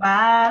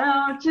 Why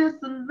don't you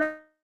select?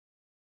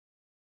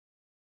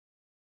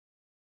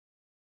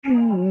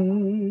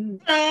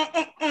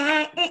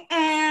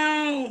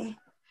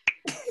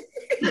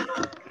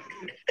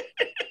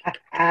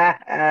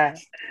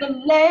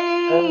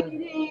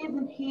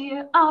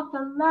 off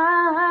the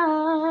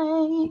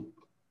line.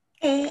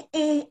 And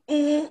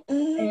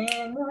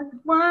there's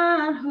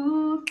one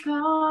who's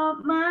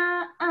caught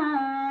my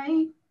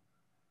eye.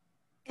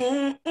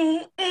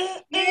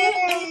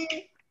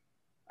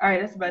 All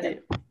right, that's about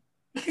it.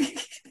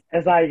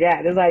 That's all you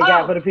got. That's all you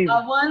got for the people.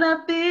 I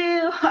wanna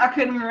feel. I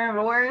couldn't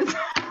remember words.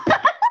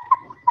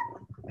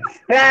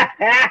 This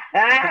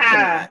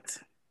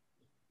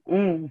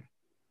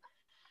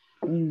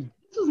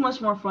was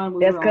much more fun.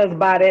 That's because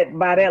by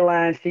that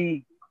line,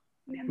 she.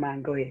 Never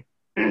mind. Go ahead.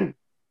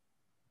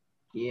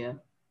 Yeah.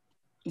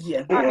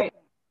 All right.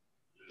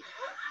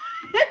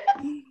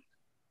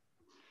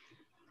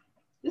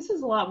 This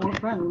is a lot more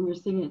fun when we were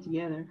singing it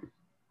together.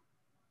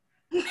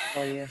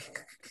 Oh yeah.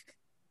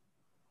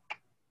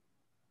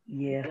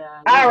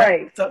 Yeah. All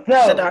right. So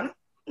Shadonna.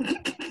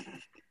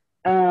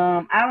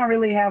 I don't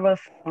really have a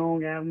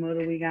song album of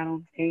the week, I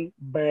don't think,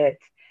 but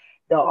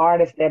the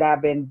artist that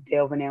I've been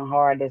delving in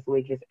hard this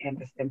week is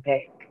Anderson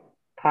 .Paak.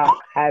 How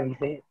have you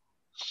said?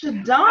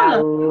 Shadonna.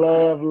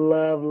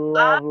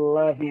 I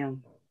love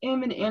him.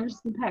 I'm an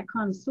Anderson .Paak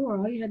connoisseur.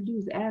 All you had to do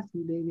is ask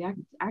me, baby.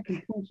 I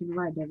can point you in the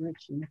right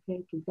direction,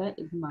 okay? Because that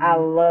is my. I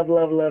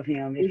love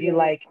him. If you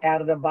like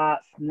out of the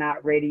box,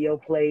 not radio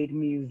played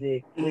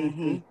music,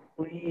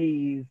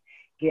 please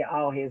get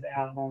all his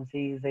albums.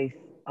 He's a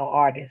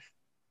artist.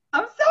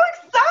 I'm so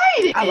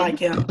excited. I like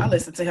him. I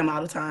listen to him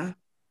all the time.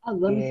 I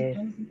love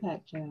Anderson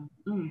 .Paak, child.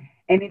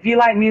 And if you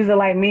like music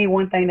like me,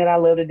 one thing that I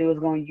love to do is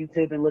go on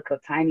YouTube and look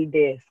up Tiny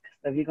Desk.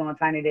 So if you go on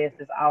Tiny Desk,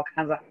 there's all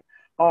kinds of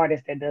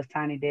artist that does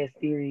Tiny Desk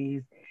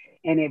series,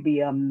 and it'd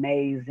be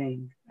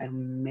amazing.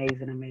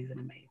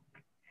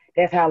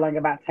 That's how I learned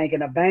about Tanking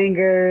the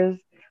Bangers.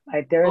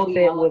 Like their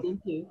set was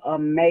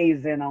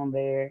amazing on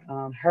there.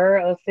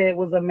 Her set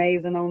was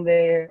amazing on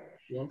there.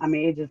 Yes. I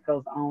mean, it just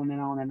goes on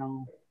and on and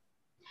on.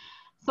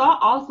 So I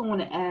also want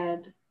to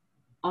add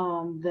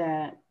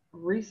that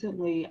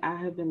recently I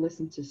have been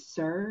listening to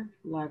Sir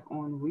like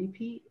on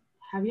repeat.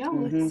 Have y'all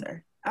listened?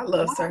 Sir. I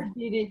love Sir. Why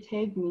did it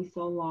take me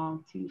so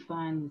long to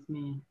find this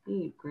man?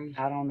 Good gracious.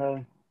 I don't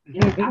know.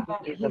 I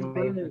thought his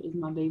brother is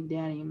my baby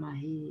daddy in my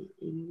head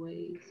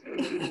anyways.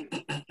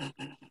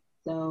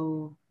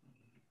 So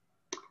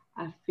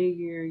I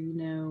figure,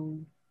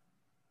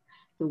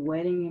 the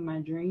wedding in my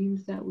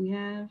dreams that we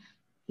have,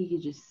 he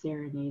could just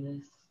serenade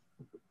us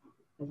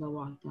as I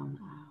walk down the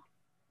aisle.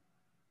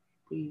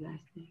 What do you guys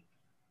think?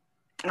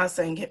 I'll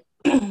sing it.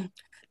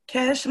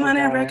 Cash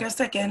Money Records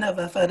taking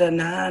over for the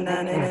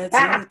 99 and the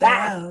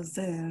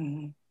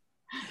 2000.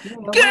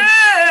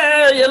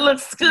 Girl, you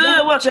look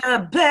good. Watch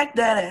out, back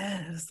that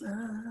ass.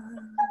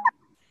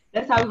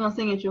 That's how we're gonna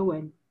sing at your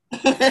wedding.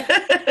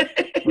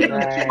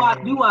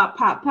 Do-wop,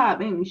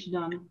 pop, ain't we,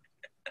 Shadonna?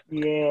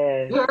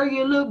 Yeah. Girl,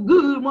 you look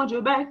good. Want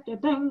your back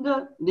that thing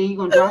up. Then you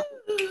gonna drop.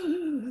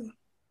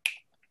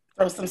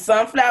 Throw some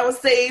sunflower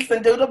seeds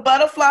and do the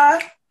butterfly.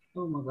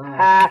 Oh my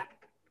God.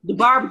 The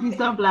barbecue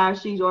sunflower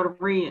seeds or the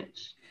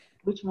ranch.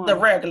 Which one? The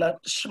regular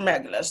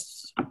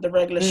schmeglers.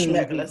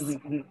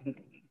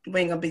 We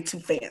ain't gonna be too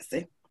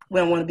fancy. We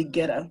don't want to be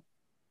ghetto.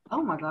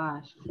 Oh my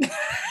gosh.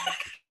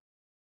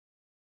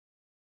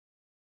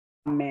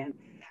 Man.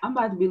 I'm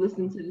about to be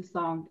listening to this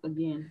song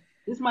again.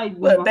 This might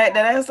be back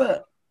that ass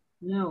up.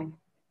 No.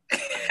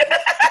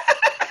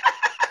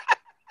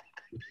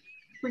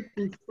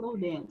 Freaking slow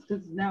dance,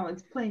 because now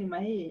it's playing in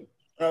my head.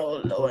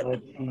 Oh Lord. Oh,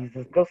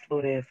 Jesus. Go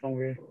slow dance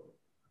somewhere.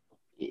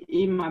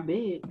 In my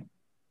bed.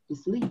 To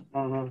sleep.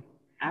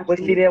 But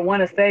see, that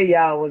want to say,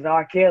 y'all, was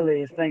R.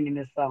 Kelly is singing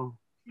this song.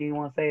 He didn't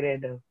want to say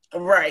that, though.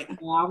 Right.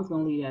 Well, I was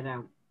going to leave that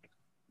out.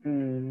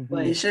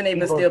 But you shouldn't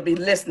even still be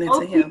listening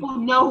to him. People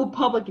know who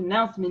Public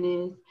Announcement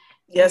is.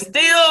 You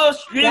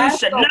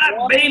should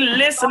not be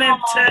listening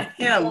to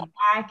him.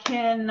 I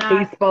cannot.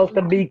 He's supposed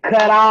to be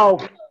cut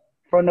off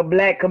from the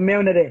black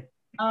community.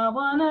 I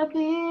want to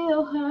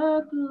feel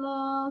her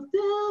close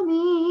to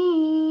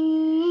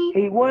me.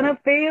 He want to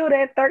feel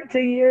that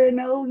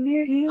 13-year-old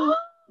near you.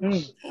 I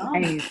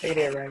ain't even say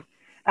that right.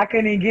 I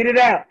couldn't even get it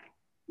out.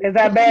 That's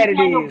how bad it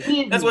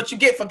is. That's what you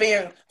get for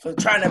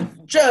trying to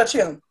judge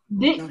him.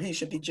 No, he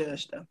should be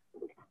judged, though.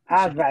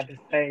 I was about to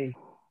say.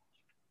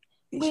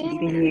 He should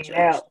be judged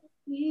out.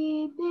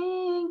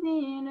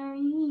 In her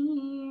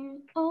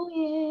ears. Oh,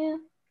 yeah.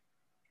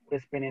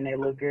 Whispering in that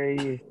little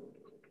girl ear.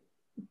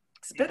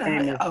 Spit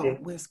on her. Oh,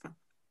 whisper.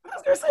 I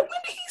was going to say,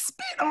 when did he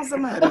spit on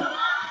somebody?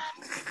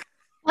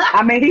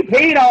 I mean, he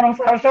peed on him,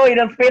 so I'm sure he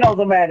doesn't spit on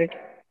somebody.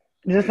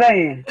 Just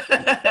saying.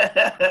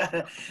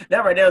 That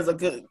right there was a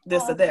good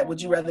this or that.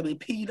 Would you rather be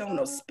peed on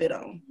or spit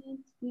on?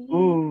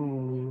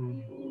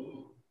 Ooh.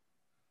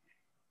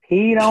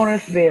 Peed on or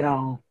spit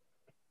on?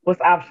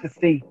 What's option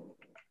C?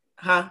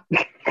 Huh?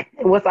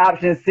 What's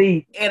option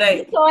C? It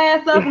ain't. Get your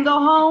ass up and go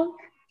home.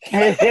 To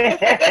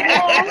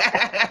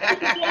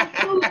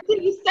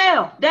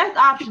yourself. That's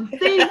option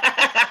C.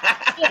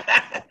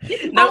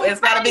 No, it's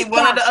got to be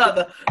one or the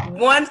other.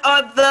 One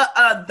or the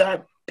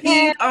other.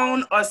 Peed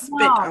on or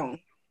spit on.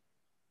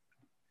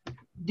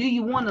 Do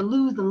you want to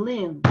lose a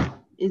limb?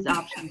 Is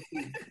option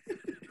C.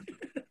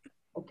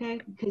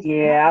 Okay? Because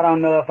Yeah, I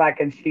don't know if I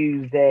can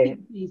choose that.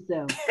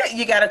 yourself.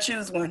 You gotta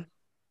choose one.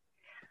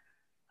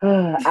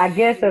 I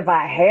guess if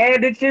I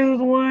had to choose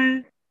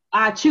one,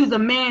 I choose a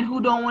man who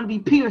don't want to be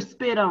pee or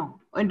spit on,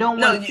 and don't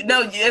No, want.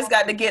 it's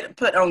got to get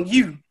put on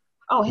you.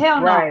 Oh hell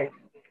no! right?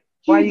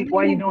 Why you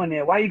doing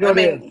that? Why you go I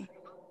there? mean,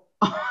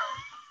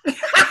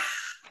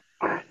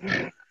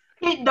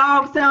 Hit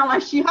dog sound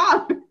like she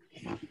hollering.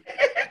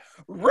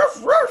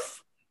 roof,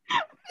 roof.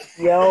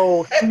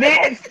 Yo,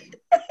 snitch.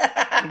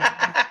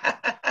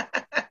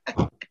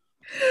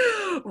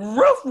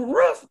 Roof,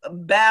 roof.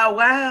 Bow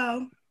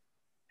wow.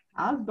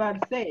 I was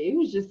about to say it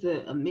was just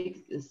a mix,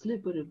 a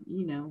slip of the,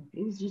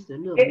 it was just a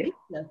little mix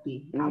up.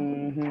 I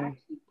wasn't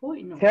actually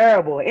pointing on.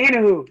 Terrible.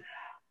 Anywho,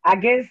 I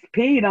guess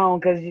peed on,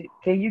 because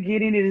can you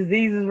get any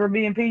diseases from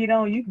being peed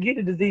on? You can get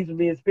a disease from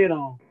being spit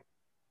on.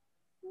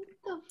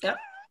 Yeah.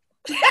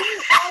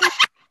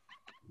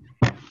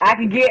 I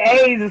can get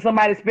AIDS if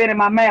somebody spit in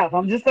my mouth.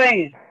 I'm just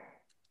saying.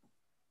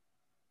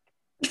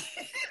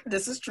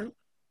 This is true.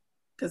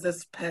 Because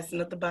it's passing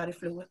up the body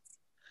fluids.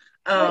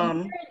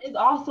 Urine is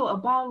also a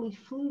bodily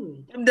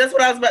fluid. That's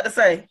what I was about to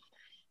say.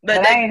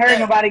 But I ain't heard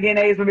nobody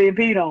getting AIDS from being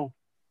peed on.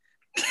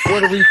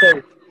 What the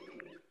research?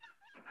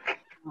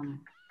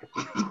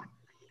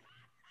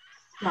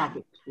 Stop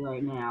it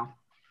right now.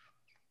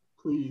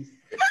 Please.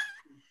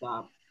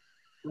 Stop.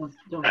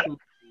 Don't think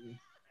me.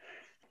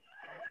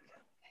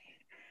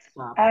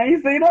 Stop. I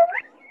ain't seen her.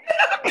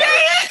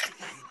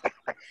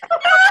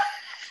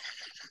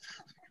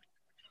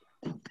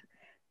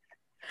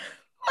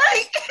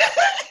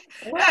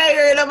 I ain't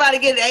heard nobody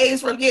getting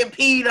AIDS from getting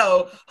peed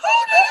on. Who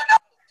do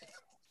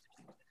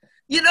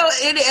you know? You know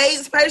any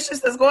AIDS patients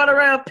that's going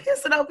around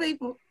pissing on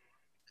people?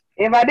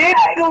 If I did,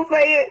 I ain't gonna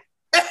say it.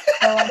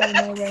 Oh, I don't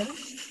know, man.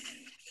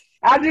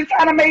 I'm just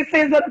trying to make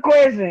sense of the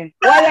question.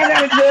 Why y'all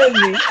gotta judge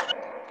me?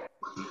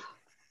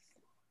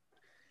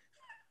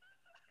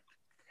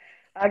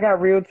 I got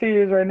real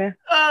tears right now.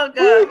 Oh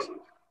gosh.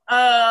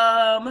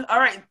 All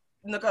right,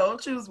 Nicole,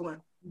 choose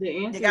one.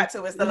 The answer you got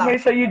to. It's the Just law. make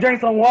sure you drink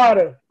some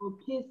water. Or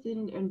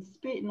pissing and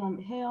spitting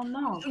on. Hell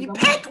no. You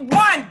pick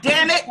one,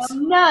 damn it.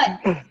 I'm not.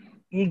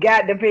 You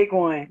got to pick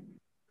one.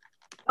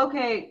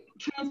 Okay,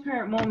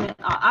 transparent moment.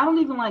 I don't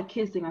even like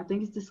kissing. I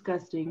think it's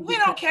disgusting. We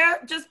don't care.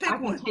 Just pick I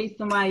can one. taste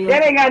somebody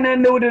That else ain't got nothing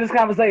to do with this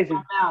conversation. in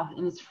my mouth,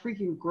 and it's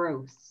freaking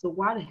gross. So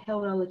why the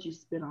hell would I let you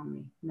spit on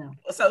me? No.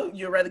 So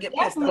you'd rather get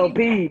pissed So on?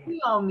 pee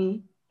on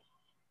me,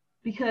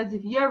 because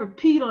if you ever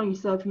peed on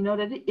yourself, you know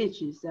that it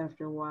itches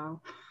after a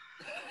while.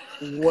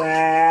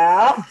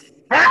 Well,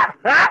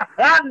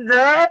 I'm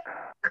done.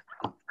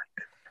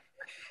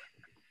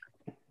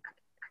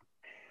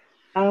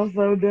 I'm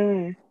so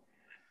done.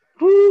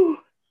 Whew.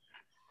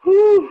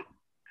 Whew.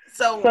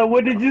 So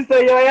what did you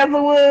say your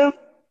answer was?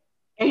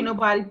 Ain't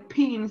nobody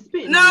peeing and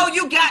spitting. No,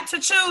 you got to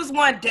choose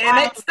one, damn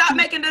it. Stop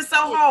making this so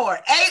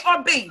hard. A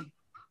or B?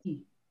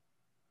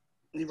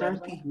 You rather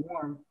pee?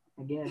 Warm,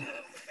 I guess.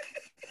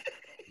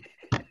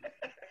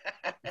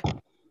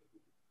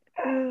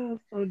 Oh,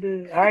 so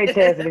good. All right,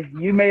 Chastity,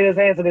 you made us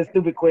answer this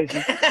stupid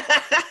question.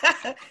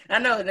 I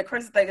know. The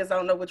crazy thing is I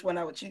don't know which one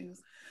I would choose.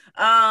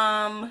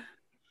 All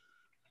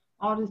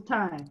this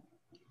time.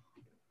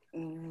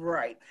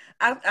 Right.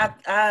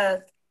 I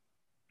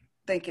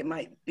think it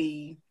might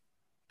be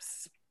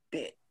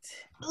spit.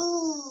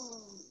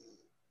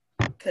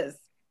 Because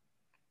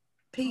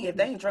pee, if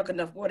they ain't drunk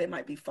enough water, it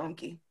might be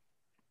funky.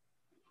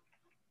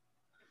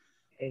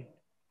 Hey.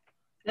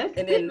 And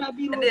then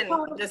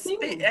the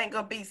spit ain't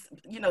gonna be,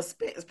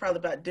 spit is probably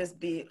about this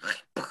big.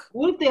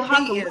 What if they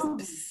hot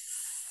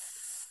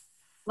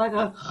like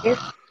a?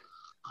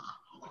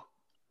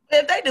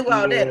 If they do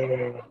all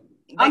that,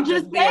 I'm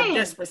just being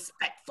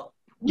disrespectful.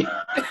 You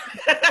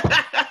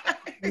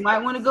might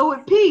want to go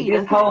with P.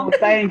 This whole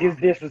thing is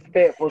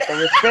disrespectful, so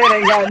respect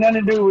ain't got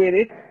nothing to do with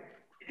it.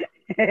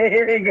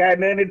 It ain't got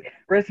nothing.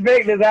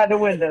 Respect is out the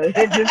window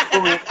at this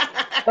point.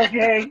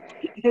 Okay.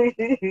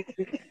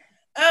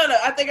 I don't know.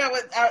 I think I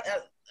would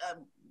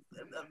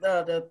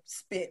the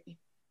spit.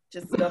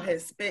 Just go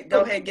ahead, spit.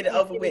 Go ahead, get it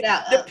over with.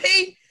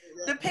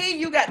 The P,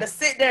 you got to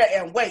sit there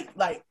and wait.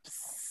 Like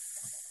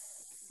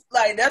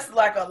that's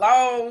like a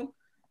long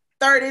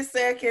 30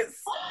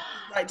 seconds.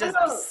 Like just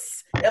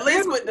at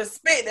least with the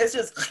spit, it's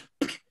just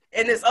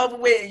and it's over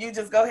with. And you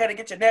just go ahead and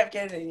get your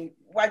napkin and you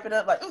wipe it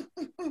up like.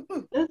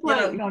 It's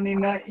like,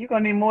 you're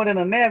gonna need more than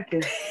a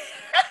napkin.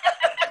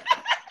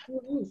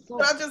 So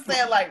I'm just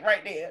saying, like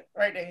right there,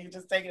 you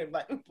just taking it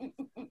like,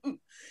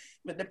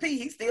 but the pee,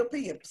 he's still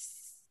peeing.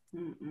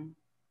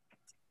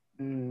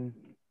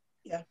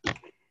 Yeah,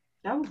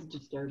 that was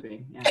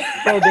disturbing. Yeah.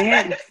 So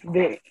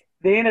the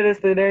end of this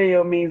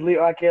scenario means leave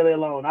R. Kelly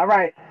alone. All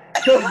right.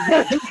 So,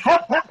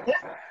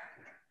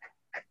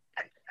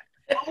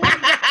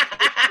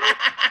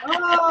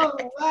 oh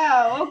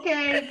wow,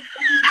 okay.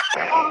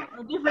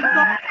 A different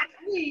song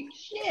this week.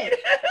 Shit.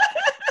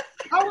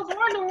 I was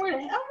wondering where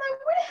the hell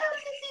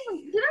did this even?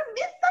 Did I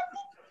miss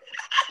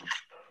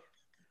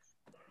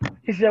something?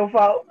 It's your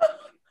fault. Oh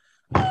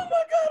my God,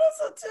 I'm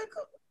so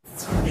tickled.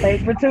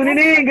 Thanks for tuning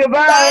in.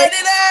 Goodbye.